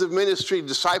kinds of ministry.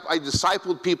 I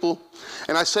discipled people,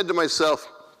 and I said to myself,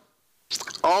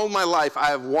 all my life I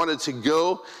have wanted to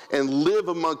go and live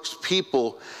amongst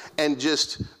people and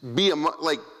just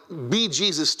be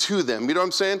Jesus to them. You know what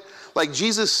I'm saying? Like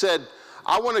Jesus said,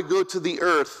 I want to go to the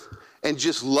earth and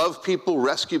just love people,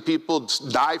 rescue people,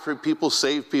 die for people,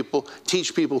 save people,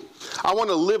 teach people. I want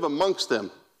to live amongst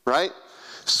them, right?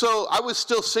 So I was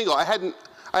still single. I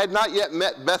had not yet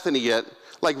met Bethany yet.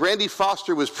 Like Randy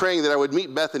Foster was praying that I would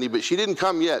meet Bethany, but she didn't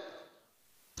come yet.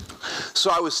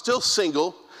 So I was still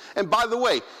single. And by the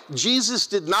way, Jesus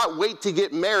did not wait to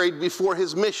get married before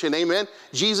his mission, amen?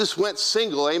 Jesus went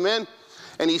single, amen?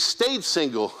 And he stayed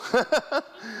single.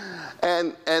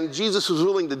 And Jesus was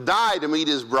willing to die to meet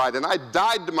his bride. And I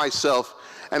died to myself,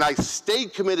 and I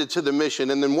stayed committed to the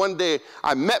mission. And then one day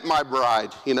I met my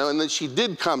bride, you know, and then she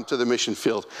did come to the mission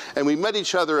field. And we met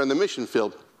each other in the mission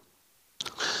field.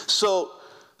 So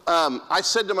I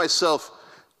said to myself,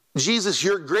 Jesus,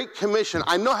 your great commission,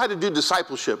 I know how to do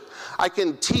discipleship. I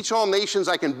can teach all nations,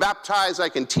 I can baptize, I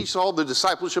can teach all the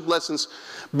discipleship lessons.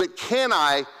 But can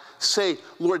I say,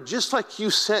 Lord, just like you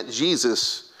sent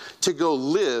Jesus to go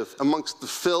live amongst the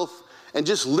filth and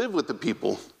just live with the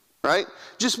people, right?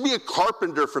 Just be a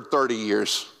carpenter for 30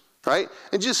 years, right?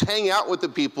 And just hang out with the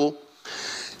people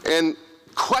and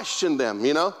question them,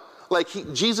 you know? Like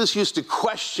Jesus used to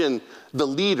question the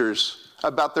leaders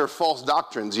about their false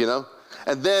doctrines, you know?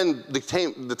 And then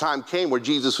the time came where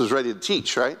Jesus was ready to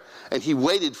teach, right? And he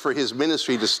waited for his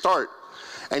ministry to start.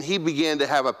 And he began to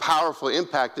have a powerful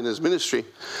impact in his ministry.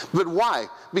 But why?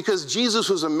 Because Jesus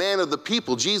was a man of the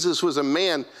people. Jesus was a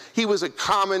man. He was a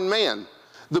common man.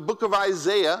 The book of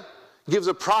Isaiah gives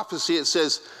a prophecy. It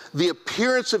says, the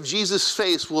appearance of Jesus'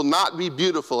 face will not be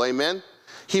beautiful. Amen?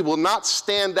 He will not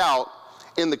stand out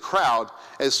in the crowd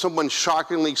as someone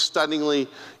shockingly, stunningly,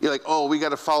 you're like, oh, we got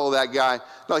to follow that guy.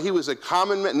 No, he was a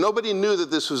common man. Nobody knew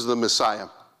that this was the Messiah.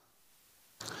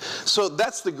 So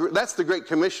that's the Great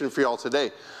Commission for y'all today.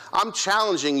 I'm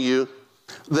challenging you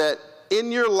that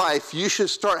in your life, you should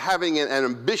start having an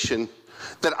ambition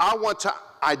that I want to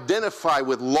identify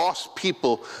with lost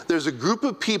people. There's a group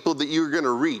of people that you're going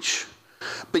to reach,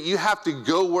 but you have to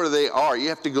go where they are. You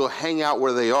have to go hang out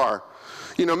where they are.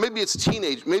 You know, maybe it's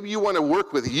teenage. Maybe you want to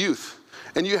work with youth,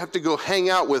 and you have to go hang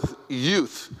out with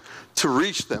youth to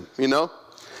reach them, you know?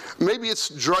 Maybe it's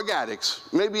drug addicts.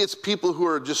 Maybe it's people who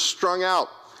are just strung out,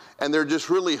 and they're just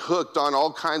really hooked on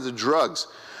all kinds of drugs.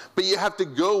 But you have to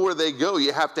go where they go.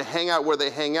 You have to hang out where they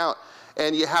hang out.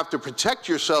 And you have to protect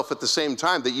yourself at the same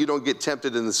time that you don't get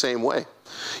tempted in the same way.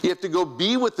 You have to go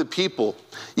be with the people.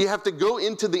 You have to go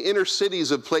into the inner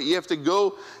cities of place. You have to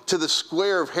go to the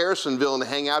square of Harrisonville and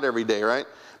hang out every day, right?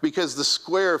 Because the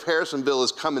square of Harrisonville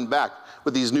is coming back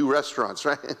with these new restaurants,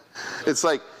 right? It's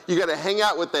like you got to hang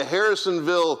out with the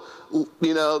Harrisonville,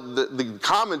 you know, the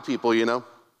common people, you know.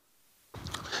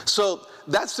 So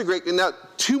that's the great. Now,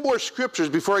 two more scriptures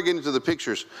before I get into the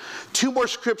pictures. Two more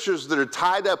scriptures that are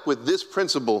tied up with this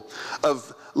principle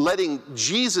of letting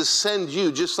Jesus send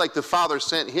you, just like the Father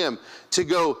sent him, to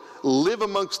go live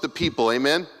amongst the people.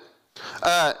 Amen.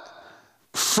 1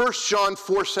 John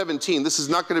 4:17. This is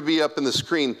not going to be up in the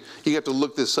screen. You have to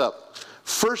look this up.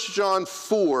 1 John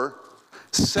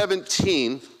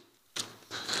 4:17.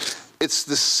 It's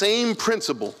the same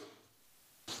principle.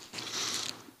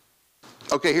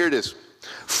 Okay, here it is.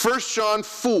 1 John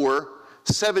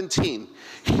 4:17.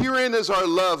 Herein is our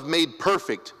love made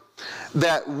perfect,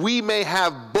 that we may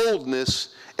have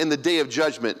boldness in the day of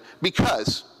judgment.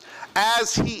 Because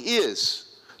as he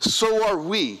is, so are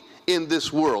we in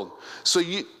this world. So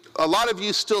a lot of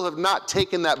you still have not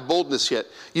taken that boldness yet.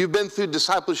 You've been through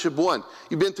discipleship 1.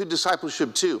 You've been through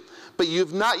discipleship 2. But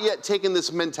you've not yet taken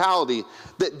this mentality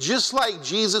that just like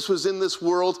Jesus was in this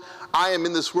world, I am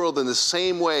in this world in the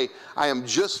same way. I am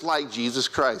just like Jesus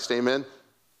Christ. Amen?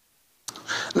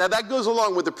 Now that goes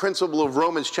along with the principle of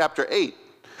Romans chapter 8.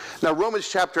 Now Romans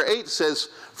chapter 8 says,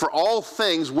 for all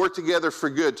things work together for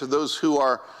good to those who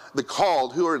are the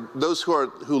called,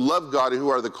 who love God and who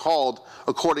are the called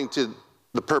according to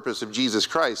the purpose of Jesus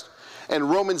Christ. And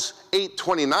Romans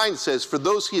 8:29 says, for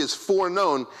those he has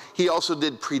foreknown, he also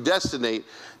did predestinate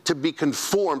to be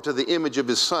conformed to the image of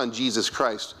his Son, Jesus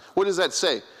Christ. What does that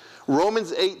say?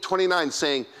 Romans 8:29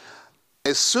 saying,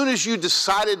 as soon as you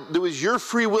decided, it was your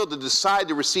free will to decide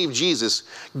to receive Jesus,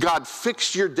 God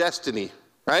fixed your destiny.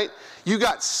 right? You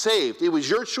got saved. It was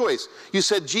your choice. You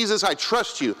said, Jesus, I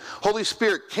trust you. Holy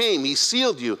Spirit came. He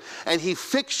sealed you. And he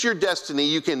fixed your destiny.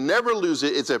 You can never lose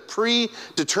it. It's a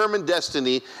predetermined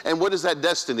destiny. And what is that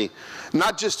destiny?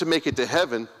 Not just to make it to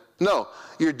heaven. No,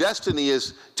 your destiny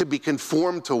is to be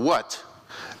conformed to what?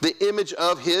 The image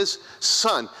of his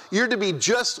Son. You're to be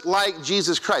just like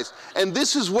Jesus Christ. And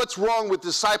this is what's wrong with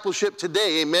discipleship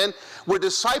today, amen? We're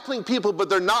discipling people, but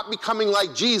they're not becoming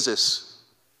like Jesus.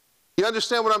 You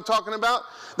understand what I'm talking about?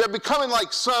 They're becoming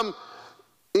like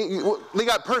they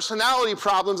got personality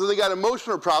problems and they got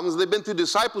emotional problems. They've been through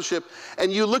discipleship,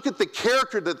 and you look at the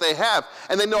character that they have,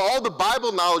 and they know all the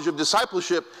Bible knowledge of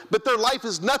discipleship, but their life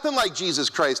is nothing like Jesus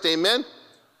Christ, amen?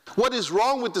 What is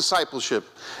wrong with discipleship?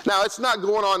 Now, it's not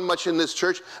going on much in this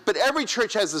church, but every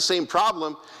church has the same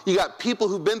problem. You got people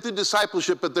who've been through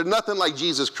discipleship, but they're nothing like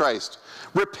Jesus Christ.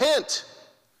 Repent.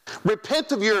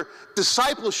 Repent of your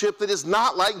discipleship that is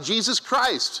not like Jesus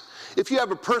Christ. If you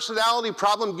have a personality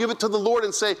problem, give it to the Lord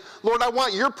and say, Lord, I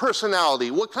want your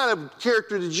personality. What kind of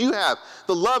character did you have?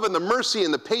 The love and the mercy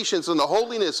and the patience and the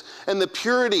holiness and the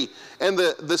purity and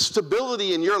the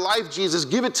stability in your life, Jesus,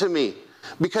 give it to me.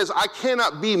 Because I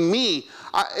cannot be me.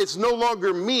 It's no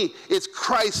longer me. It's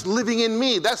Christ living in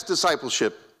me. That's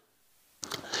discipleship.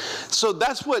 So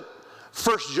that's what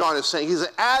 1 John is saying. He said,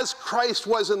 as Christ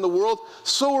was in the world,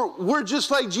 so we're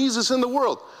just like Jesus in the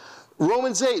world.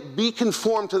 Romans 8, be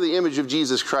conformed to the image of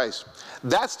Jesus Christ.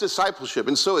 That's discipleship.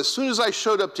 And so as soon as I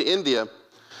showed up to India,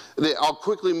 I'll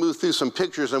quickly move through some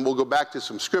pictures and we'll go back to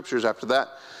some scriptures after that.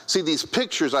 See these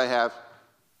pictures I have,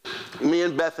 me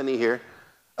and Bethany here,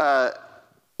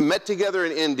 met together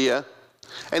in India.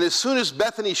 And as soon as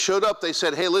Bethany showed up, they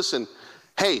said, hey, listen,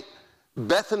 hey,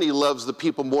 Bethany loves the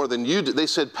people more than you do. They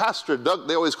said, Pastor Doug,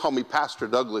 they always call me Pastor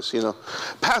Douglas, you know.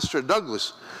 Pastor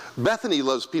Douglas, Bethany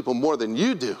loves people more than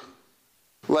you do.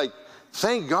 Like,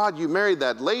 thank God you married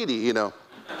that lady, you know.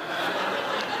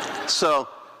 So,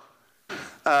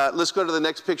 let's go to the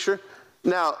next picture.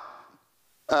 Now,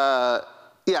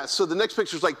 yeah, so the next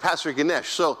picture is like Pastor Ganesh.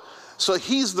 So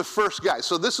he's the first guy.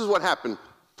 So this is what happened.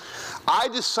 I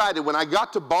decided when I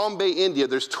got to Bombay, India,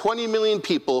 there's 20 million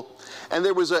people, and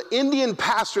there was an Indian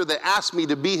pastor that asked me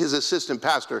to be his assistant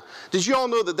pastor. Did you all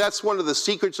know that that's one of the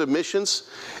secrets of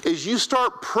missions? Is you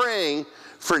start praying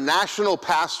for national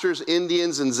pastors,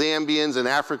 Indians and Zambians and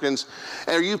Africans,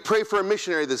 and you pray for a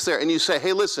missionary that's there, and you say,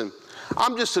 hey, listen,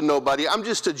 I'm just a nobody. I'm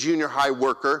just a junior high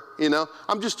worker, you know.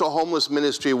 I'm just a homeless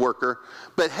ministry worker.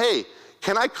 But hey,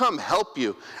 can I come help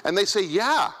you? And they say,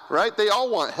 yeah, right? They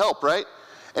all want help, right?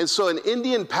 And so an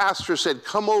Indian pastor said,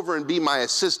 come over and be my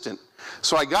assistant.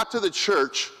 So I got to the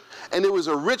church, and it was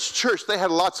a rich church. They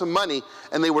had lots of money,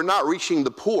 and they were not reaching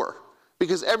the poor.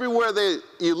 Because everywhere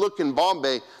you look in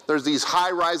Bombay, there's these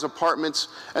high-rise apartments,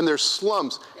 and there's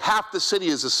slums. Half the city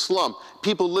is a slum.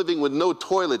 People living with no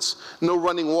toilets, no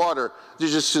running water. They're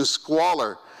just in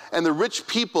squalor. And the rich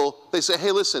people, they say,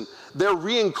 hey, listen, they're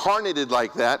reincarnated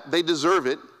like that. They deserve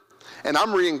it. And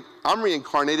I'm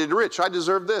reincarnated rich. I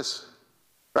deserve this.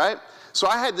 Right? So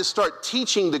I had to start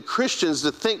teaching the Christians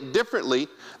to think differently.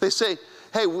 They say,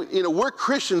 hey, we're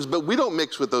Christians, but we don't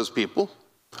mix with those people.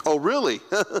 Oh, really?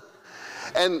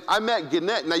 And I met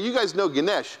Ganesh. Now, you guys know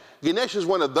Ganesh. Ganesh is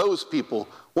one of those people,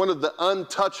 one of the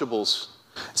untouchables.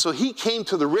 So he came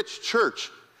to the rich church,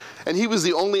 and he was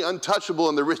the only untouchable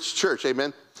in the rich church,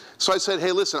 amen? So I said,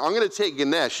 hey, listen, I'm going to take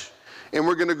Ganesh, and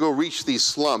we're going to go reach these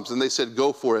slums. And they said,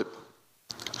 go for it.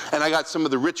 And I got some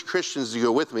of the rich Christians to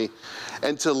go with me,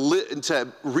 and to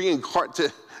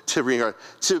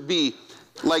be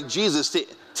like Jesus, to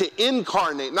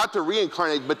incarnate, not to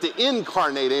reincarnate, but to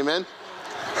incarnate, amen?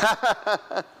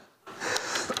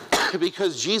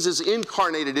 Because Jesus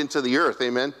incarnated into the earth,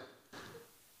 amen?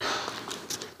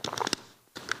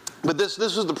 But this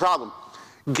was the problem.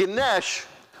 Ganesh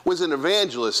was an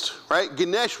evangelist, right?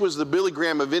 Ganesh was the Billy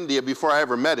Graham of India before I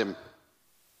ever met him.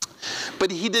 But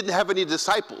he didn't have any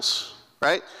disciples,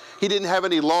 right? He didn't have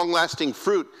any long-lasting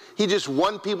fruit. He just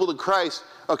won people to Christ.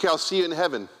 Okay, I'll see you in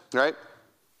heaven, right?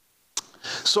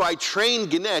 So I trained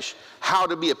Ganesh how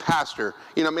to be a pastor.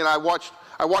 You know, I mean, I watched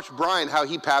Brian, how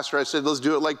he pastored. I said, let's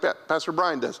do it like Pastor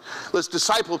Brian does. Let's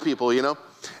disciple people, you know?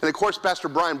 And of course, Pastor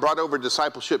Brian brought over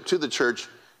discipleship to the church,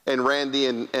 and Randy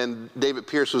and David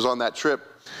Pearson was on that trip.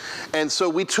 And so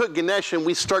we took Ganesh and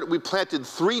we planted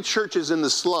 3 churches in the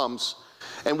slums,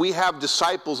 and we have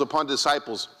disciples upon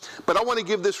disciples. But I want to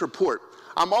give this report.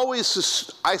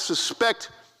 I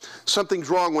suspect something's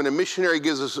wrong when a missionary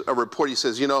gives us a report. He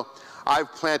says, you know,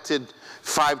 I've planted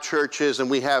 5 churches and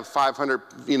we have 500,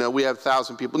 we have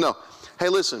 1,000 people. No. Hey,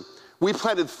 listen, we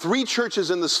planted 3 churches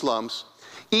in the slums.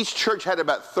 Each church had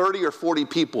about 30 or 40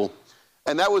 people.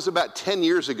 And that was about 10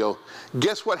 years ago.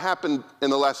 Guess what happened in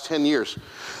the last 10 years?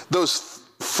 Those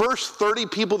first 30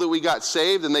 people that we got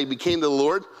saved and they became the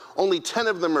Lord, only 10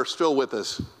 of them are still with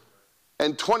us.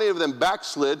 And 20 of them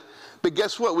backslid. But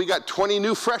guess what? We got 20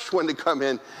 new fresh ones to come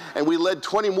in, and we led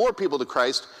 20 more people to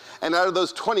Christ. And out of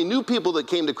those 20 new people that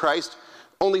came to Christ,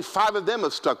 only 5 of them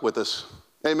have stuck with us.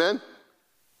 Amen?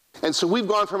 And so we've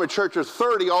gone from a church of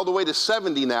 30 all the way to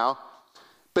 70 now.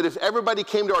 But if everybody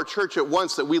came to our church at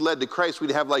once that we led to Christ,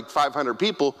 we'd have like 500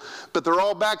 people. But they're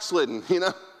all backslidden, you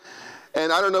know?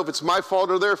 And I don't know if it's my fault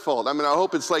or their fault. I mean, I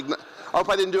hope it's like, I hope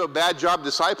I didn't do a bad job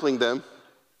discipling them.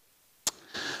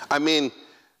 I mean,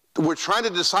 we're trying to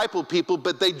disciple people,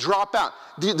 but they drop out.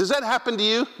 Does that happen to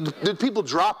you? Did people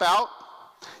drop out?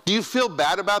 Do you feel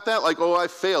bad about that? Like, oh, I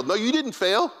failed. No, you didn't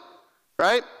fail,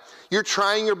 right? You're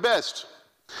trying your best.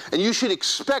 And you should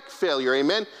expect failure,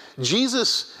 amen?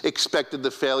 Jesus expected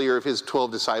the failure of his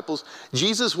 12 disciples.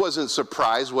 Jesus wasn't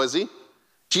surprised, was he?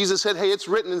 Jesus said, hey, it's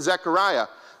written in Zechariah,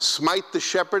 smite the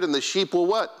shepherd and the sheep will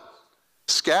what?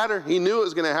 Scatter. He knew it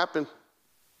was going to happen,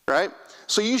 right?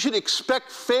 So you should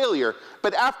expect failure.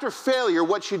 But after failure,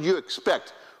 what should you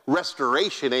expect?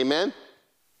 Restoration, amen?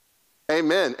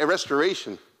 Amen. A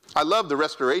restoration. I love the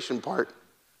restoration part.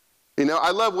 You know,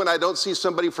 I love when I don't see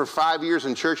somebody for 5 years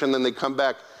in church and then they come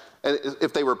back, and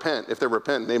if they're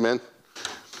repentant, amen.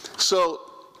 So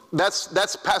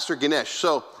that's Pastor Ganesh.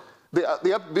 So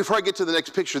before I get to the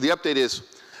next picture, the update is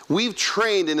we've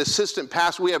trained an assistant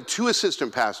pastor. We have 2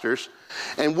 assistant pastors,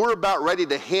 and we're about ready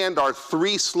to hand our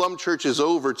 3 slum churches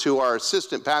over to our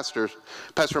assistant pastors,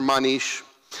 Pastor Manish.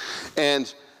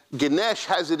 And Ganesh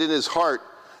has it in his heart.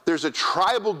 There's a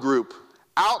tribal group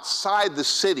outside the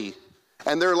city,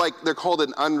 and they're called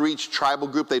an unreached tribal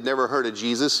group. They've never heard of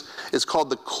Jesus. It's called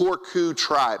the Korku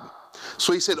tribe.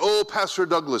 So he said, oh, Pastor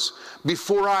Douglas,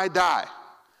 before I die,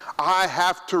 I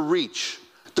have to reach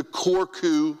the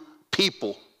Korku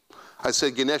people. I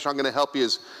said, Ganesh, I'm going to help you.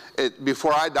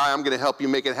 Before I die, I'm going to help you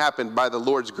make it happen by the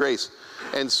Lord's grace.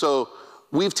 And so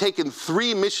we've taken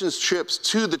 3 missions trips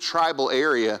to the tribal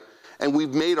area, and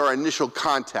we've made our initial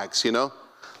contacts, you know?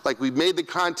 Like we've made the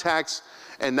contacts,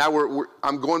 and now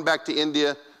I'm going back to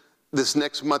India. This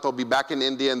next month I'll be back in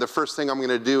India, and the first thing I'm going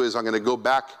to do is I'm going to go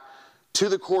back to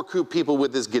the Korku people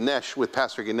with this Ganesh, with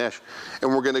Pastor Ganesh,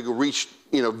 and we're going to go reach,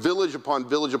 you know, village upon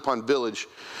village upon village.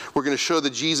 We're going to show the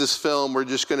Jesus film. We're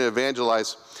just going to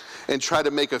evangelize and try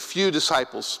to make a few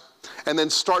disciples and then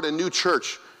start a new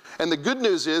church. And the good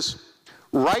news is,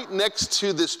 right next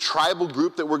to this tribal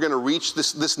group that we're going to reach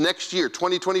this next year,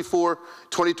 2024,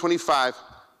 2025,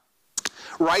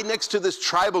 right next to this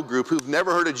tribal group who've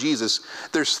never heard of Jesus,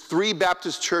 there's 3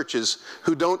 Baptist churches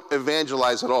who don't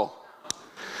evangelize at all.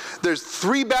 There's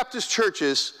 3 Baptist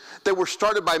churches that were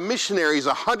started by missionaries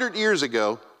 100 years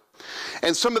ago.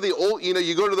 And some of the old, you know,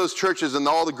 you go to those churches and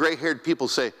all the gray-haired people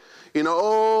say, you know,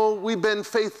 oh, we've been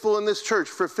faithful in this church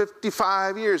for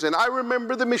 55 years. And I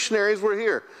remember the missionaries were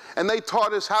here, and they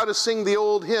taught us how to sing the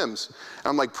old hymns. And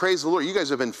I'm like, praise the Lord, you guys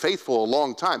have been faithful a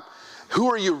long time. Who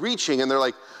are you reaching? And they're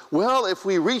like, well, if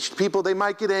we reached people, they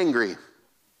might get angry.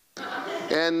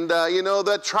 And, you know,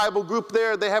 that tribal group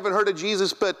there, they haven't heard of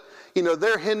Jesus, but, you know,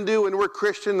 they're Hindu and we're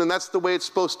Christian, and that's the way it's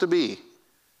supposed to be.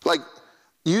 Like,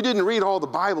 you didn't read all the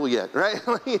Bible yet, right?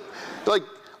 Like,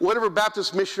 whatever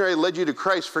Baptist missionary led you to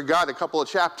Christ forgot a couple of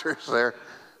chapters there.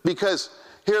 Because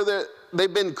here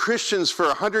they've been Christians for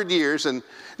 100 years, and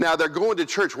now they're going to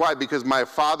church. Why? Because my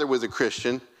father was a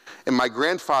Christian, and my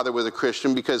grandfather was a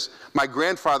Christian, because my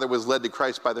grandfather was led to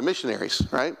Christ by the missionaries,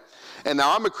 right? And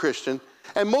now I'm a Christian,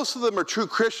 and most of them are true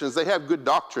Christians. They have good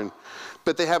doctrine,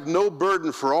 but they have no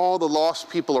burden for all the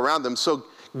lost people around them. So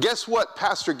guess what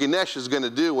Pastor Ganesh is going to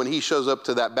do when he shows up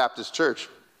to that Baptist church?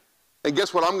 And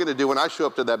guess what I'm going to do when I show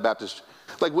up to that Baptist?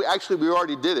 Like we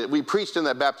already did it. We preached in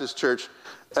that Baptist church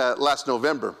last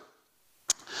November.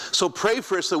 So pray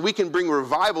for us so we can bring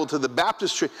revival to the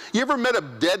Baptist church. You ever met a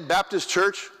dead Baptist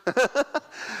church?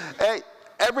 Hey,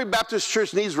 every Baptist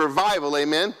church needs revival,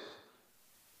 amen?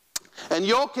 And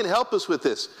y'all can help us with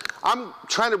this. I'm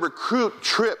trying to recruit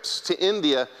trips to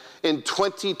India in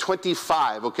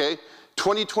 2025, okay?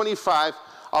 2025,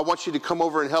 I want you to come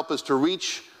over and help us to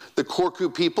reach the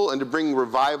Korku people and to bring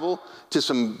revival to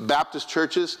some Baptist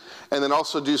churches, and then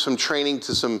also do some training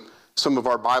to some of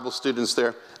our Bible students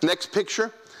there. Next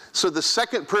picture. So the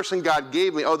second person God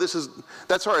gave me,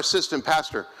 that's our assistant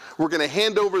pastor. We're going to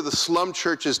hand over the slum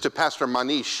churches to Pastor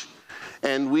Manish.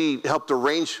 And we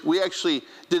actually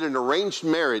did an arranged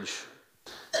marriage,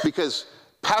 because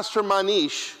Pastor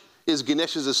Manish is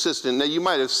Ganesh's assistant. Now you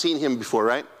might have seen him before,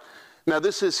 right? Now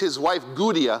this is his wife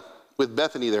Gudia with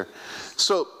Bethany there.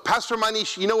 So Pastor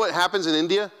Manish, you know what happens in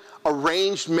India?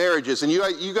 arranged marriages. And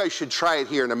you guys should try it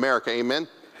here in America, amen?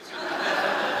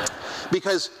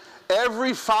 Because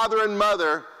every father and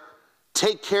mother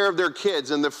take care of their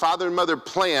kids, and the father and mother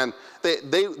plan.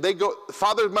 They go,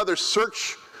 father and mother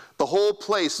search the whole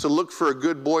place to look for a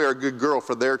good boy or a good girl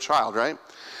for their child, right?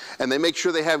 And they make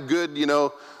sure they have good,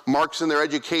 marks in their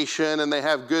education, and they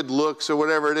have good looks or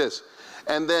whatever it is.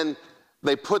 And then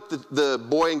they put the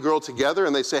boy and girl together,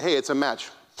 and they say, hey, it's a match.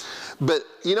 But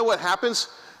you know what happens?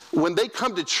 When they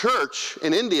come to church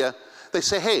in India, they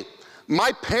say, hey,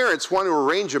 my parents want to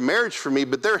arrange a marriage for me,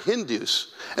 but they're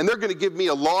Hindus, and they're going to give me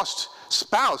a lost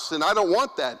spouse, and I don't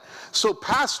want that. So,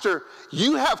 pastor,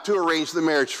 you have to arrange the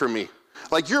marriage for me.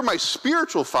 Like, you're my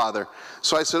spiritual father.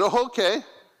 So I said, oh, okay.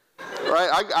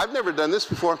 Right? I've never done this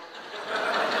before.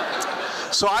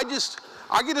 So I just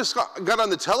got on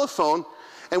the telephone,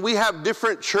 and we have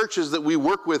different churches that we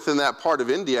work with in that part of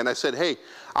India. And I said, hey,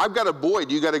 I've got a boy.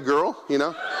 Do you got a girl?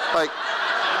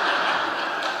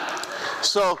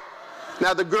 So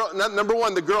now the girl, number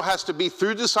one, the girl has to be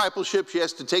through discipleship. She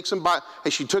has to take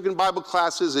has she taken Bible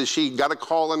classes? Has she got a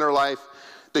call in her life?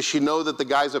 Does she know that the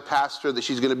guy's a pastor, that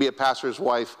she's going to be a pastor's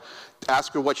wife?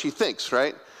 Ask her what she thinks,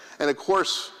 right? And of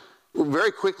course,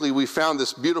 very quickly we found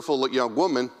this beautiful young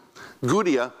woman,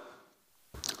 Gudia.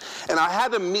 And I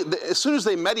had to meet, as soon as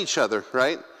they met each other,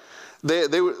 right? They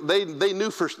knew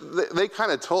they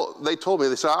told me,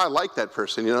 they said, I like that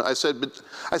person, I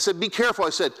said, be careful. I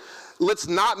said, let's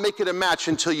not make it a match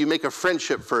until you make a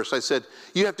friendship first. I said,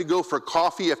 you have to go for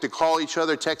coffee, you have to call each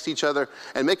other, text each other,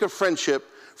 and make a friendship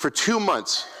for 2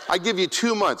 months. I give you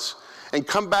 2 months, and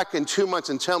come back in 2 months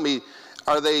and tell me,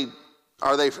 are they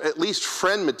at least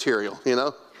friend material,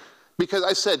 Because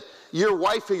I said, your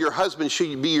wife or your husband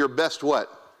should be your best what?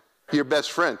 Your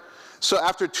best friend. So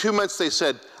after 2 months, they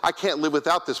said, I can't live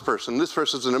without this person. This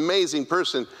person's an amazing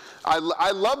person. I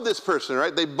love this person,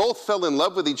 right? They both fell in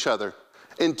love with each other.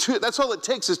 That's all it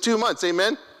takes is 2 months,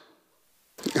 amen?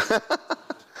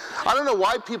 I don't know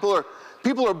why people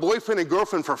are boyfriend and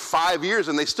girlfriend for 5 years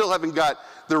and they still haven't got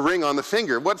the ring on the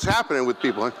finger. What's happening with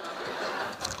people?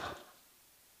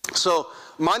 So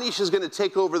Manish is going to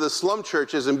take over the slum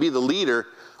churches and be the leader,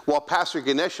 while Pastor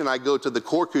Ganesh and I go to the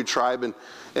Korku tribe,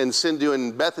 and Sindhu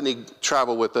and Bethany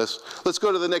travel with us. Let's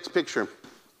go to the next picture.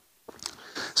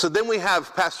 So then we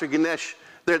have Pastor Ganesh.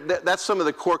 That's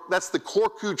the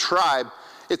Korku tribe.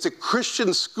 It's a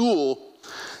Christian school.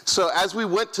 So as we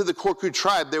went to the Korku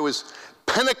tribe, there was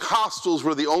Pentecostals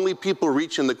were the only people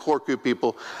reaching the Korku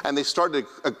people, and they started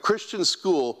a Christian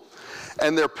school,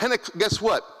 and guess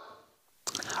what?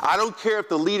 I don't care if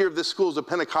the leader of this school is a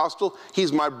Pentecostal.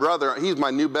 He's my brother. He's my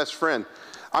new best friend.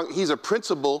 He's a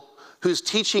principal who's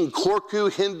teaching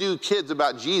Korku Hindu kids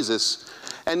about Jesus,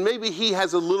 and maybe he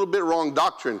has a little bit wrong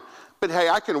doctrine, but hey,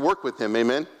 I can work with him,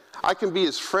 amen? I can be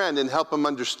his friend and help him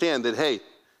understand that, hey,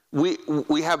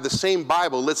 we have the same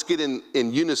Bible. Let's get in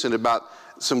unison about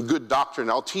some good doctrine.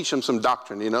 I'll teach him some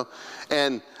doctrine,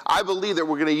 And I believe that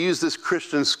we're going to use this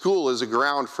Christian school as a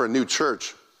ground for a new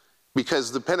church,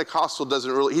 because the Pentecostal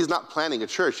he's not planning a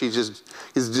church. He's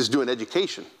just doing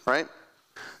education, right?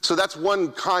 So that's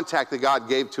one contact that God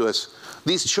gave to us.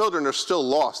 These children are still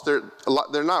lost.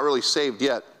 They're not really saved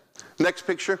yet. Next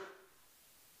picture.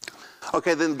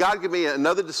 Okay, then God gave me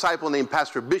another disciple named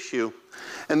Pastor Bishu,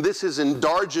 and this is in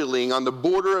Darjeeling on the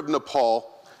border of Nepal.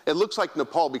 It looks like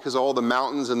Nepal because of all the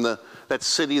mountains and that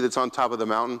city that's on top of the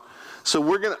mountain. So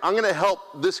I'm gonna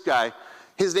help this guy.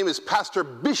 His name is Pastor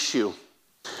Bishu,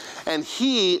 and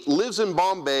he lives in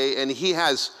Bombay, and he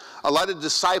has a lot of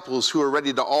disciples who are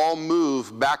ready to all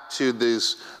move back to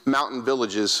these mountain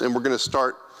villages, and we're gonna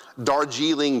start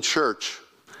Darjeeling Church.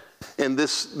 And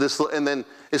then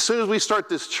as soon as we start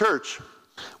this church,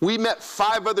 we met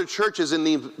 5 other churches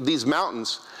in these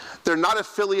mountains. They're not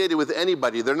affiliated with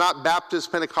anybody. They're not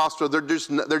Baptist, Pentecostal. They're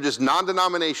just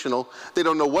non-denominational. They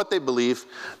don't know what they believe.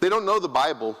 They don't know the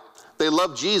Bible. They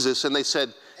love Jesus, and they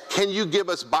said, can you give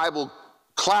us Bible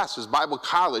classes, Bible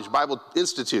college, Bible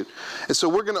institute? And so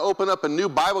we're going to open up a new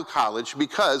Bible college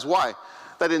because, why?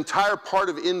 That entire part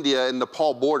of India and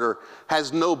Nepal border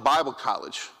has no Bible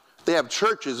college. They have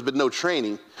churches, but no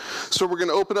training. So we're going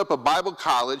to open up a Bible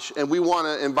college, and we want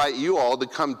to invite you all to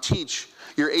come teach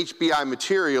your HBI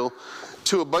material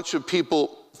to a bunch of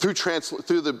people through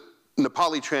the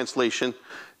Nepali translation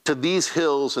to these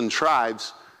hills and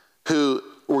tribes who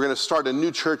we're going to start a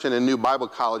new church and a new Bible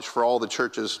college for all the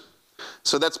churches.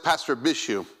 So that's Pastor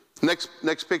Bishu.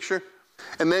 Next picture.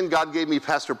 And then God gave me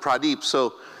Pastor Pradeep.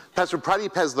 So Pastor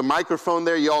Pradeep has the microphone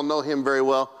there. You all know him very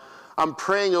well. I'm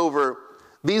praying over.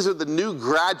 These are the new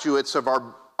graduates of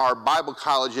our Bible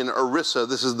college in Orissa.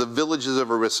 This is the villages of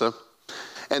Orissa.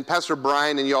 And Pastor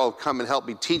Brian and y'all come and help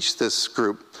me teach this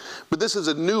group. But this is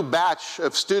a new batch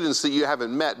of students that you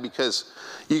haven't met because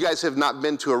you guys have not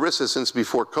been to ERISA since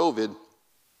before COVID.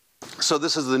 So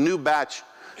this is the new batch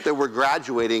that we're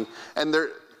graduating, and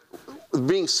they're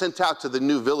being sent out to the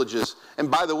new villages.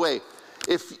 And by the way,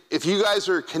 if you guys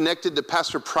are connected to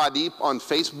Pastor Pradeep on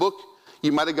Facebook,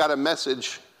 you might have got a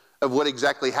message of what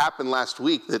exactly happened last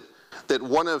week, that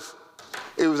one of,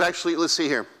 it was actually, let's see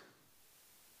here.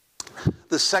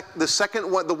 The second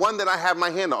one, the one that I have my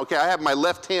hand on, okay, I have my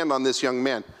left hand on this young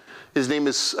man. His name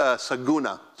is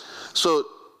Saguna. So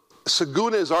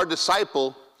Saguna is our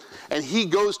disciple, and he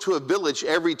goes to a village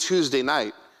every Tuesday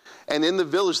night. And in the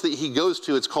village that he goes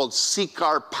to, it's called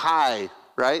Sikar Pai,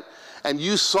 right? And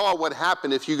you saw what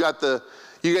happened if you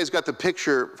guys got the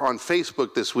picture on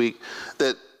Facebook this week,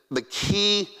 that the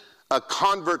key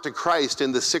convert to Christ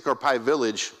in the Sikar Pai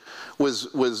village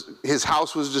was his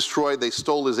house was destroyed, they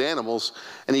stole his animals,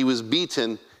 and he was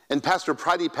beaten. And Pastor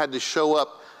Pradeep had to show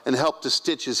up and help to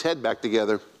stitch his head back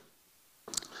together.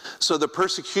 So the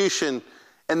persecution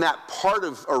in that part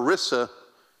of ERISA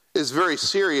is very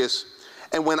serious.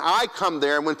 And when I come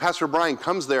there, and when Pastor Brian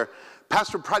comes there,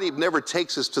 Pastor Pradeep never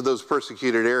takes us to those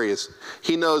persecuted areas.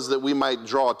 He knows that we might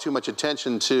draw too much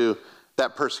attention to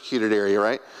that persecuted area,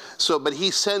 right? So, but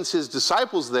he sends his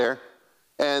disciples there,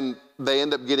 and they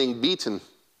end up getting beaten.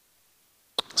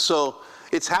 So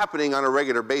it's happening on a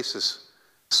regular basis.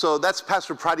 So that's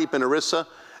Pastor Pradeep in ERISA.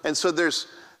 And so there's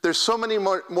so many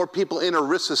more people in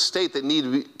ERISA state that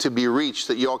need to be reached,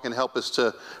 that you all can help us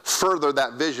to further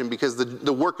that vision, because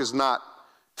the work is not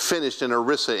finished in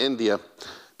ERISA, India.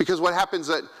 Because what happens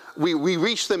that we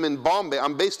reach them in Bombay.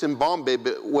 I'm based in Bombay,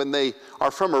 but when they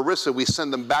are from ERISA, we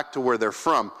send them back to where they're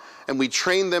from. And we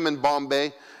train them in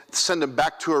Bombay, send them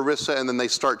back to ERISA, and then they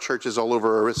start churches all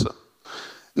over ERISA.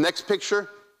 Next picture.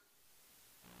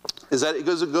 Is that, it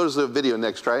goes to the video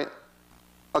next, right?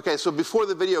 Okay, so before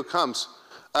the video comes,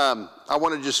 I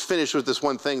want to just finish with this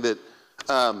one thing that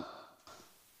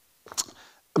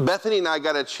Bethany and I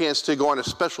got a chance to go on a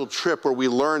special trip where we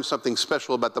learned something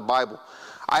special about the Bible.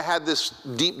 I had this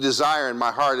deep desire in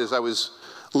my heart as I was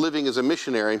living as a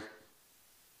missionary.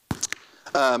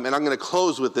 And I'm going to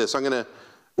close with this. We're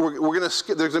going to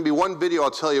skip. There's going to be one video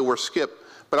I'll tell you we're skip,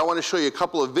 but I want to show you a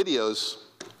couple of videos.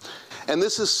 And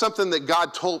this is something that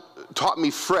God taught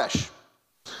me fresh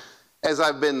as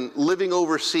I've been living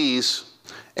overseas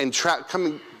and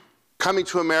coming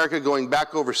to America, going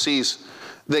back overseas,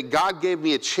 that God gave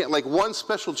me a chance, like one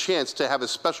special chance to have a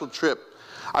special trip.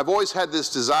 I've always had this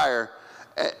desire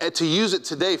to use it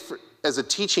today as a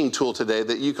teaching tool today,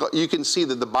 that you can see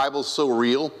that the Bible's so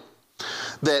real,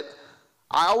 that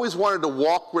I always wanted to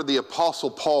walk where the Apostle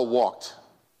Paul walked,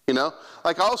 you know?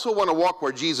 Like I also want to walk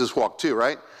where Jesus walked too,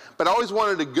 right? But I always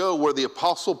wanted to go where the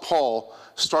Apostle Paul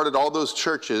started all those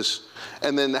churches,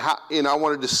 and then I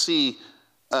wanted to see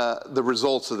the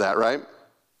results of that, right?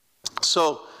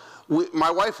 So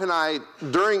my wife and I,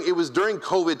 it was during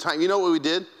COVID time, you know what we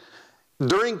did?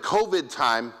 During COVID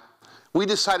time, we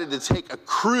decided to take a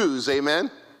cruise, amen?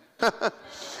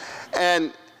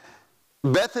 And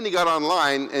Bethany got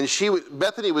online, and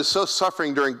Bethany was so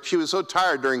suffering she was so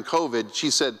tired during COVID, she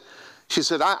said,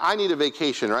 I need a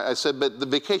vacation, right? I said, but the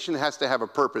vacation has to have a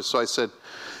purpose. So I said,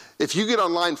 if you get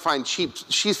online, find cheap.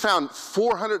 She found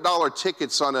 $400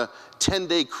 tickets on a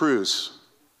 10-day cruise.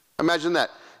 Imagine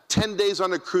that, 10 days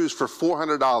on a cruise for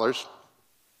 $400.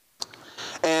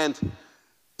 And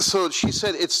so she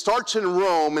said it starts in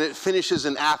Rome and it finishes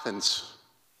in Athens,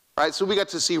 right? So we got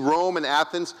to see Rome and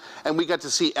Athens, and we got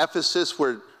to see Ephesus,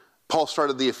 where Paul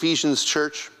started the Ephesians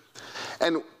church.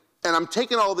 And I'm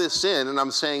taking all this in, and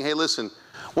I'm saying, hey, listen,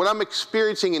 what I'm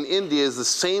experiencing in India is the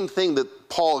same thing that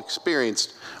Paul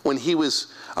experienced when he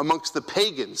was amongst the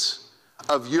pagans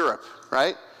of Europe,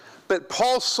 right? But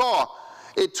Paul saw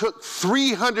it took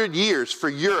 300 years for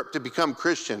Europe to become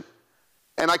Christian.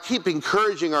 And I keep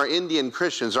encouraging our Indian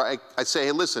Christians. I say,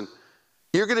 hey, listen,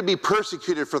 you're going to be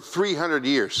persecuted for 300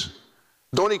 years.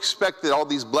 Don't expect that all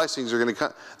these blessings are going to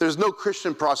come. There's no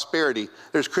Christian prosperity.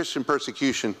 There's Christian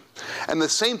persecution. And the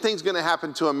same thing's going to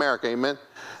happen to America, amen?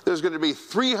 There's going to be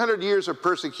 300 years of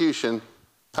persecution.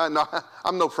 No,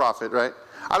 I'm no prophet, right?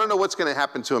 I don't know what's going to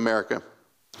happen to America.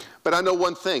 But I know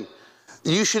one thing.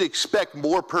 You should expect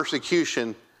more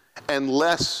persecution and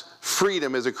less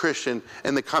freedom as a Christian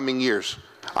in the coming years.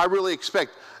 I really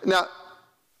expect. Now,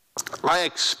 I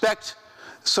expect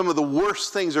some of the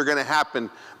worst things are going to happen,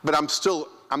 but I'm still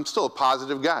a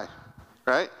positive guy,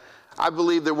 right? I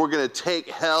believe that we're going to take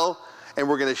hell, and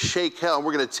we're going to shake hell, and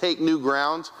we're going to take new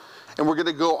ground, and we're going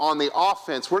to go on the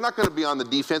offense. We're not going to be on the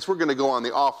defense. We're going to go on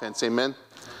the offense, amen?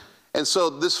 And so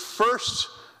this first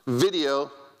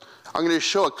video, I'm going to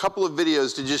show a couple of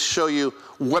videos to just show you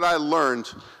what I learned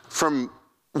from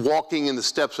walking in the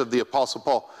steps of the Apostle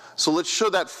Paul. So let's show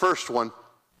that first one.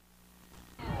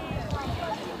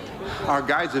 Our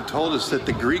guides have told us that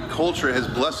the Greek culture has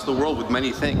blessed the world with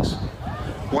many things.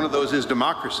 One of those is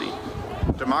democracy.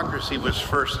 Democracy was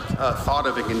first thought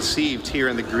of and conceived here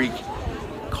in the Greek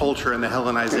culture and the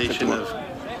Hellenization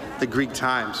of the Greek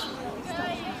times.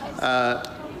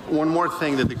 One more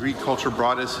thing that the Greek culture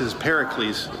brought us is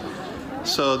Pericles.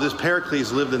 So this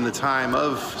Pericles lived in the time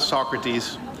of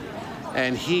Socrates,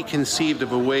 and he conceived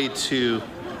of a way to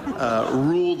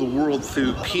rule the world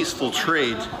through peaceful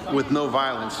trade with no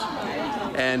violence.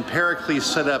 And Pericles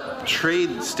set up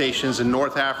trade stations in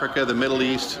North Africa, the Middle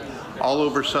East, all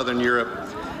over Southern Europe.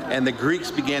 And the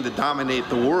Greeks began to dominate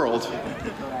the world,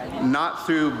 not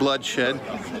through bloodshed,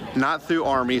 not through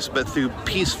armies, but through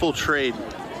peaceful trade.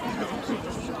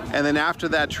 And then after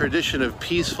that tradition of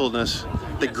peacefulness,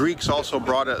 the Greeks also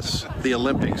brought us the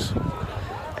Olympics.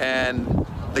 And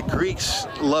the Greeks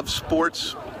love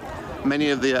sports. Many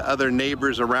of the other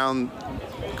neighbors around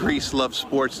Greece loved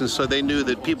sports, and so they knew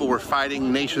that people were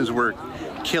fighting, nations were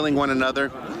killing one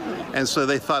another. And so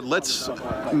they thought, let's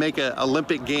make an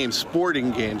Olympic Games,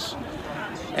 sporting games,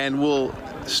 and we'll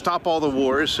stop all the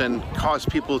wars and cause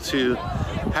people to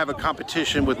have a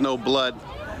competition with no blood,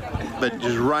 but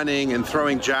just running and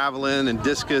throwing javelin and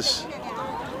discus.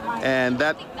 And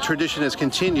that tradition has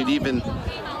continued even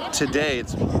today.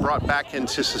 It's brought back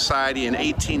into society. In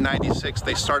 1896,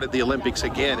 they started the Olympics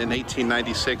again in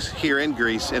 1896 here in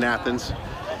Greece, in Athens.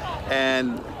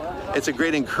 And it's a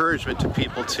great encouragement to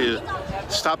people to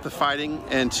stop the fighting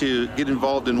and to get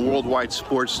involved in worldwide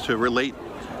sports to relate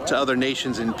to other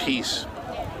nations in peace.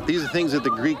 These are things that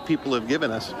the Greek people have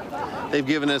given us. They've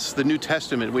given us the New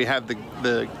Testament. We have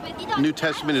the New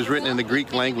Testament is written in the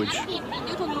Greek language.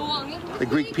 The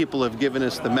Greek people have given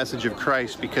us the message of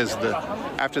Christ because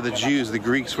after the Jews, the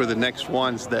Greeks were the next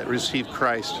ones that received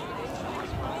Christ.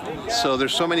 So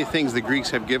there's so many things the Greeks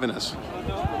have given us.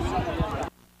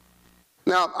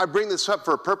 Now, I bring this up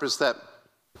for a purpose that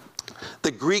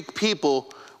the Greek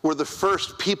people were the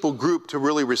first people group to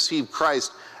really receive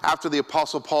Christ after the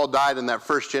Apostle Paul died and that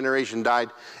first generation died.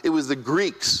 It was the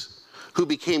Greeks who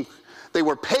they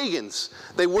were pagans.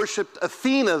 They worshiped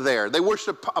Athena there. They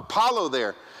worshiped Apollo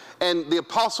there. And the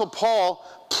Apostle Paul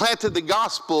planted the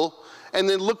gospel, and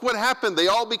then look what happened. They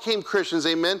all became Christians,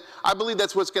 amen? I believe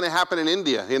that's what's going to happen in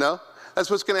India, you know? That's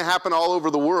what's going to happen all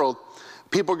over the world.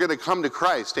 People are going to come to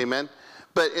Christ, amen?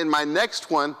 But in my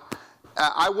next one,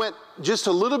 I went just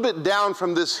a little bit down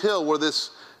from this hill where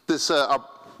this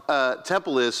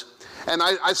temple is, and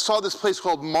I saw this place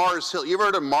called Mars Hill. You ever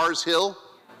heard of Mars Hill,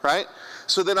 right?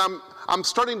 So then I'm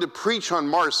starting to preach on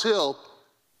Mars Hill,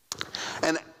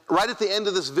 and right at the end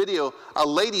of this video, a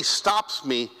lady stops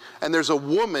me, and there's a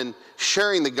woman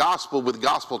sharing the gospel with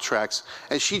gospel tracts,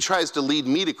 and she tries to lead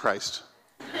me to Christ.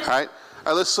 All right?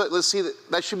 All right, let's see.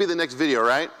 That should be the next video,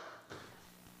 right?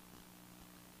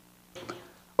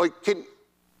 Do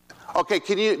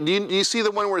you see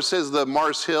the one where it says the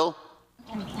Mars Hill?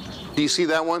 Do you see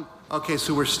that one? Okay,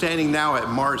 so we're standing now at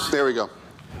Mars Hill. There we go.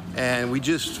 And we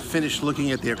just finished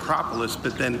looking at the Acropolis,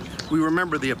 but then we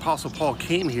remember the Apostle Paul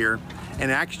came here. In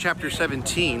Acts chapter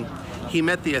 17, he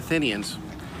met the Athenians.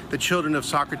 The children of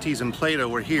Socrates and Plato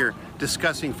were here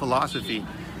discussing philosophy,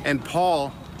 and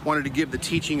Paul wanted to give the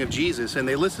teaching of Jesus, and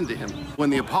they listened to him.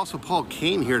 When the Apostle Paul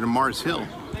came here to Mars Hill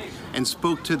and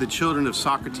spoke to the children of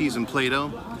Socrates and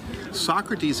Plato,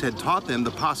 Socrates had taught them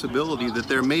the possibility that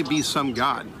there may be some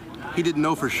God. He didn't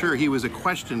know for sure. He was a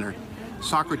questioner.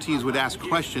 Socrates would ask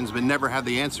questions but never had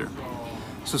the answer.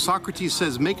 So Socrates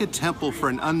says, make a temple for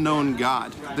an unknown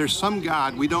God. There's some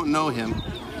God, we don't know him.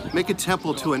 Make a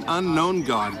temple to an unknown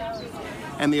God.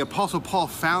 And the Apostle Paul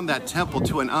found that temple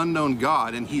to an unknown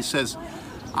God, and he says,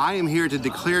 I am here to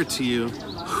declare to you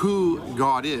who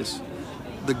God is.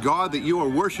 The God that you are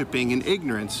worshiping in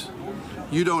ignorance.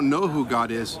 You don't know who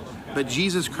God is, but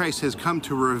Jesus Christ has come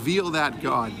to reveal that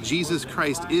God. Jesus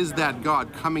Christ is that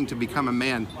God coming to become a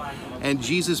man. And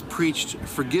Jesus preached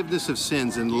forgiveness of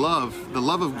sins and love, the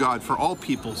love of God for all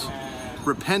peoples,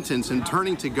 repentance and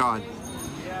turning to God.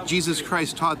 Jesus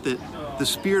Christ taught that the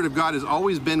Spirit of God has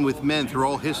always been with men through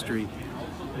all history,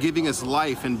 giving us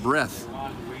life and breath,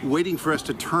 waiting for us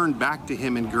to turn back to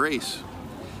him in grace.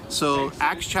 So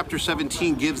Acts chapter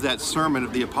 17 gives that sermon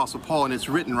of the Apostle Paul, and it's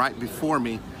written right before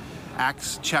me,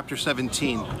 Acts chapter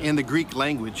 17, in the Greek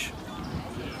language.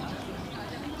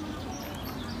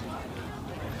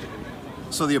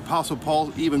 So the Apostle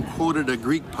Paul even quoted a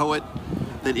Greek poet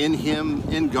that in him,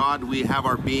 in God, we have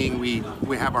our being, we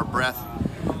have our breath.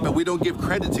 but we don't give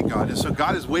credit to God. And so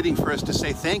God is waiting for us to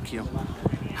say thank you.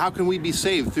 How can we be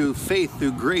saved? Through faith,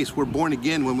 through grace. We're born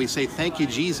again when we say, thank you,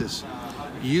 Jesus.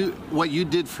 What you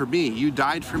did for me, you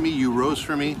died for me, you rose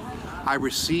for me. I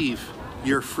receive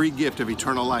your free gift of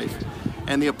eternal life.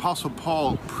 And the Apostle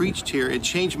Paul preached here. It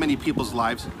changed many people's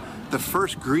lives. The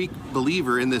first Greek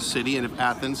believer in this city of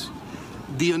Athens,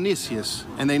 Dionysius,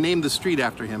 and they named the street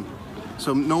after him.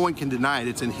 So no one can deny it.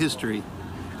 It's in history.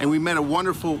 And we met a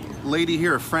wonderful lady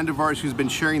here, a friend of ours who's been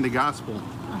sharing the gospel.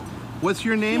 What's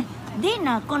your name?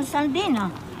 Dina,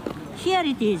 Constantina. Here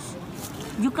it is.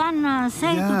 You can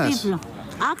say to people.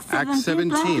 Acts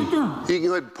 17. You can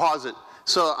go ahead and pause it.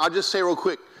 So I'll just say real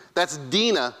quick, that's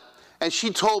Dina, and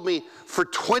she told me for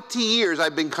 20 years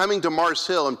I've been coming to Mars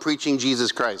Hill and preaching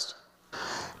Jesus Christ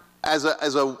as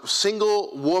a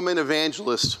single woman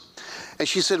evangelist. And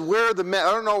she said, where are the men?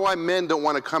 I don't know why men don't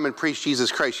want to come and preach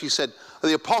Jesus Christ. She said,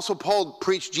 the Apostle Paul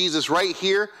preached Jesus right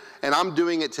here, and I'm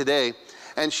doing it today.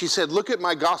 And she said, look at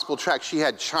my gospel tract. She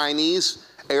had Chinese,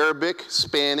 Arabic,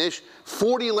 Spanish,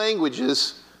 40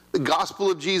 languages, the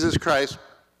gospel of Jesus Christ.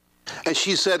 And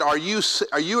she said, are you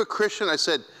a Christian? I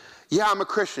said, yeah, I'm a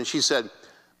Christian. She said,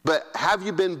 but have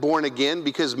you been born again?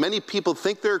 Because many people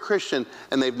think they're a Christian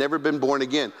and they've never been born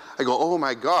again. I go, oh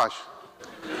my gosh.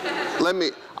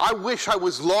 I wish I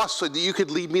was lost so that you could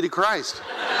lead me to Christ,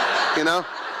 you know?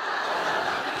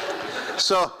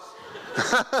 So,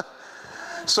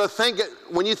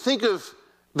 when you think of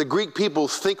the Greek people,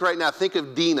 think right now, think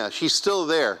of Dina. She's still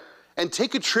there. And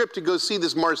take a trip to go see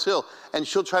this Mars Hill, and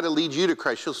she'll try to lead you to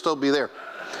Christ. She'll still be there.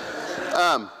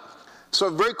 So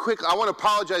very quick, I want to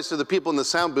apologize to the people in the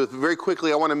sound booth. Very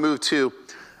quickly, I want to move to,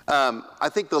 I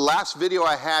think the last video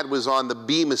I had was on the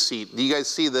Bema seat. Do you guys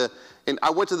see and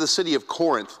I went to the city of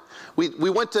Corinth. We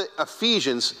went to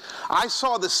Ephesians. I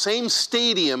saw the same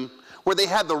stadium where they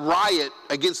had the riot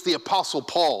against the Apostle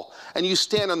Paul. And you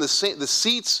stand on the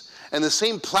seats, and the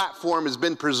same platform has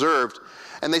been preserved.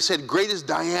 And they said, great is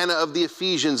Diana of the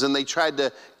Ephesians, and they tried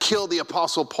to kill the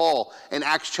Apostle Paul in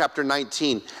Acts chapter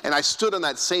 19. And I stood on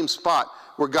that same spot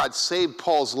where God saved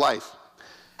Paul's life.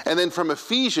 And then from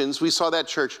Ephesians, we saw that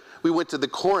church. We went to the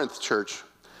Corinth church.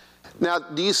 Now,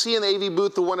 do you see in the AV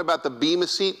booth the one about the Bema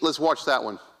seat? Let's watch that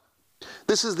one.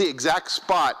 This is the exact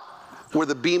spot where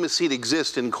the Bema seat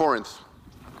exists in Corinth.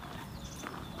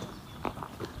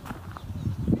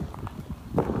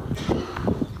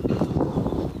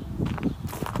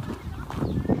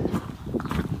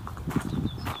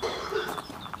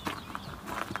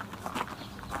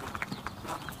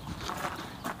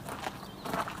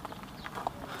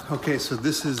 Okay, so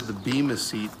this is the Bema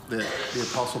seat that the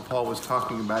Apostle Paul was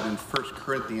talking about in 1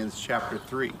 Corinthians chapter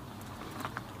 3.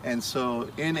 And so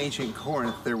in ancient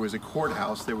Corinth, there was a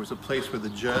courthouse. There was a place where the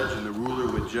judge and the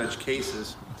ruler would judge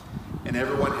cases. And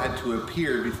everyone had to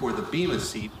appear before the Bema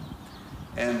seat,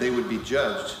 and they would be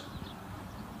judged.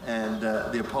 And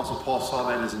the Apostle Paul saw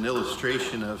that as an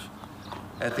illustration of,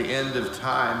 at the end of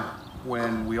time,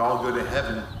 when we all go to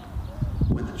heaven,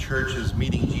 when the church is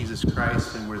meeting Jesus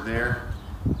Christ and we're there,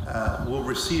 we'll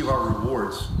receive our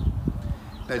rewards.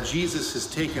 That Jesus has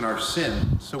taken our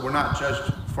sin, so we're not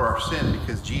judged for our sin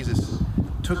because Jesus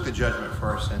took the judgment for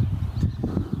our sin.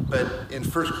 But in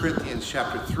 1 Corinthians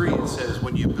chapter 3, it says,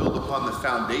 when you build upon the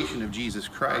foundation of Jesus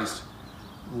Christ,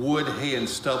 wood, hay, and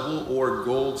stubble, or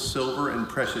gold, silver, and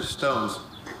precious stones,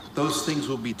 those things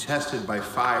will be tested by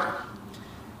fire.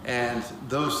 And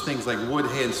those things like wood,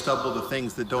 hay, and stubble, the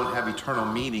things that don't have eternal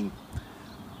meaning,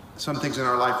 some things in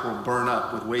our life will burn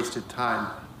up with wasted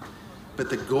time. But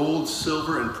the gold,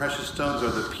 silver, and precious stones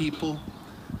are the people,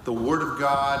 the Word of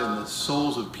God, and the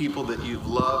souls of people that you've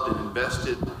loved and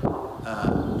invested.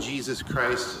 Jesus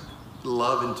Christ,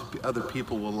 love into other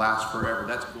people will last forever.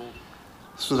 That's gold.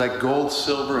 So that gold,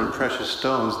 silver, and precious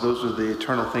stones, those are the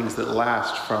eternal things that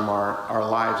last from our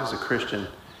lives as a Christian.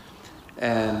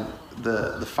 And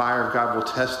the fire of God will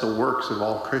test the works of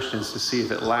all Christians to see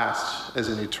if it lasts as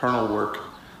an eternal work,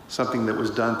 something that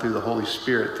was done through the Holy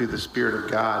Spirit, through the Spirit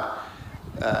of God.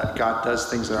 God does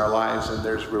things in our lives, and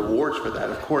there's rewards for that.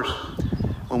 Of course,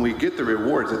 when we get the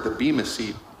rewards at the Bema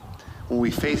seat, when we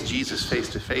face Jesus face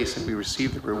to face and we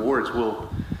receive the rewards,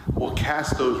 we'll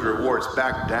cast those rewards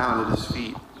back down at his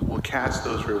feet. We'll cast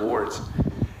those rewards.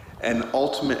 An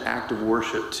ultimate act of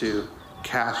worship to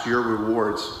cast your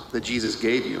rewards that Jesus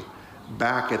gave you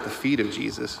back at the feet of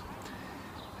Jesus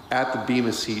at the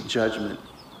Bema seat judgment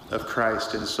of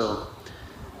Christ. And so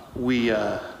we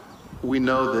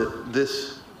know that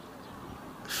this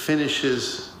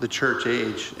finishes the church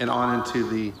age and on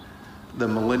into the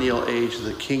millennial age,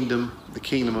 the kingdom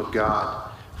of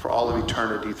God, for all of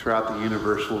eternity throughout the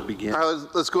universe will begin. All right,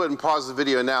 let's go ahead and pause the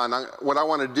video now. And what I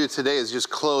want to do today is just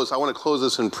close. I want to close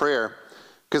this in prayer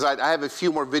because I have a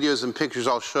few more videos and pictures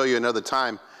I'll show you another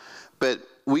time. But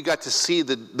we got to see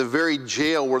the very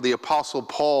jail where the Apostle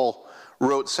Paul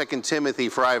wrote 2 Timothy,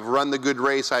 for I have run the good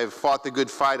race, I have fought the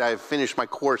good fight, I have finished my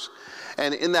course.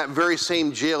 And in that very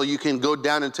same jail, you can go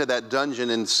down into that dungeon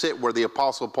and sit where the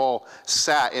Apostle Paul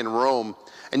sat in Rome.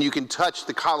 And you can touch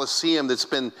the Colosseum that's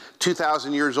been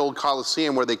 2,000 years old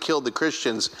Colosseum where they killed the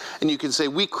Christians. And you can say,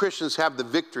 we Christians have the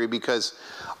victory because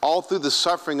all through the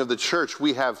suffering of the church,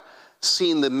 we have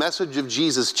seen the message of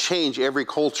Jesus change every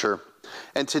culture.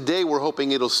 And today we're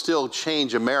hoping it'll still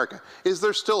change America. Is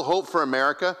there still hope for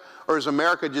America? Or is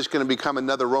America just going to become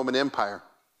another Roman Empire?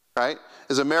 Right?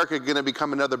 Is America going to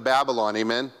become another Babylon?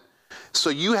 Amen? So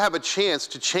you have a chance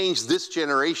to change this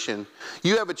generation.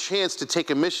 You have a chance to take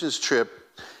a missions trip.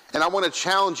 And I want to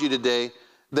challenge you today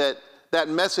that that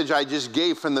message I just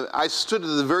gave I stood at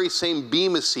the very same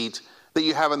bema seat that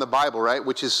you have in the Bible, right?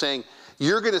 Which is saying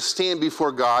you're going to stand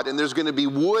before God and there's going to be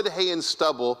wood, hay, and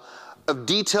stubble of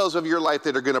details of your life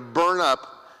that are going to burn up.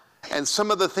 And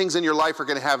some of the things in your life are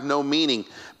going to have no meaning.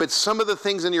 But some of the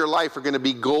things in your life are going to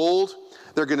be gold,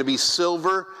 they're going to be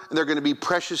silver, and they're going to be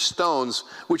precious stones,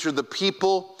 which are the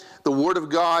people, the Word of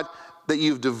God, that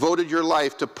you've devoted your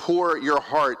life to pour your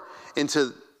heart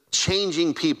into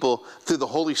changing people through the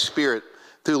Holy Spirit,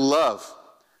 through love,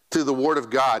 through the Word of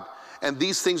God. And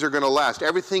these things are going to last.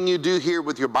 Everything you do here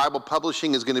with your Bible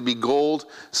publishing is going to be gold,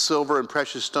 silver, and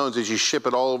precious stones as you ship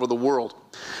it all over the world.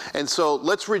 And so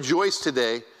let's rejoice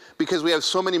today because we have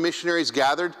so many missionaries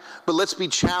gathered, but let's be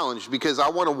challenged because I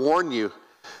want to warn you,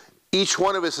 each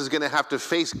one of us is going to have to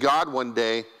face God one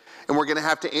day, and we're going to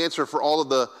have to answer for all of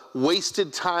the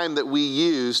wasted time that we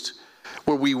used,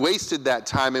 where we wasted that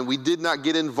time and we did not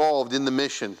get involved in the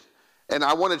mission. And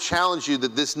I want to challenge you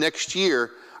that this next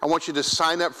year, I want you to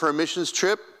sign up for a missions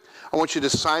trip. I want you to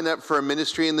sign up for a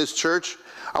ministry in this church.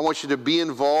 I want you to be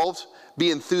involved,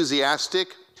 be enthusiastic.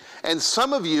 And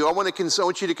some of you, I want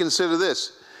you to consider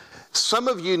this. Some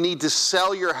of you need to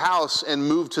sell your house and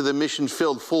move to the mission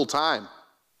field full time.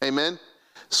 Amen?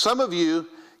 Some of you,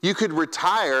 you could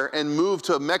retire and move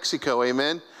to Mexico.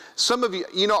 Amen? Some of you,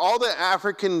 you know, all the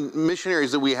African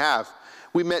missionaries that we have,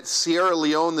 we met Sierra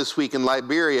Leone this week in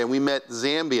Liberia, and we met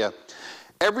Zambia.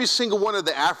 Every single one of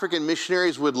the African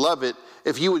missionaries would love it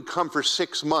if you would come for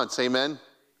 6 months. Amen?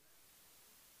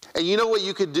 And you know what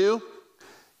you could do?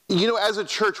 You know, as a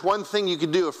church, one thing you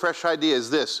could do, a fresh idea, is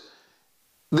this.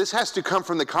 This has to come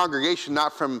from the congregation,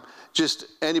 not from just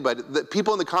anybody. The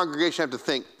people in the congregation have to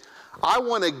think, I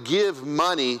want to give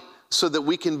money so that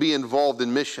we can be involved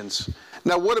in missions.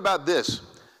 Now, what about this?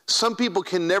 Some people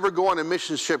can never go on a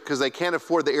missions trip because they can't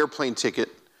afford the airplane ticket.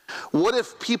 What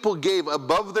if people gave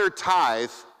above their tithe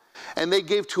and they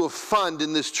gave to a fund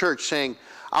in this church saying,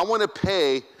 I want to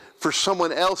pay for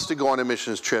someone else to go on a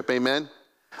missions trip, amen?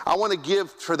 I want to give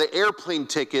for the airplane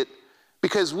ticket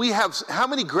because we have, how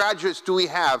many graduates do we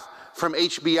have from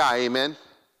HBI, amen?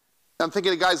 I'm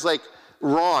thinking of guys like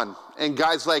Ron and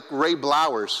guys like Ray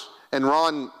Blowers and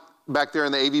Ron back there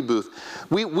in the AV booth.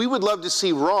 We would love to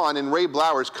see Ron and Ray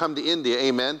Blowers come to India,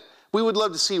 amen? We would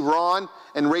love to see Ron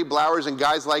and Ray Blowers and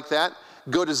guys like that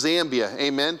go to Zambia,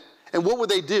 amen? And what would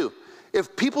they do?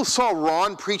 If people saw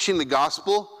Ron preaching the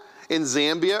gospel in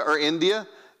Zambia or India,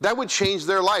 that would change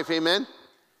their life, amen?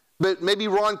 But maybe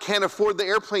Ron can't afford the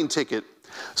airplane ticket.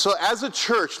 So as a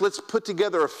church, let's put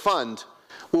together a fund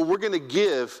where we're going to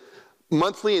give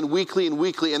monthly and weekly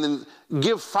and then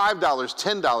give $5,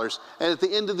 $10. And at the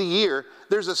end of the year,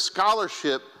 there's a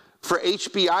scholarship for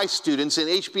HBI students and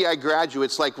HBI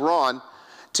graduates like Ron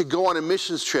to go on a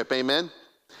missions trip, amen?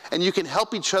 And you can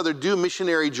help each other do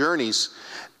missionary journeys.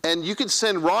 And you can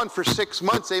send Ron for 6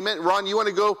 months, amen? Ron, you want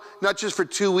to go not just for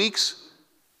 2 weeks,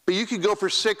 but you could go for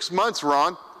 6 months,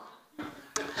 Ron.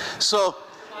 So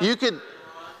you could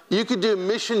do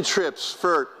mission trips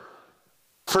for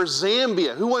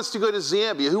Zambia. Who wants to go to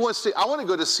Zambia? I want to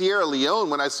go to Sierra Leone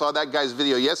when I saw that guy's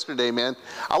video yesterday, man.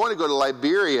 I want to go to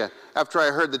Liberia after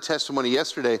I heard the testimony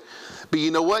yesterday. But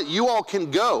you know what? You all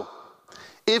can go.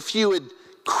 If you would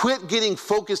quit getting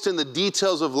focused in the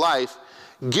details of life,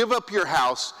 give up your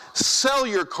house, sell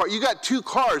your car. You got 2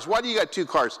 cars. Why do you got 2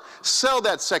 cars? Sell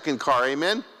that second car,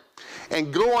 amen?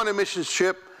 And go on a missions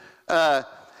trip.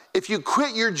 If you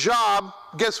quit your job,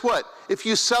 guess what? If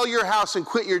you sell your house and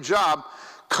quit your job,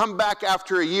 come back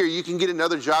after a year, you can get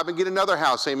another job and get another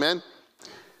house, amen?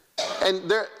 And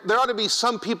there ought to be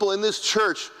some people in this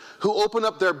church who open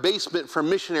up their basement for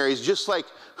missionaries, just like,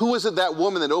 who was it, that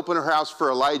woman that opened her house for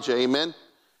Elijah, amen?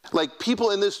 Like,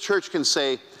 people in this church can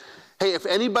say, Hey, if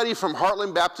anybody from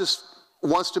Heartland Baptist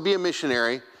wants to be a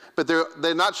missionary, but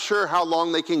they're not sure how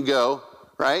long they can go,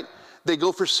 right? They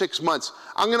go for 6 months.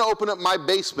 I'm going to open up my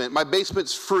basement. My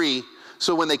basement's free,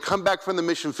 so when they come back from the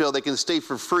mission field, they can stay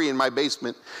for free in my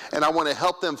basement, and I want to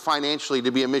help them financially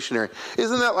to be a missionary.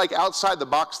 Isn't that like outside the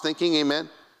box thinking, amen?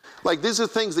 Like, these are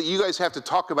things that you guys have to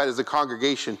talk about as a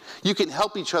congregation. You can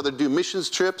help each other do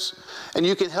missions trips, and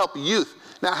you can help youth.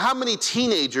 Now, how many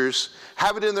teenagers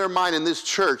have it in their mind in this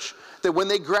church that when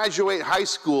they graduate high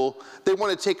school, they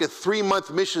want to take a 3-month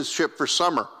missions trip for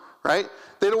summer, right?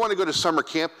 They don't want to go to summer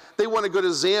camp. They want to go to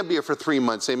Zambia for 3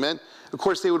 months, amen? Of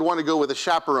course, they would want to go with a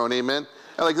chaperone, amen?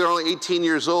 Like, they're only 18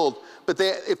 years old. But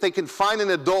if they can find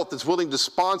an adult that's willing to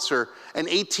sponsor an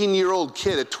 18-year-old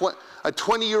kid, a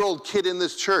 20-year-old kid in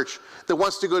this church that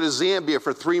wants to go to Zambia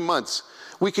for 3 months,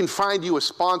 we can find you a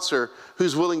sponsor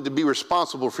who's willing to be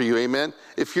responsible for you, amen?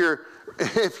 If you're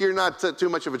not too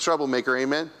much of a troublemaker,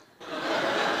 amen?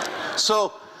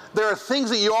 So there are things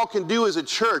that you all can do as a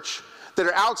church that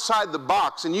are outside the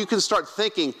box, and you can start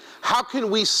thinking, how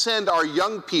can we send our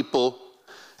young people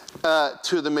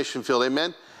to the mission field,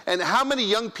 amen? And how many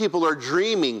young people are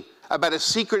dreaming about a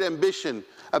secret ambition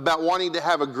about wanting to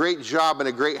have a great job and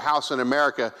a great house in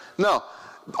America? No,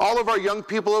 all of our young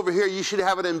people over here, you should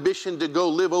have an ambition to go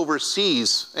live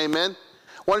overseas, amen?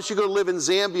 Why don't you go live in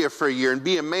Zambia for a year and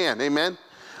be a man, amen?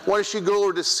 Why don't you go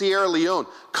over to Sierra Leone,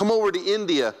 come over to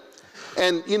India?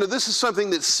 And, you know, this is something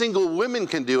that single women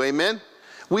can do, amen?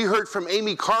 We heard from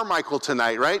Amy Carmichael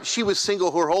tonight, right? She was single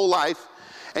her whole life,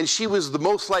 and she was the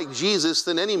most like Jesus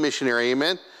than any missionary,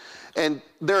 amen? And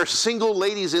there are single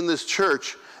ladies in this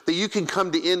church that you can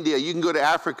come to India, you can go to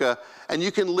Africa, and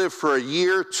you can live for a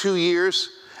year, 2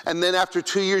 years, and then after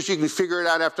 2 years, you can figure it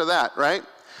out after that, right?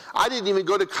 I didn't even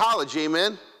go to college,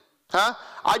 amen? Huh?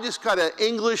 I just got an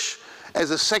English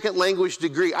as a second language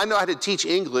degree. I know how to teach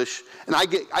English, and I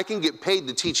can get paid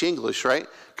to teach English, right?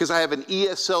 Because I have an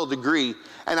ESL degree,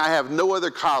 and I have no other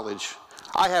college.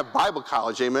 I have Bible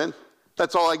college, amen?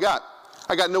 That's all I got.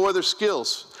 I got no other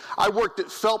skills. I worked at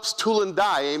Phelps Tool and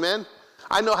Die, amen?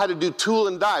 I know how to do tool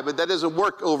and die, but that doesn't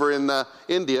work over in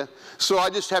India. So I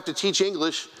just have to teach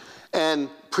English and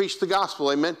preach the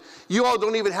gospel, amen? You all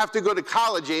don't even have to go to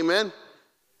college, amen?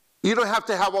 You don't have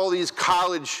to have all these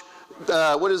college,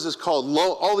 what is this called?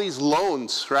 All these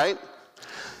loans, right?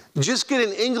 Just get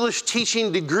an English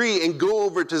teaching degree and go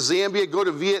over to Zambia, go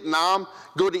to Vietnam,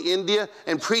 go to India,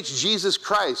 and preach Jesus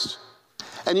Christ.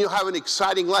 And you'll have an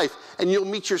exciting life. And you'll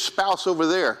meet your spouse over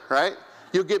there, right?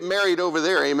 You'll get married over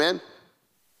there, amen?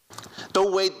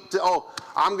 Don't wait,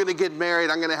 I'm going to get married.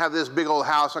 I'm going to have this big old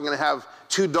house. I'm going to have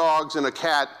 2 dogs and a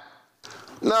cat.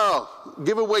 No,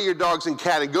 give away your dogs and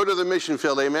cat and go to the mission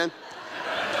field, amen?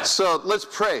 So let's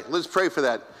pray. Let's pray for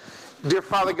that. Dear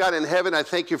Father God in heaven, I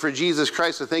thank you for Jesus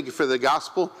Christ. I thank you for the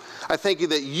gospel. I thank you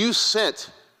that you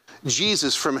sent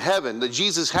Jesus from heaven, that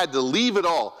Jesus had to leave it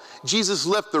all. Jesus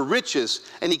left the riches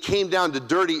and he came down to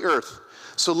dirty earth.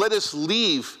 So let us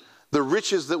leave the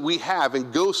riches that we have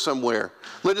and go somewhere.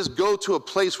 Let us go to a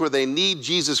place where they need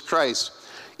Jesus Christ.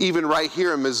 Even right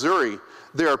here in Missouri,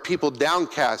 there are people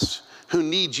downcast who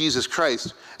need Jesus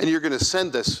Christ, and you're going to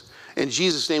send us. In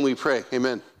Jesus' name we pray,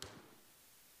 amen.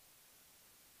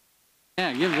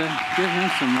 Yeah, give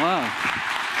him some love.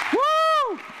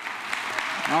 Woo!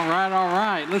 All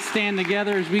right. Let's stand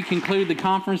together as we conclude the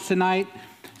conference tonight.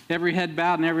 Every head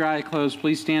bowed and every eye closed.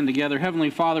 Please stand together. Heavenly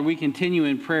Father, we continue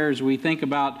in prayer as we think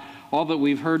about all that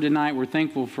we've heard tonight. We're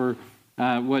thankful for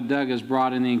what Doug has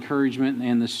brought in the encouragement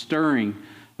and the stirring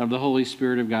of the Holy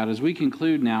Spirit of God. As we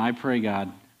conclude now, I pray,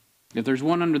 God, if there's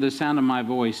one under the sound of my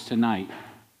voice tonight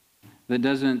that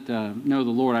doesn't know the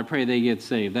Lord, I pray they get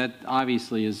saved. That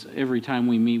obviously is every time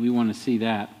we meet, we want to see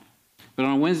that. But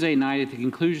on Wednesday night at the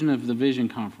conclusion of the Vision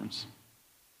Conference,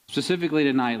 specifically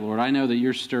tonight, Lord, I know that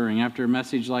you're stirring after a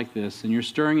message like this, and you're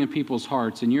stirring in people's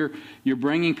hearts, and you're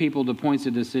bringing people to points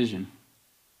of decision.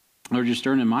 Lord, you're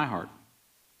stirring in my heart.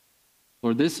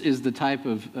 Lord, this is the type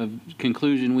of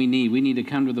conclusion we need. We need to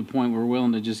come to the point where we're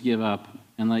willing to just give up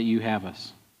and let you have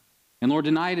us. And Lord,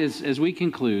 tonight as we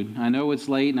conclude, I know it's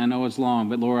late and I know it's long,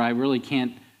 but Lord, I really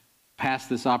can't pass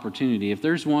this opportunity. If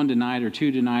there's one tonight or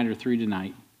 2 tonight or 3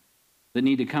 tonight that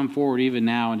need to come forward even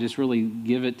now and just really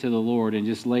give it to the Lord and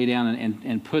just lay down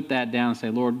and put that down and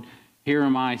say, Lord, here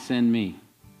am I, send me.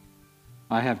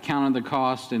 I have counted the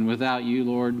cost, and without you,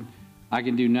 Lord, I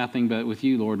can do nothing, but with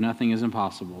you, Lord, nothing is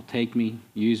impossible. Take me,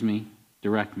 use me,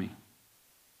 direct me.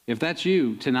 If that's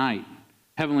you tonight,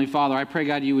 Heavenly Father, I pray,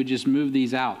 God, you would just move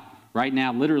these out right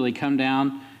now, literally come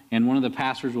down, and one of the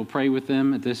pastors will pray with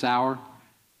them at this hour,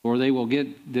 or they will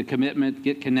get the commitment,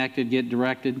 get connected, get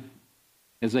directed.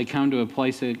 as they come to a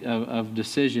place of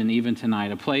decision even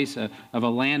tonight, a place of a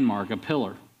landmark, a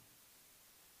pillar.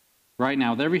 Right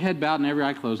now, with every head bowed and every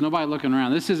eye closed, nobody looking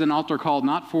around. This is an altar call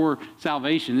not for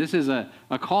salvation. This is a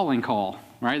calling call,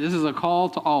 right? This is a call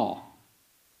to all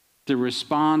to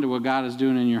respond to what God is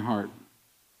doing in your heart.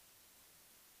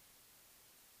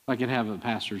 If I could have the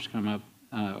pastors come up,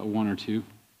 one or two.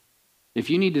 If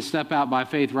you need to step out by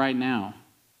faith right now,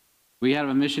 we have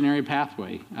a missionary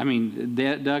pathway. I mean,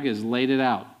 Doug has laid it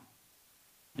out.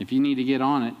 If you need to get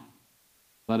on it,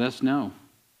 let us know.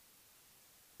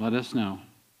 Let us know.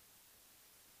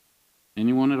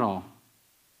 Anyone at all.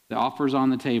 The offer's on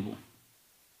the table.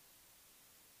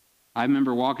 I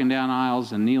remember walking down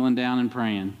aisles and kneeling down and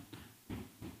praying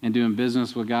and doing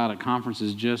business with God at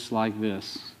conferences just like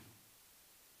this.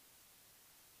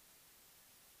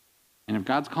 And if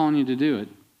God's calling you to do it,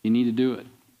 you need to do it.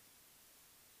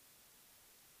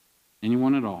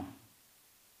 Anyone at all.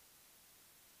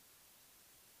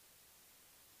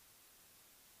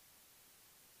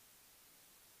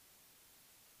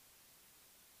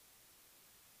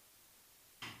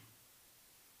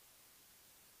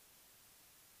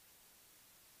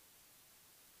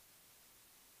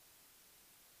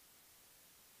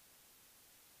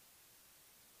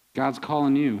 God's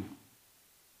calling you.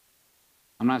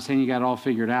 I'm not saying you got it all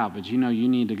figured out, but you know you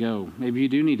need to go. Maybe you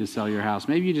do need to sell your house.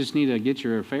 Maybe you just need to get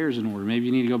your affairs in order. Maybe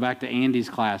you need to go back to Andy's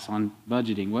class on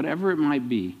budgeting. Whatever it might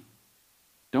be,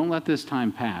 don't let this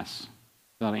time pass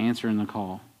without answering the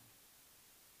call.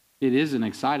 It is an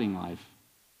exciting life.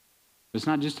 But it's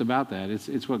not just about that.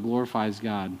 It's what glorifies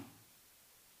God.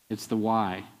 It's the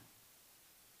why.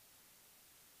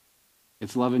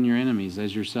 It's loving your enemies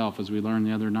as yourself, as we learned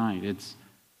the other night. It's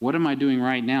what am I doing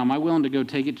right now? Am I willing to go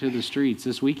take it to the streets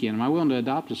this weekend? Am I willing to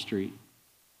adopt a street?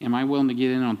 Am I willing to get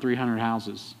in on 300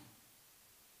 houses?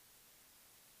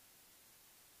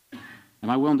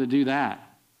 Am I willing to do that?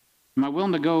 Am I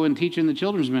willing to go and teach in the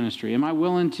children's ministry? Am I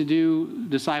willing to do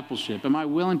discipleship? Am I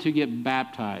willing to get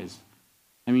baptized?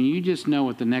 I mean, you just know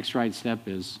what the next right step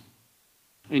is.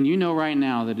 And you know right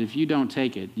now that if you don't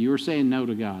take it, you are saying no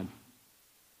to God.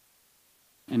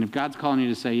 And if God's calling you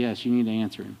to say yes, you need to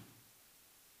answer him.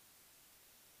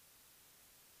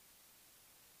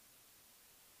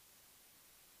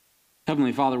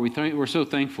 Heavenly Father, we're so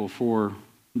thankful for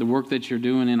the work that you're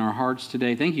doing in our hearts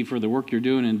today. Thank you for the work you're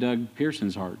doing in Doug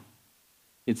Pearson's heart.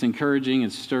 It's encouraging,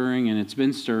 it's stirring, and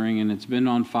it's been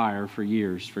on fire for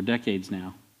years, for decades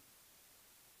now.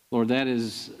 Lord, that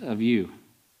is of you.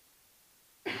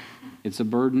 It's a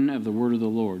burden of the word of the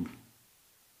Lord.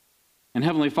 And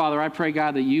Heavenly Father, I pray,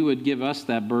 God, that you would give us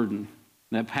that burden,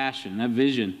 that passion, that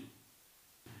vision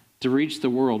to reach the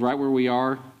world right where we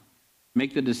are.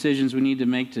 Make the decisions we need to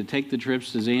make to take the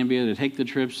trips to Zambia, to take the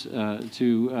trips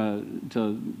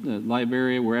to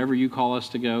Liberia, wherever you call us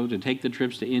to go, to take the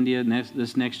trips to India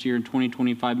this next year in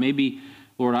 2025. Maybe,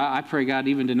 Lord, I pray, God,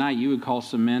 even tonight you would call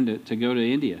some men to go to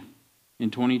India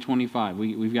in 2025.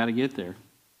 We've got to get there.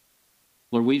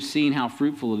 Lord, we've seen how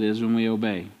fruitful it is when we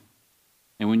obey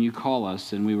and when you call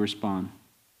us and we respond.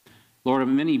 Lord,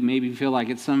 many maybe feel like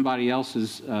it's somebody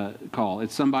else's call.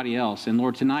 It's somebody else. And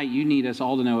Lord, tonight you need us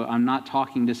all to know I'm not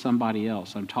talking to somebody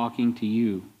else. I'm talking to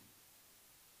you.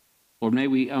 Lord, may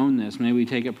we own this. May we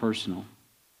take it personal.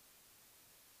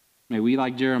 May we,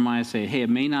 like Jeremiah, say, hey, it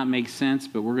may not make sense,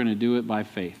 but we're going to do it by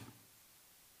faith.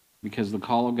 Because the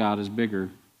call of God is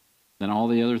bigger than all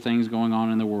the other things going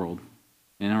on in the world,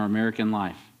 in our American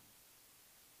life.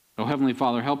 Oh, Heavenly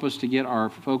Father, help us to get our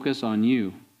focus on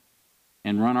you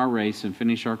and run our race and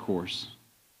finish our course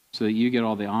so that you get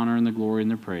all the honor and the glory and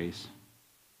the praise.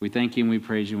 We thank you and we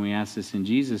praise you and we ask this in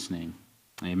Jesus' name.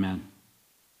 Amen.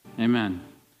 Amen.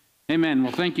 Amen.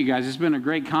 Well, thank you guys. It's been a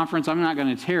great conference. I'm not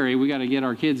going to tarry. We got to get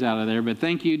our kids out of there. But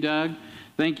thank you, Doug.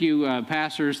 Thank you,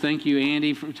 pastors. Thank you,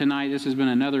 Andy, for tonight. This has been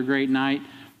another great night.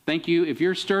 Thank you. If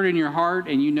you're stirred in your heart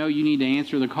and you know you need to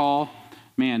answer the call,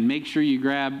 man, make sure you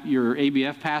grab your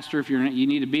ABF pastor if you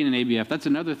need to be in an ABF. That's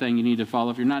another thing you need to follow.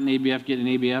 If you're not an ABF, get an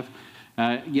ABF.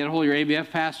 Get a hold of your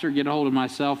ABF pastor. Get a hold of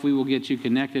myself. We will get you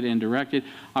connected and directed.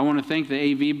 I want to thank the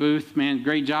AV booth. Man,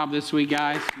 great job this week,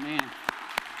 guys. Man.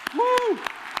 Woo!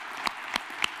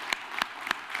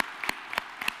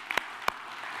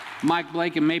 Mike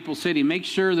Blake in Maple City. Make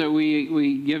sure that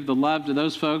we give the love to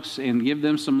those folks and give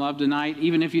them some love tonight.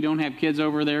 Even if you don't have kids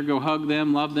over there, go hug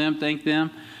them, love them, thank them.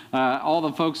 All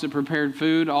the folks that prepared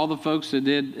food, all the folks that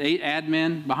did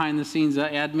admin, behind the scenes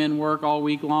admin work all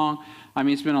week long. I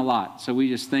mean, it's been a lot. So we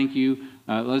just thank you.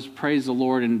 Let's praise the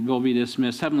Lord and we'll be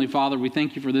dismissed. Heavenly Father, we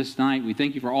thank you for this night. We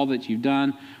thank you for all that you've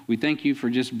done. We thank you for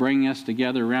just bringing us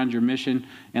together around your mission.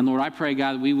 And Lord, I pray,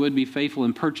 God, that we would be faithful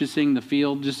in purchasing the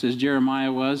field just as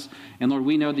Jeremiah was. And Lord,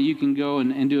 we know that you can go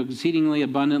and do exceedingly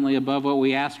abundantly above what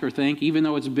we ask or think, even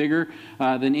though it's bigger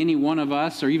than any one of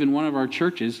us or even one of our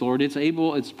churches. Lord,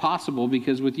 it's possible,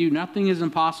 because with you, nothing is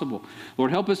impossible.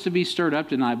 Lord, help us to be stirred up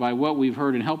tonight by what we've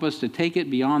heard, and help us to take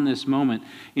it beyond this moment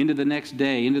into the next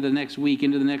day, into the next week,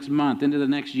 into the next month, into the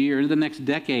next year, into the next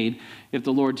decade, if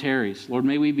the Lord tarries. Lord,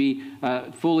 may we be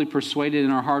fully persuaded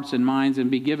in our hearts and minds and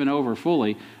be given over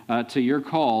fully to your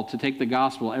call to take the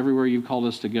gospel everywhere you've called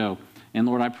us to go. And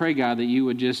Lord, I pray, God, that you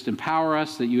would just empower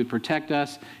us, that you would protect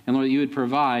us, and Lord, that you would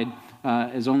provide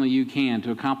as only you can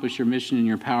to accomplish your mission and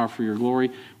your power for your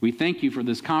glory. We thank you for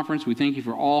this conference. We thank you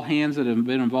for all hands that have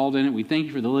been involved in it. We thank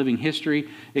you for the living history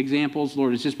examples.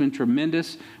 Lord, it's just been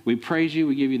tremendous. We praise you.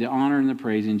 We give you the honor and the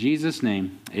praise. In Jesus'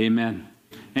 name, amen.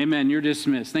 Amen. You're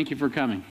dismissed. Thank you for coming.